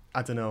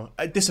 I don't know,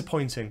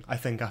 disappointing. I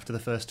think after the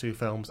first two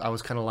films, I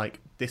was kind of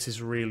like, this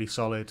is really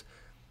solid.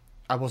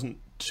 I wasn't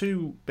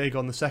too big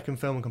on the second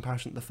film in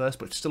comparison to the first,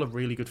 but it's still a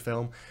really good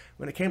film.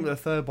 When it came to the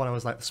third one, I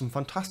was like, there's some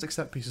fantastic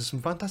set pieces,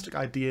 some fantastic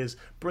ideas,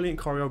 brilliant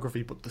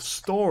choreography, but the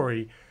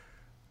story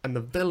and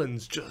the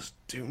villains just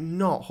do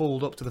not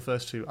hold up to the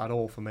first two at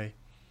all for me.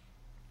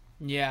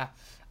 Yeah.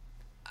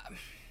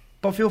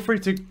 But feel free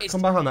to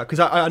come back on that, because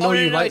I know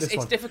you like this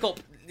one. It's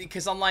difficult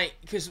because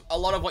because a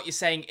lot of what you're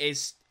saying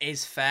is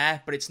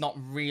fair, but it's not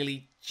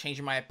really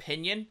changing my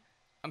opinion.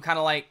 I'm kind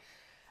of like,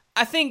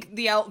 I think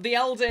the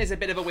Elder is a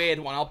bit of a weird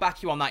one. I'll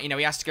back you on that. You know,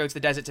 he has to go to the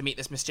desert to meet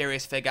this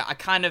mysterious figure.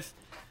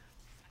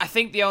 I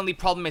think the only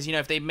problem is, you know,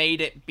 if they made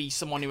it be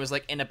someone who was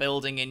like in a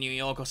building in New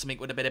York or something, it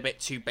would have been a bit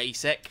too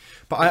basic.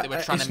 But they were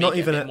trying to make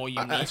it a bit more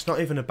unique. It's not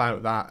even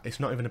about that. It's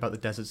not even about the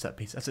desert set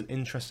piece. That's an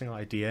interesting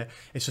idea.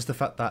 It's just the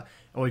fact that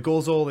he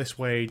goes all this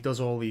way, does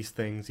all these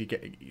things, he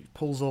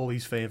pulls all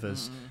these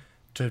favors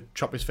to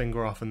chop his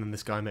finger off, and then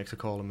this guy makes a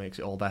call and makes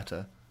it all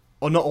better.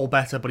 Or not all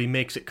better, but he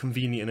makes it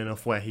convenient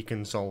enough where he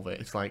can solve it.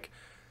 It's like,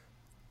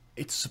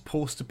 it's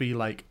supposed to be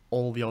like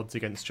all the odds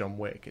against John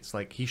Wick. It's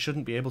like he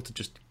shouldn't be able to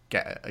just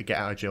get a get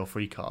out of jail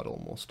free card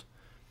almost.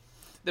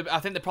 I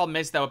think the problem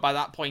is, though, by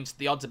that point,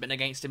 the odds have been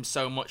against him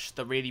so much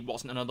there really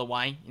wasn't another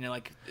way. You know,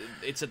 like,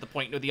 it's at the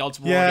point where the odds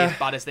were already as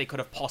bad as they could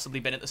have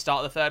possibly been at the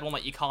start of the third one.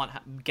 Like, you can't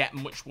get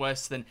much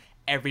worse than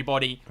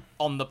everybody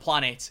on the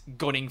planet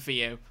gunning for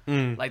you.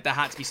 Like, there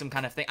had to be some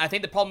kind of thing. I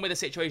think the problem with a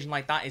situation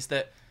like that is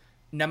that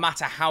no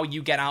matter how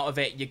you get out of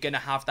it, you're going to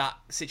have that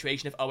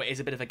situation of, oh, it is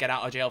a bit of a get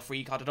out of jail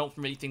free card. I don't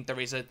really think there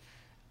is a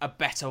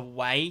better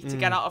way to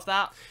get out of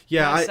that.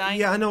 Yeah,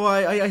 I know.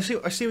 I see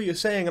what you're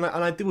saying, and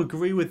I do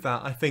agree with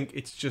that. I think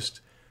it's just,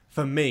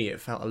 for me,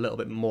 it felt a little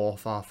bit more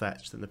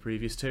far-fetched than the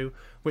previous two,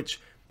 which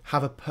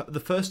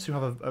the first two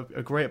have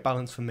a great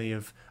balance for me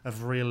of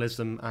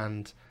realism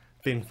and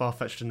being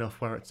far-fetched enough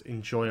where it's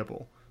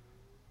enjoyable.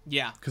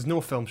 Yeah. Because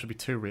no film should be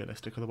too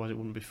realistic, otherwise it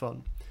wouldn't be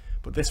fun.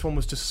 But this one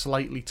was just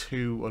slightly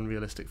too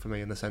unrealistic for me,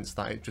 in the sense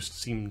that it just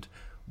seemed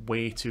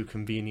way too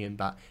convenient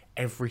that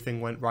everything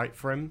went right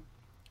for him.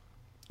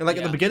 And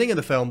at the beginning of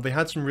the film, they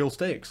had some real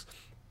stakes.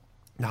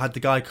 They had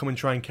the guy come and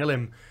try and kill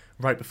him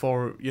right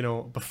before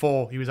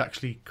he was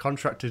actually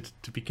contracted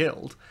to be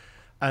killed.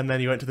 And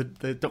then he went to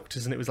the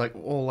doctors, and it was like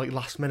all like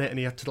last minute, and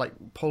he had to like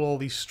pull all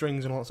these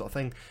strings and all that sort of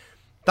thing.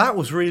 That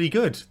was really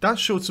good. That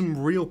showed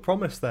some real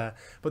promise there.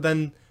 But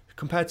then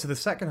compared to the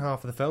second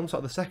half of the film,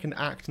 sort of the second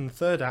act and the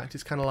third act,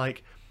 it's kind of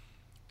like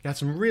you had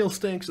some real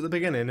stakes at the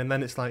beginning, and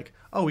then it's like,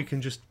 oh, we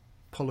can just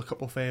pull a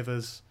couple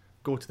favors,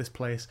 go to this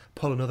place,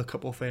 pull another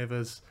couple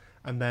favors,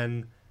 and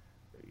then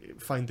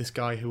find this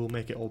guy who will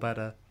make it all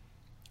better.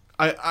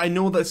 I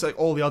know that it's like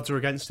all the odds are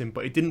against him,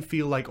 but it didn't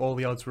feel like all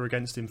the odds were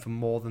against him for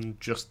more than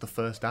just the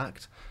first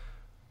act.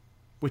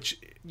 Which,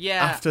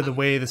 after the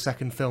way the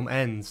second film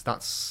ends,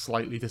 that's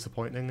slightly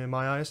disappointing in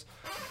my eyes.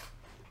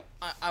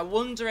 I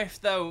wonder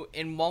if, though,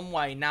 in one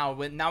way, now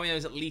we know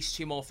there's at least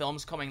 2 more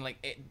films coming,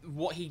 like,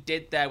 what he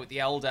did there with The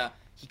Elder,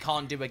 he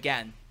can't do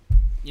again.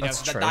 You know,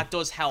 That's true. That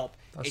does help.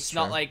 That's true.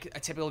 Not like a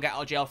typical get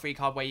out of jail free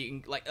card where you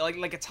can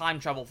like a time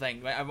travel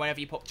thing. Whenever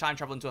you put time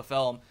travel into a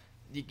film,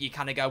 you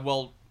kind of go,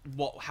 well,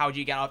 how do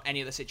you get out of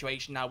any other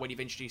situation now when you've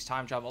introduced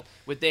time travel?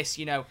 With this,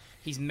 you know,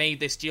 he's made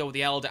this deal with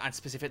the Elder and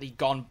specifically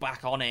gone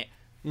back on it.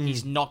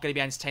 He's not going to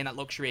be entertaining that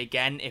luxury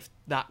again if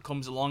that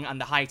comes along. And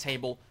the High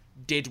Table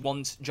did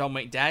want John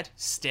Wick dead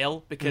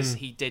still, because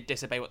he did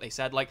disobey what they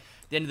said. Like,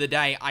 at the end of the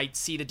day, I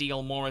see the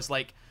deal more as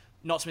like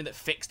not something that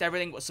fixed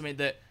everything, but something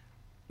that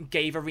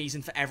gave a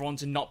reason for everyone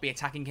to not be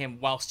attacking him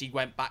whilst he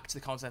went back to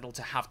the Continental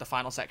to have the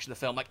final section of the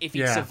film. Like, if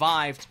he'd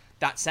survived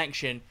that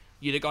section,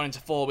 you'd have gone into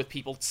 4 with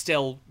people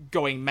still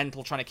going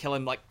mental trying to kill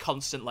him, like,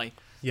 constantly.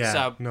 Yeah,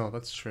 so, no,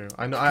 that's true.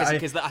 I know,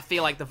 because I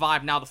feel like the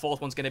vibe now, the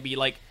 4th one's going to be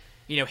like,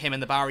 you know, him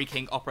and the Bowery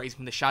King operating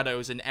from the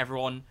shadows, and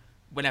everyone,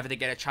 whenever they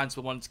get a chance,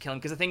 will want to kill him.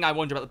 Because the thing I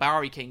wonder about the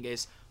Bowery King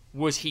is,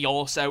 was he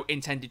also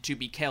intended to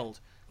be killed?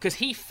 Because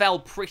he fell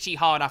pretty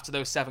hard after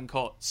those 7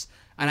 cuts.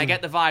 And I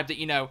get the vibe that,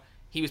 you know,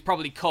 he was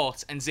probably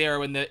caught, and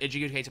Zero and the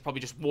adjudicator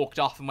probably just walked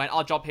off and went,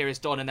 our job here is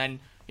done, and then,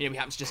 you know, we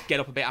happen to just get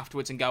up a bit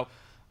afterwards and go,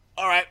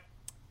 all right,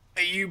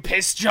 are you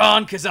pissed,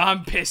 John? Because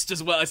I'm pissed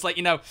as well. It's like,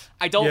 you know,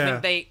 I don't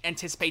think they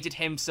anticipated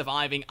him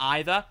surviving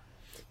either.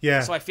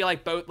 Yeah. So I feel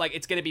like both, like,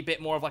 it's going to be a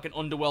bit more of like an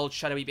underworld,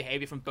 shadowy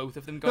behaviour from both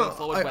of them going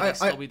forward, where they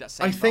still be that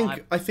same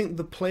vibe. I think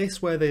the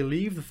place where they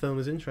leave the film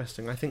is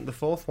interesting. I think the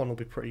 4th one will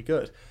be pretty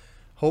good,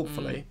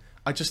 hopefully.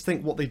 I just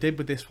think what they did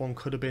with this one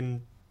could have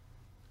been.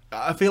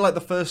 I feel like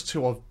the first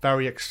two are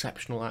very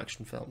exceptional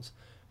action films,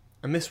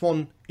 and this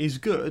one is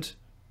good,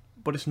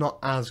 but it's not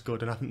as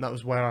good. And I think that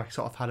was where I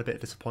sort of had a bit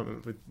of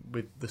disappointment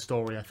with the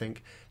story. I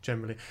think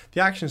generally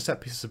the action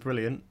set pieces are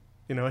brilliant.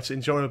 You know, it's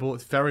enjoyable.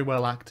 It's very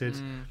well acted.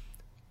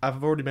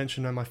 I've already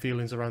mentioned my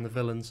feelings around the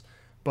villains,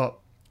 but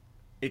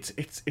it's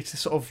a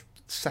sort of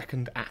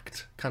second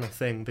act kind of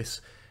thing. This,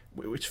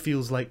 which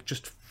feels like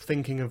just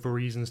thinking of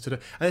reasons to do.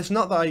 And it's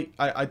not that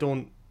I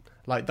don't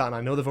like that, and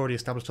I know they've already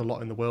established a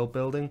lot in the world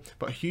building,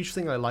 but a huge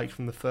thing I liked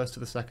from the first to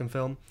the second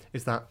film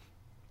is that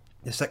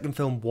the second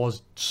film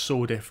was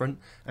so different,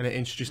 and it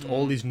introduced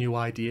all these new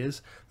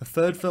ideas. The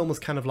third film was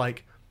kind of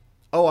like,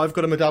 oh, I've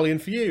got a medallion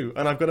for you,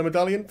 and I've got a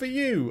medallion for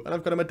you, and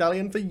I've got a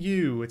medallion for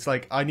you. It's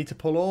like, I need to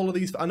pull all of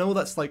these. I know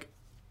that's like,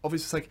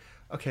 obviously it's like,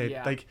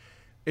 okay, like,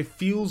 it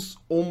feels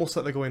almost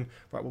like they're going,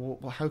 right,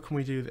 well, how can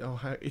we do that?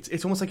 Oh,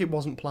 it's almost like it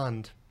wasn't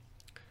planned.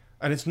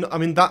 And it's not, I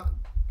mean, that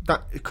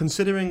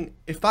considering,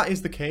 if that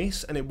is the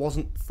case, and it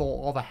wasn't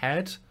thought of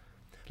ahead,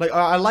 like,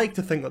 I like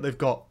to think that they've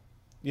got,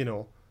 you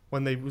know,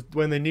 when they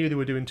knew they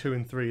were doing 2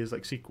 and 3 as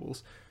like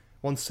sequels,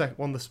 once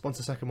the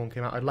second one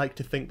came out, I'd like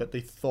to think that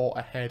they thought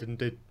ahead and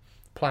did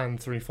plan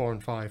 3, 4,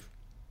 and 5.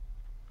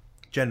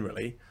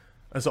 Generally,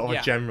 as sort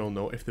of a general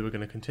note, if they were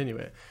going to continue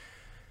it.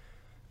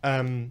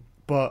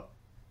 But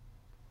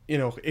you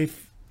know,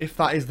 if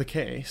that is the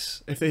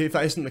case, if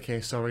that isn't the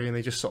case, sorry, and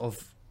they just sort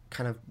of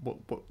kind of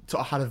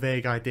sort of had a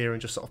vague idea and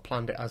just sort of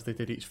planned it as they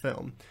did each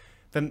film,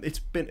 then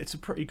it's a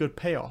pretty good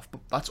payoff.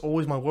 But that's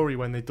always my worry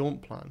when they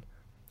don't plan.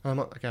 And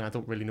I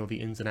don't really know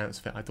the ins and outs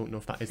of it. I don't know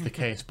if that is the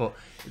case, but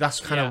that's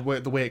kind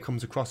of the way it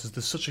comes across. Is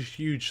there's such a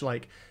huge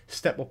like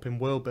step up in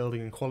world building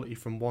and quality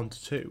from 1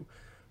 to 2,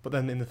 but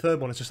then in the third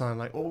one it's just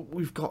like, oh,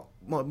 we've got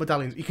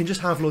medallions. You can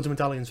just have loads of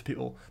medallions for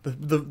people,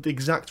 the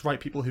exact right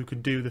people who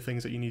can do the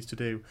things that you need to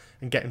do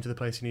and get him to the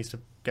place he needs to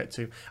get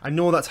to. I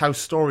know that's how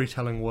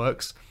storytelling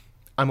works.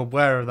 I'm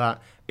aware of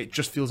that. It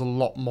just feels a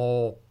lot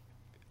more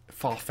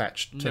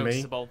far-fetched to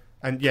noticeable. Me.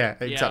 And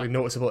exactly,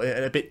 noticeable.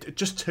 A bit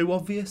just too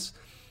obvious.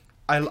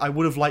 I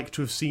would have liked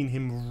to have seen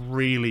him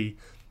really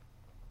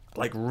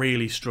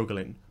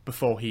struggling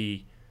before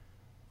he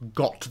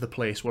got to the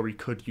place where he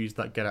could use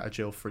that get out of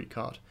jail free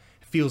card.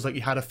 It feels like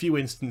he had a few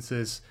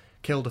instances,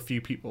 killed a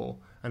few people,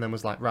 and then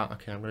was like, right,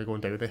 okay, I'm going to go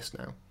and do this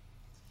now.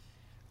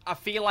 I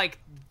feel like,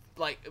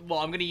 well,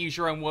 I'm going to use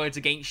your own words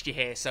against you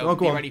here, so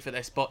be ready for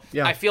this. But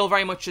I feel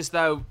very much as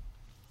though,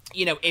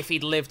 you know, if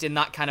he'd lived in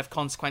that kind of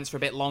consequence for a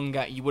bit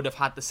longer, you would have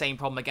had the same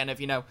problem again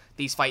of, you know,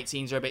 these fight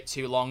scenes are a bit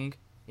too long.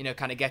 You know,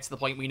 kind of get to the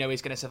point we know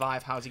he's going to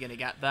survive. How's he going to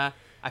get there?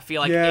 I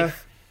feel like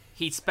if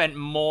he'd spent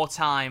more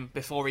time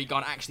before he'd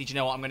gone, actually, do you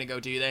know what? I'm going to go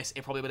do this.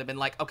 It probably would have been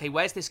like, okay,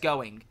 where's this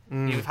going? You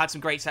know, we've had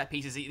some great set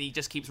pieces. He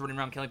just keeps running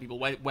around killing people.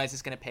 Where's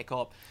this going to pick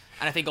up?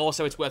 And I think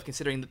also it's worth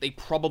considering that they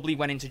probably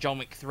went into John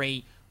Wick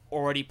 3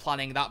 already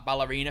planning that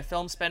ballerina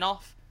film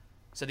spin-off.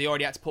 So they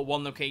already had to put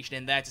one location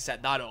in there to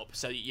set that up.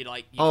 So you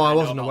like. I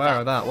wasn't aware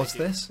of that. What's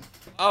this?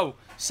 Oh,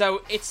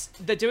 so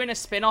they're doing a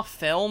spin-off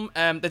film.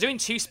 They're doing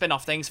 2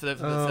 spin-off things so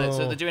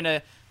they're doing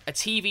a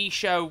TV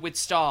show with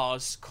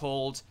stars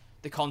called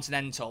The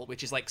Continental,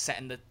 which is like set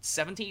in the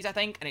 70s, I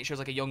think, and it shows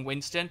like a young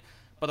Winston.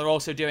 But they're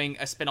also doing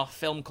a spin-off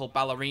film called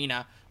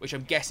Ballerina, which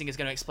I'm guessing is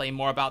going to explain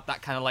more about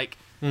that kind of like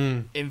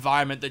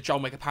environment that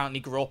John Wick apparently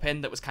grew up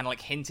in that was kind of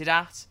like hinted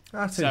at.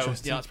 That's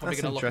interesting. Yeah, it's probably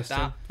going to look at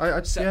that.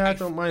 I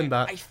don't mind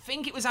that. I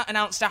think it was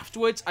announced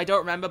afterwards. I don't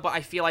remember, but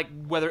I feel like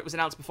whether it was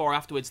announced before or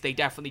afterwards, they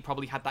definitely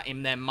probably had that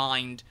in their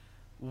mind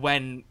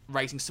when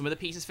writing some of the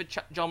pieces for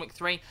John Wick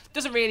 3.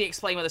 Doesn't really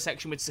explain why the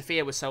section with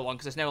Sophia was so long,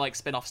 because there's no like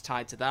spin-offs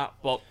tied to that,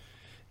 but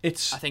I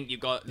think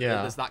you've got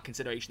there's that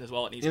consideration as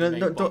well. It needs to be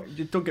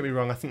made, don't get me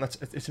wrong. I think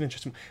it's an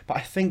interesting, but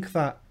I think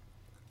that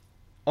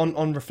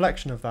on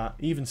reflection of that,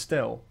 even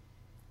still,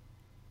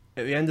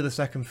 at the end of the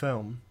second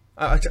film,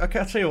 I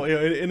can't tell you what,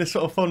 in a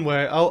sort of fun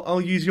way, I'll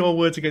use your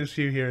words against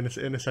you here in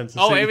a sense.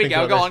 Oh, here we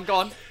go. Go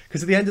on.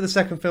 Because at the end of the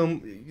second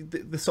film,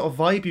 the sort of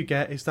vibe you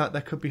get is that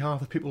there could be half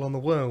the people on the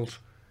world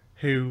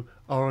who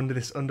are under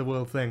this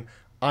underworld thing.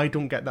 I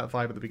don't get that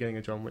vibe at the beginning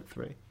of John Wick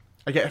 3.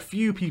 I get a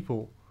few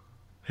people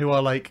who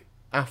are like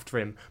after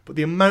him, but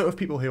the amount of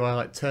people who are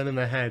like turning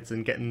their heads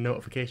and getting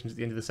notifications at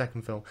the end of the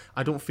second film,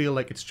 I don't feel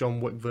like it's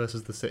John Wick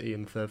versus the city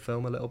in the third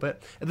film a little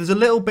bit. There's a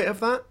little bit of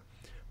that,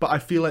 but I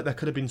feel like there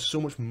could have been so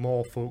much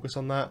more focus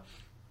on that.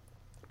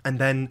 And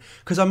then,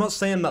 because I'm not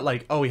saying that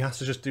like, oh, he has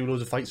to just do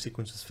loads of fight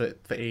sequences for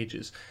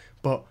ages,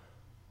 but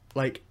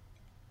like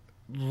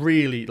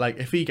really, like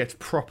if he gets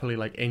properly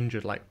like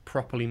injured, like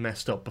properly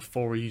messed up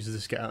before he uses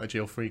this get out of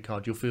jail free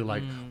card, you'll feel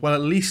like, well,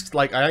 at least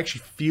like I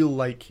actually feel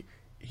like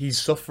he's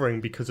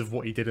suffering because of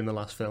what he did in the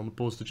last film,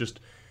 opposed to just,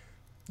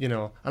 you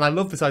know. And I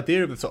love this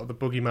idea of the sort of the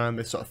boogeyman,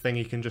 this sort of thing.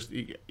 He can just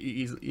he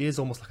is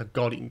almost like a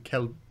god. He can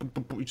kill.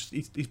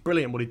 He's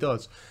brilliant at what he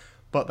does,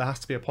 but there has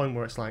to be a point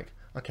where it's like,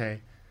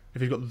 okay,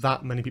 if you've got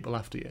that many people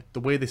after you,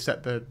 the way they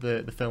set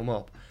the film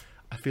up,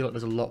 I feel like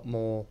there's a lot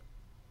more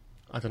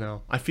I don't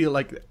know. I feel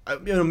like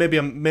maybe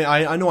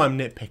I know I'm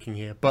nitpicking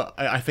here, but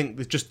I think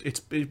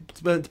it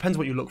depends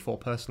what you look for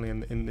personally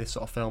in this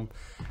sort of film.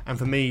 And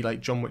for me, like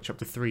John Wick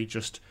Chapter 3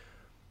 just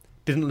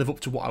didn't live up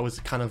to what I was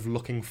kind of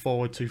looking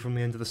forward to from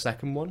the end of the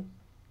second one.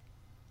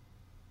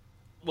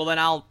 Well, then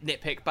I'll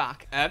nitpick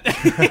back.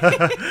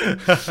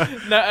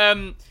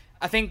 No,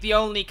 I think the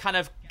only kind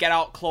of get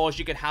out clause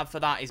you could have for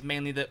that is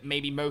mainly that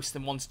maybe most of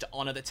them wants to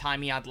honour the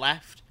time he had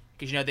left.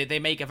 Because, they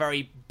make a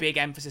very big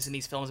emphasis in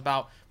these films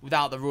about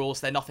without the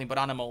rules, they're nothing but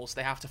animals.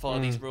 They have to follow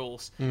these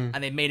rules. And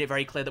they made it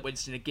very clear that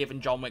Winston had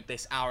given John Wick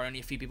this hour. Only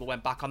a few people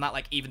went back on that.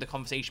 Like, even the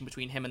conversation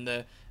between him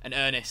and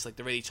Ernest, like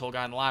the really tall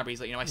guy in the library, he's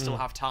like, I still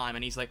have time.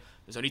 And he's like,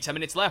 there's only 10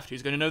 minutes left.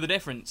 Who's going to know the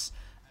difference?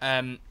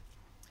 And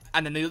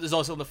then there's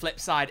also on the flip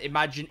side,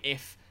 imagine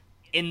if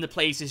in the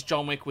places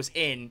John Wick was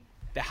in,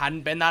 there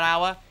hadn't been that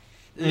hour.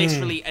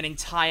 Literally an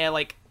entire,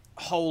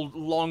 whole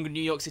long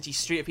New York City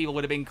street of people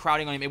would have been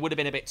crowding on him. It would have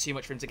been a bit too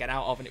much for him to get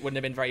out of, and it wouldn't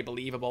have been very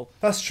believable.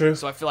 That's true.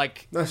 So I feel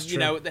like, that's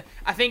true.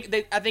 I think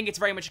it's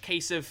very much a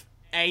case of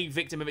A,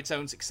 victim of its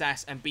own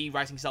success, and B,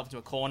 writing itself into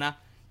a corner.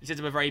 It sets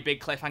up a very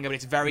big cliffhanger, but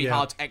it's very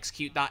hard to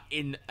execute that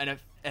in an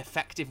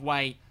effective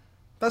way.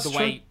 That's true.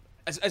 Way,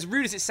 as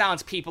rude as it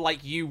sounds, people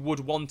like you would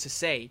want to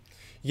see.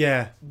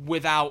 Yeah.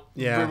 Without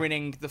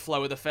ruining the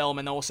flow of the film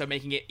and also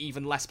making it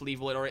even less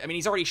believable. I mean,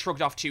 he's already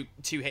shrugged off two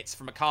hits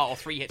from a car or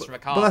 3 hits from a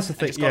car. But that's the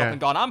thing. Just got up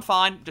and gone, I'm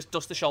fine. Just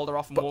dust the shoulder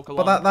off and walk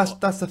along. But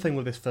that's the thing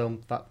with this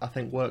film that I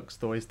think works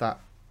though, is that,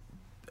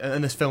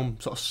 and this film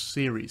sort of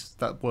series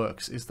that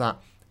works, is that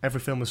every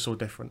film is so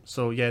different.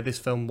 So yeah, this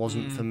film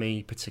wasn't for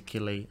me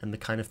particularly, and the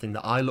kind of thing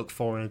that I look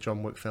for in a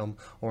John Wick film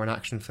or an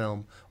action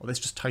film or this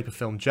just type of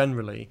film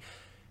generally.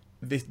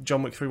 This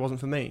John Wick 3 wasn't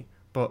for me.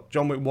 But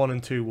John Wick 1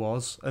 and 2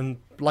 was, and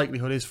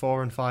likelihood is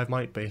 4 and 5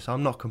 might be, so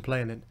I'm not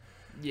complaining.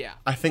 Yeah.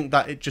 I think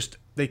that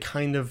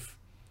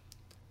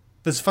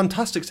there's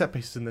fantastic set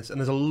pieces in this,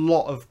 and there's a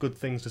lot of good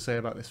things to say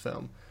about this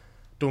film.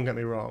 Don't get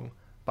me wrong,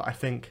 but I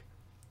think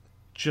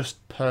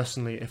just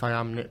personally, if I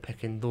am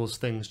nitpicking, those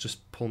things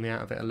just pull me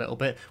out of it a little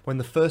bit. When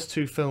the first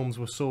 2 films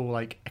were so,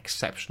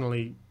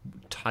 exceptionally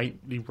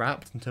tightly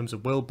wrapped in terms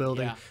of world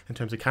building, in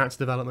terms of character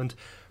development,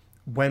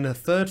 when a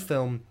third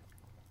film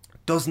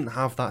doesn't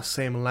have that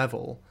same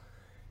level,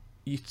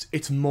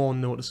 it's more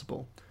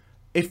noticeable.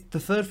 If the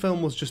third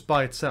film was just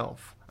by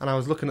itself, and I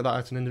was looking at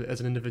that as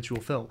an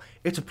individual film,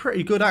 it's a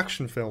pretty good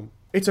action film.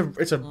 It's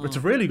a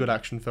really good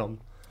action film.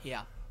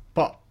 Yeah.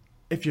 But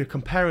if you're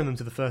comparing them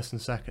to the first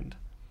and second,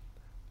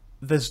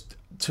 there's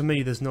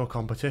no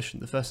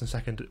competition. The first and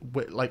second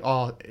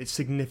it's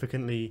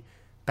significantly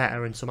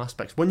better in some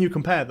aspects when you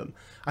compare them.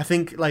 I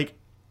think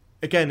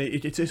again,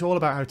 it's all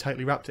about how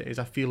tightly wrapped it is.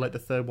 I feel like the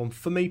third one,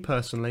 for me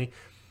personally,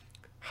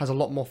 has a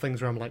lot more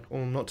things where I'm like,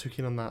 I'm not too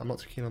keen on that, I'm not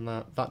too keen on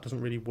that, that doesn't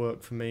really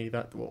work for me,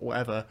 that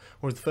whatever.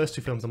 Whereas the first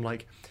 2 films, I'm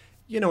like,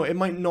 it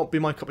might not be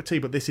my cup of tea,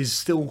 but this is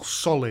still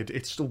solid,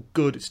 it's still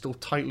good, it's still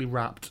tightly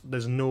wrapped,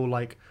 there's no,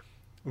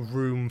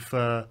 room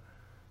for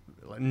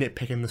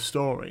nitpicking the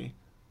story.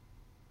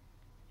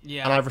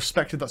 Yeah. And I've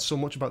respected that so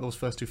much about those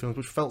first 2 films,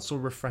 which felt so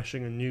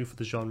refreshing and new for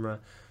the genre.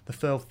 The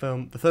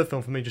third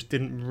film for me just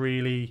didn't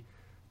really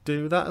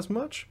do that as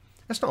much.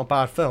 It's not a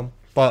bad film,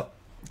 but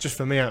just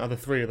for me, out of the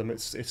 3 of them,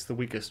 it's the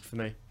weakest for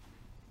me.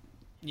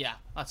 Yeah,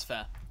 that's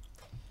fair.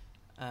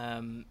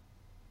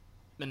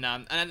 But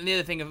no, and the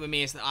other thing with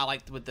me is that I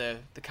liked with the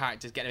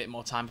characters getting a bit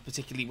more time,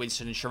 particularly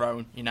Winston and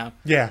Sharon.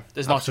 Yeah,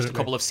 there's not just a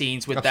couple of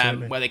scenes with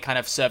them where they kind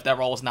of serve their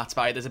roles, and that's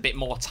about it. There's a bit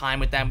more time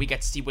with them. We get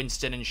to see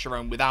Winston and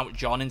Sharon without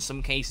John in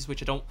some cases,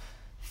 which I don't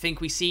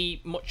think we see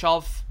much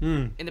of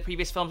in the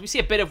previous films. We see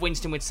a bit of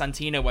Winston with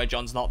Santino where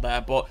John's not there,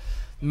 but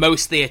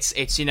mostly it's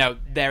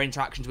their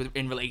interactions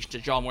in relation to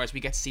John, whereas we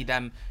get to see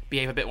them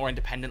behave a bit more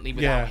independently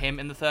without him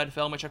in the third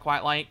film, which I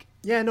quite like.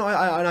 Yeah, no,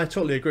 I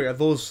totally agree.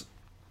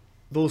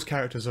 Those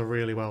characters are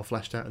really well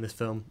fleshed out in this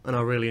film and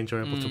are really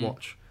enjoyable to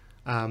watch.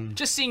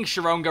 Just seeing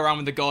Sharon go around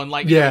with the gun,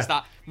 it's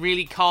that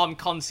really calm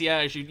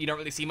concierge you don't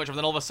really see much of, and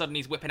then all of a sudden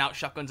he's whipping out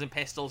shotguns and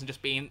pistols and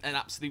just being an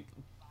absolute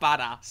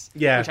badass.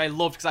 Yeah. Which I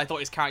loved because I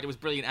thought his character was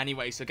brilliant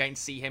anyway, so getting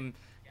to see him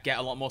get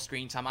a lot more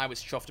screen time, I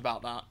was chuffed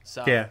about that.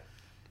 So yeah.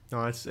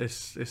 No,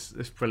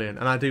 it's brilliant,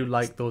 and I do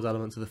like those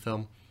elements of the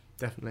film,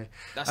 definitely.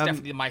 That's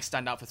definitely my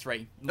standout for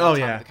 3.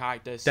 The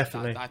characters,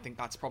 definitely. I think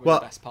that's probably the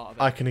best part of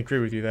it. I can agree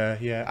with you there,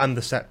 yeah, and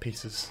the set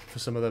pieces for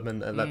some of them,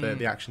 and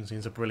the action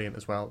scenes are brilliant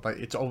as well.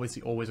 It's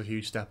obviously always a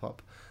huge step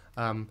up.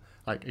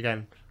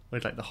 Again,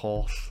 with the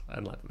horse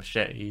and the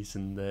machetes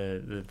and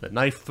the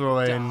knife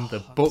throwing,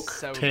 the book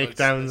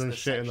takedowns and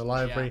shit in the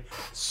library,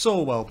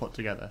 so well put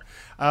together.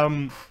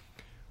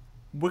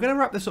 We're going to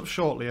wrap this up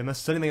shortly,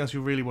 unless there's anything else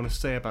you really want to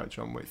say about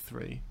John Wick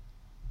 3.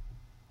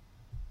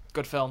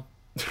 Good film.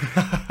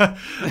 There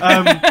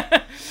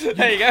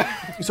you go.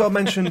 So I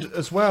mentioned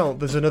as well,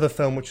 there's another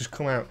film which has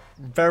come out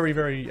very,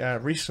 very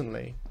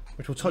recently,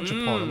 which we'll touch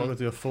upon. I'm not going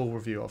to do a full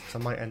review of, because I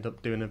might end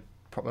up doing a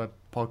proper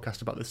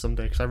podcast about this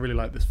someday, because I really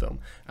like this film,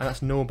 and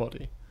that's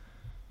Nobody.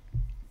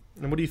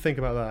 And what do you think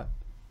about that?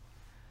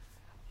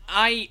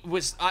 I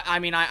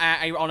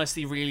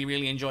honestly really,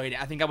 really enjoyed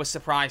it. I think I was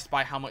surprised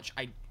by how much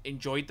I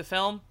enjoyed the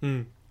film.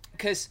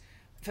 Because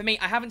for me,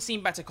 I haven't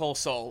seen Better Call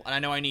Saul, and I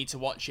know I need to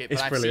watch it, but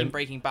It's I've brilliant. seen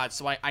Breaking Bad,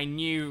 so I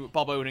knew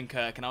Bob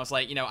Odenkirk, and I was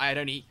like,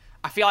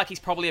 I feel like he's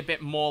probably a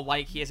bit more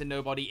like he is a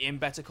nobody in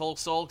Better Call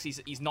Saul,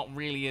 because he's not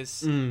really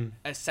as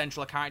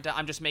central a character.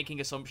 I'm just making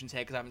assumptions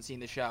here because I haven't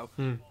seen the show.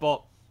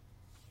 But,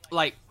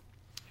 like,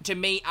 to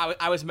me,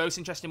 I was most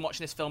interested in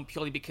watching this film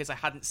purely because I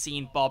hadn't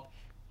seen Bob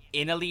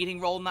in a leading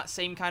role in that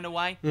same kind of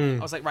way. I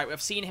was like, right, I've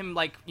seen him,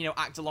 like,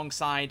 act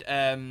alongside,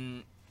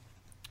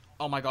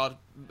 oh my god,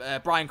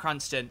 Bryan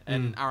Cranston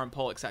and Aaron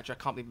Paul, etc.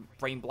 I can't be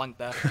brain blank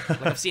there.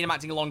 Like, I've seen him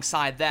acting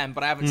alongside them,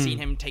 but I haven't seen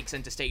him take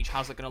center stage.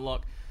 How's it going to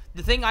look?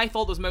 The thing I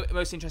thought was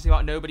most interesting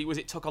about Nobody was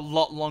it took a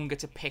lot longer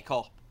to pick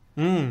up.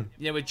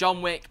 With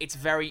John Wick, it's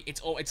very.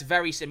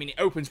 I mean, it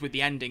opens with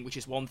the ending, which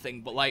is one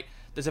thing, but like,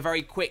 there's a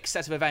very quick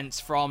set of events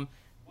from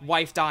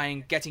wife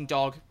dying, getting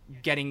dog,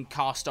 getting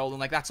car stolen.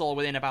 Like, that's all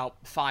within about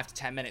 5 to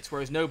 10 minutes.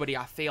 Whereas Nobody,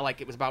 I feel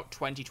like it was about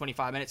 20,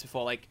 25 minutes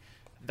before like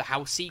the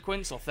house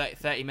sequence, or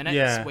 30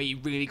 minutes, where you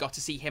really got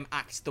to see him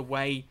act the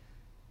way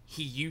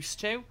he used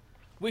to.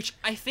 Which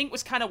I think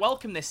was kind of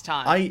welcome this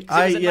time. It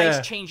was a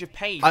nice change of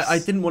pace. I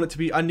didn't want it to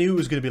be. I knew it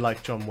was going to be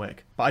like John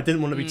Wick, but I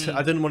didn't want it to be.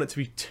 I didn't want it to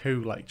be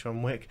too like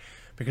John Wick,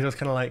 because I was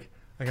kind of like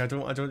I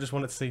don't just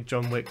want it to see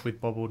John Wick with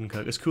Bob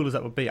Odenkirk. As cool as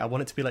that would be, I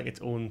want it to be like its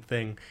own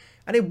thing,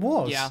 and it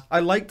was. Yeah.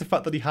 I liked the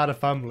fact that he had a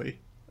family,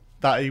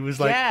 that he was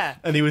like, Yeah.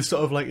 and he was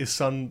sort of like, his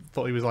son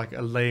thought he was like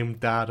a lame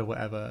dad or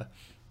whatever.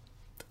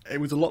 It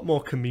was a lot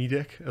more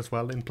comedic as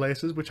well in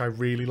places, which I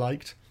really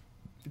liked.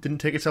 It didn't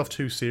take itself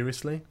too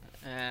seriously.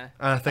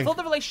 I think thought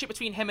the relationship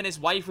between him and his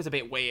wife was a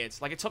bit weird.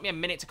 Like, it took me a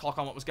minute to clock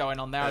on what was going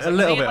on there. I was A like,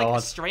 little are they, bit like, odd.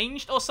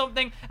 estranged or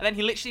something? And then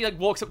he literally like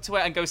walks up to her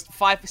and goes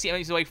 5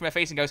 feet away from her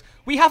face and goes,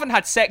 "We haven't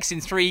had sex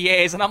in 3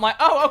 years." And I'm like,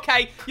 "Oh,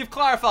 okay, you've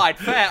clarified.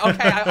 Fair.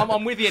 Okay,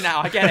 I'm with you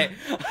now. I get it."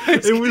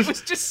 It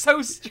was just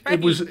so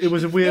strange. It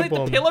was a weird like,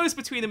 one. The pillows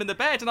between them in the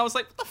bed, and I was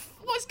like,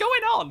 "What is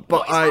going on?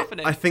 But what is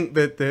happening?" I think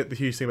that the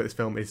huge thing about this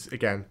film is,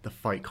 again, the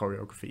fight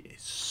choreography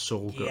is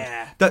so good.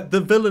 Yeah. That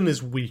the villain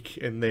is weak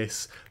in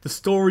this. The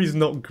story's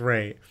not great.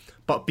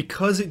 But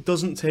because it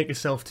doesn't take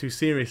itself too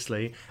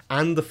seriously,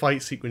 and the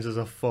fight sequences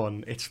are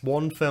fun, it's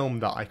one film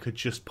that I could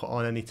just put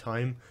on any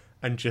time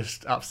and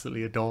just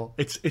absolutely adore.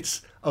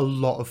 It's a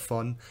lot of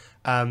fun.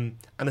 And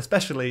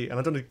especially, and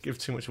I don't want to give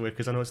too much away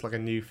because I know it's like a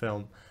new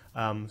film. So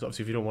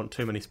obviously if you don't want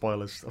too many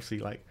spoilers, obviously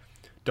like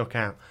duck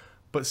out.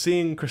 But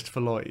seeing Christopher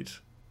Lloyd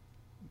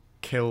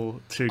kill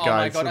two guys oh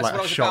my god, with that's like what I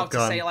a was about to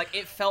shotgun. say. Like,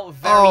 it felt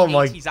very Oh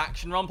my 80s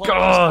action romp,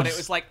 God. but it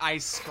was like I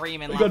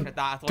scream and We laugh got at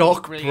that. I thought it was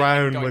Doc brilliant,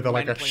 Brown going with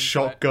like a mentally into it.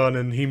 shotgun,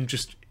 and him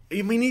just.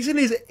 I mean, he's in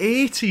his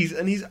 80s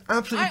and he's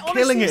absolutely I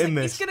honestly killing it was in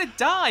like, this. He's gonna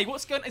die.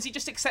 What's going? Is he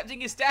just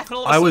accepting his death? And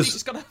all of a sudden, he's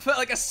just gonna put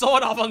like a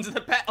sword off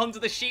onto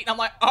the sheet. And I'm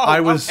like,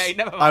 okay,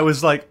 never mind. I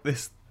was like,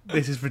 this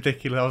is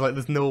ridiculous. I was like,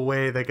 there's no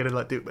way they're gonna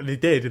like do it. But they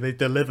did, and they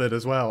delivered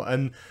as well.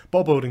 And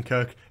Bob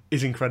Odenkirk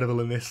is incredible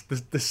in this.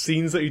 The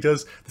scenes that he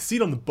does, the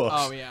scene on the bus.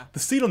 Oh, yeah. The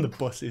scene on the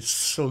bus is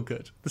so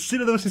good. The scene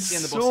on the bus is scene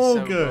on the so, bus is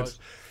so good. good.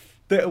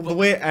 The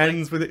way it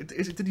ends with it,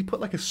 did he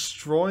put like a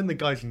straw in the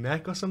guy's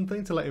neck or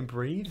something to let him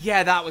breathe?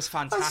 Yeah, that was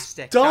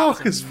fantastic. It's dark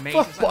that was as amazing.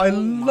 fuck, It's but like, I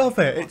oh my love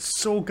it. God. It's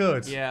so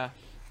good. Yeah.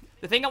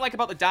 The thing I like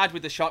about the dad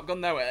with the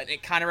shotgun, though,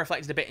 it kind of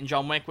reflected a bit in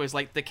John Wick, was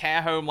like the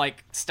care home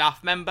like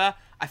staff member.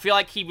 I feel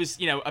like he was,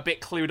 a bit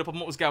clued up on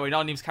what was going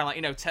on. He was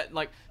kind of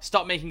like,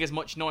 stop making as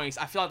much noise.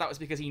 I feel like that was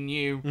because he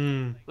knew,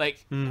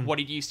 what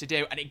he'd used to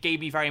do, and it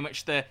gave me very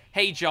much the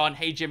 "Hey John,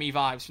 hey Jimmy"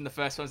 vibes from the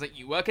first one. It's like,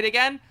 you work it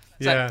again?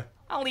 It's like,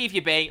 I'll leave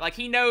you be. Like,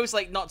 he knows,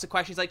 like, not to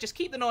question. He's like, just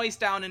keep the noise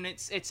down, and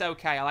it's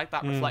okay. I like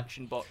that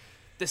reflection, but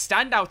the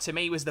standout to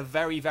me was the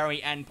very,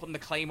 very end, putting the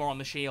claymore on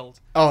the shield.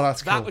 Oh,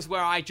 that's cool. That was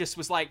where I just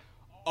was like,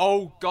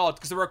 oh god,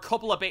 because there were a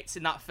couple of bits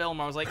in that film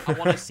where I was like, I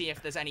want to see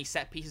if there's any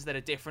set pieces that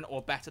are different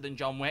or better than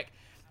John Wick.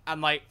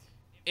 And like,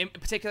 in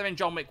particular in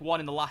John Wick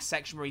 1, in the last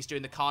section where he's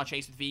doing the car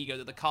chase with Vigo,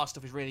 that the car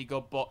stuff is really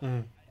good, but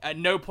at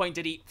no point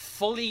did he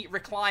fully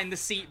recline the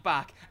seat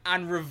back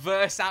and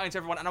reverse out into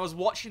everyone. And I was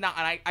watching that,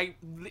 and I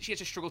literally had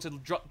to struggle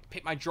to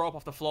pick my jaw up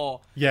off the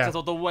floor. Yeah. Because I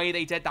thought the way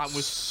they did that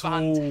was so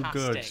fantastic.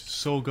 good.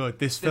 So good.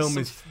 This There's film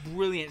some is...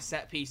 brilliant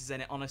set pieces in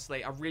it,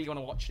 honestly. I really want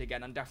to watch it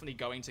again. I'm definitely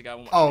going to go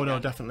and watch Oh, it no,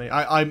 again. definitely.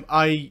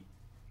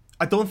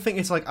 I don't think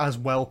it's like as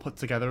well put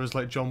together as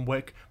like John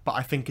Wick, but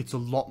I think it's a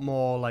lot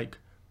more like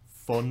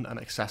fun and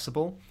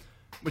accessible.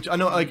 Which I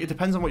know, like, it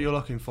depends on what you're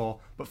looking for,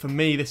 but for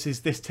me, this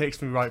takes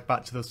me right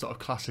back to the sort of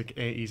classic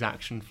 80s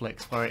action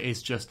flicks where it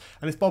is just,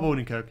 and it's Bob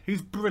Odenkirk,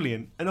 who's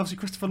brilliant, and obviously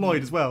Christopher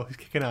Lloyd as well, who's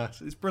kicking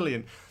ass. It's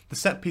brilliant. The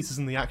set pieces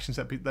and the action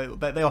set pieces,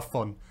 they are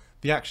fun.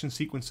 The action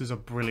sequences are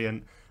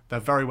brilliant.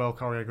 They're very well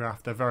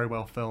choreographed. They're very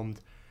well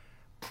filmed.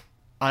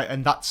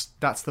 And that's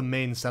the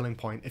main selling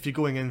point. If you're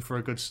going in for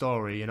a good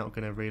story, you're not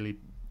going to really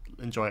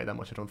enjoy it that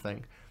much, I don't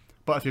think.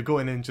 But if you're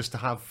going in just to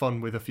have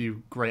fun with a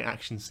few great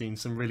action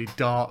scenes, some really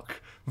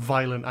dark,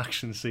 violent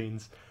action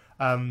scenes,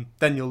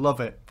 then you'll love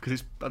it,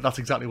 because that's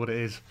exactly what it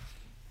is.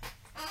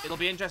 it'll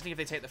be interesting if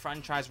they take the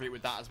franchise route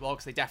with that as well,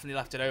 because they definitely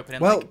left it open.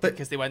 And Well,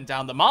 because they went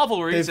down the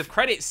Marvel route of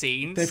credit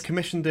scenes. They've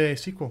commissioned a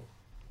sequel.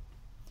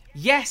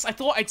 Yes, I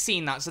thought I'd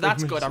seen that, so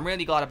that's good. I'm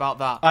really glad about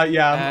that.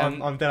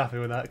 I'm dead happy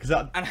with that, because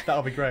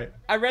that'll be great.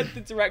 I read the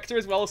director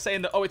as well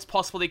saying that, it's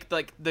possible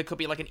there could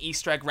be like an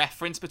Easter egg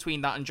reference between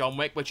that and John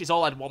Wick, which is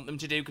all I'd want them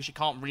to do, because you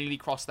can't really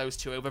cross those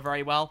two over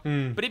very well.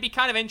 But it'd be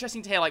kind of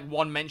interesting to hear like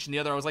one mention the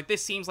other. I was like,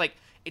 this seems like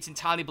it's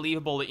entirely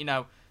believable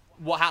that,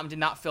 what happened in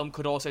that film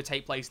could also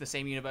take place in the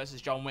same universe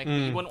as John Wick, but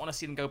you wouldn't want to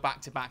see them go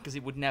back to back because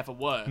it would never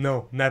work.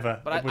 No,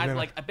 never. But I'd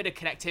like a bit of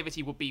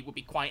connectivity would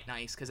be quite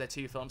nice, because they're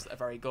two films that are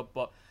very good.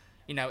 But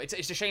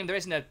it's a shame there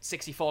isn't a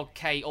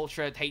 64K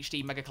Ultra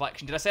HD Mega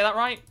Collection. Did I say that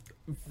right?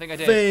 I think I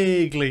did.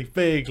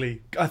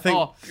 Vaguely. I think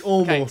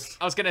almost. Okay.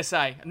 I was gonna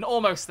say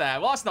almost there.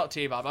 Well, that's not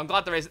too bad. But I'm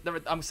glad there is.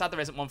 I'm sad there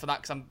isn't one for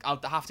that, because I'll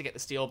have to get the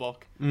Steelbook.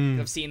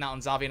 I've seen that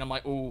on Zavvi, and I'm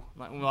like,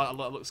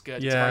 that looks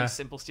good. Yeah. It's a very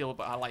simple Steelbook,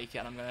 but I like it,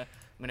 and I'm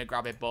gonna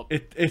grab it. But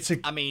it's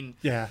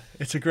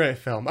a great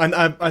film, and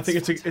I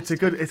think it's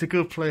a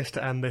good place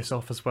to end this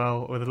off as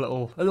well, with a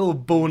little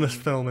bonus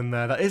film in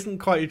there that isn't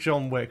quite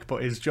John Wick,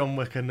 but is John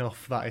Wick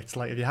enough that it's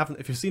like,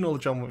 if you've seen all the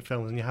John Wick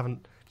films and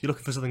you're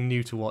looking for something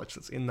new to watch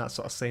that's in that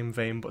sort of same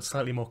vein but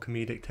slightly more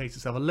comedic, takes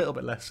itself a little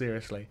bit less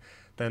seriously,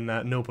 then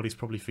Nobody's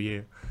probably for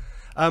you.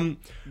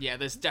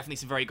 There's definitely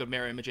some very good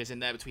mirror images in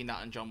there between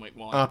that and John Wick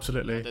 1.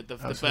 Absolutely.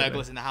 The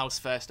burglars in the house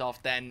first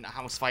off, then a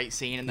house fight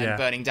scene, and then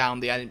burning down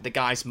the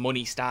guy's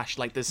money stash.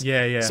 Like there's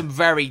some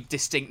very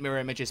distinct mirror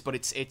images, but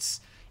it's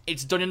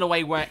done in a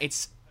way where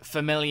it's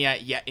familiar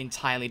yet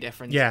entirely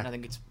different. Yeah, and I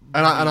think it's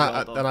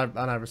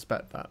I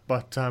respect that.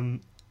 But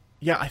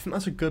I think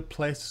that's a good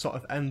place to sort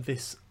of end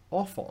this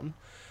off on.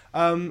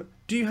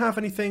 Do you have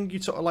anything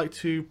you'd sort of like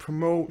to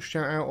promote,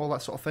 shout out, all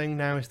that sort of thing?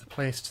 Now is the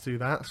place to do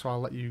that, so I'll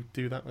let you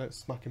do that without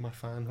smacking my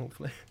fan,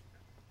 hopefully.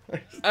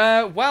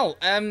 Well,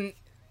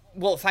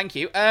 thank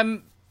you.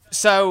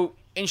 So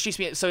introduce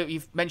me. So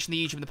you've mentioned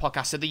the YouTube and the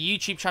podcast. So the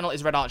YouTube channel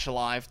is Red Archer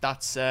Live.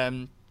 That's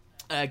a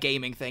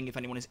gaming thing, if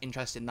anyone is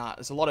interested in that.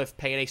 There's a lot of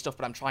Payday stuff,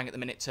 but I'm trying at the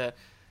minute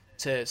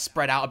to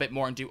spread out a bit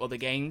more and do other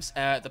games.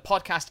 The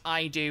podcast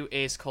I do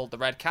is called The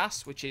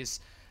Redcast, which is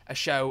a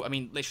show,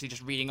 literally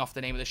just reading off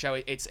the name of the show,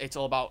 it's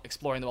all about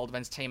exploring the world of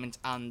entertainment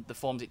and the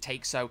forms it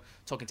takes. So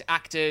talking to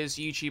actors,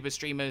 YouTubers,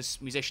 streamers,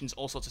 musicians,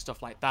 all sorts of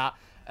stuff like that.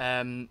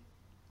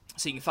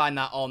 So you can find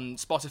that on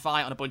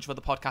Spotify, on a bunch of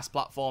other podcast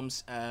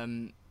platforms.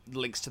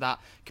 Links to that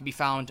can be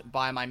found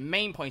by my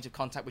main point of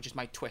contact, which is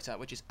my Twitter,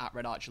 which is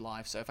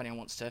 @RedArcherLive. So if anyone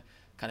wants to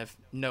kind of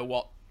know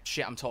what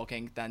shit I'm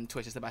talking, then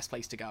Twitter's the best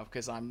place to go,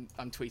 because I'm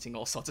tweeting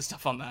all sorts of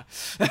stuff on there.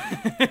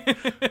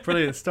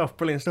 Brilliant stuff.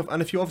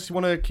 And if you obviously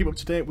want to keep up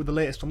to date with the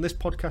latest on this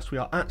podcast, we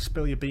are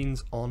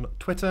 @SpillYourBeans on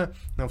Twitter.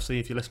 And obviously,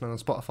 if you're listening on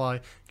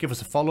Spotify, give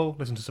us a follow,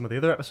 listen to some of the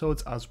other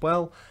episodes as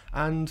well.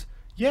 And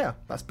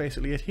that's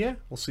basically it here.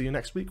 We'll see you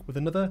next week with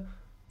another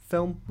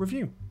film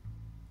review.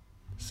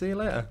 See you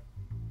later.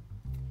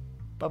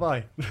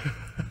 Bye-bye.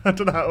 I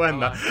don't know how to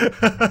end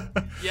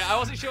that. I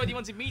wasn't sure whether you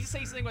wanted me to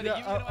say something, whether you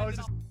were going to end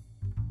it.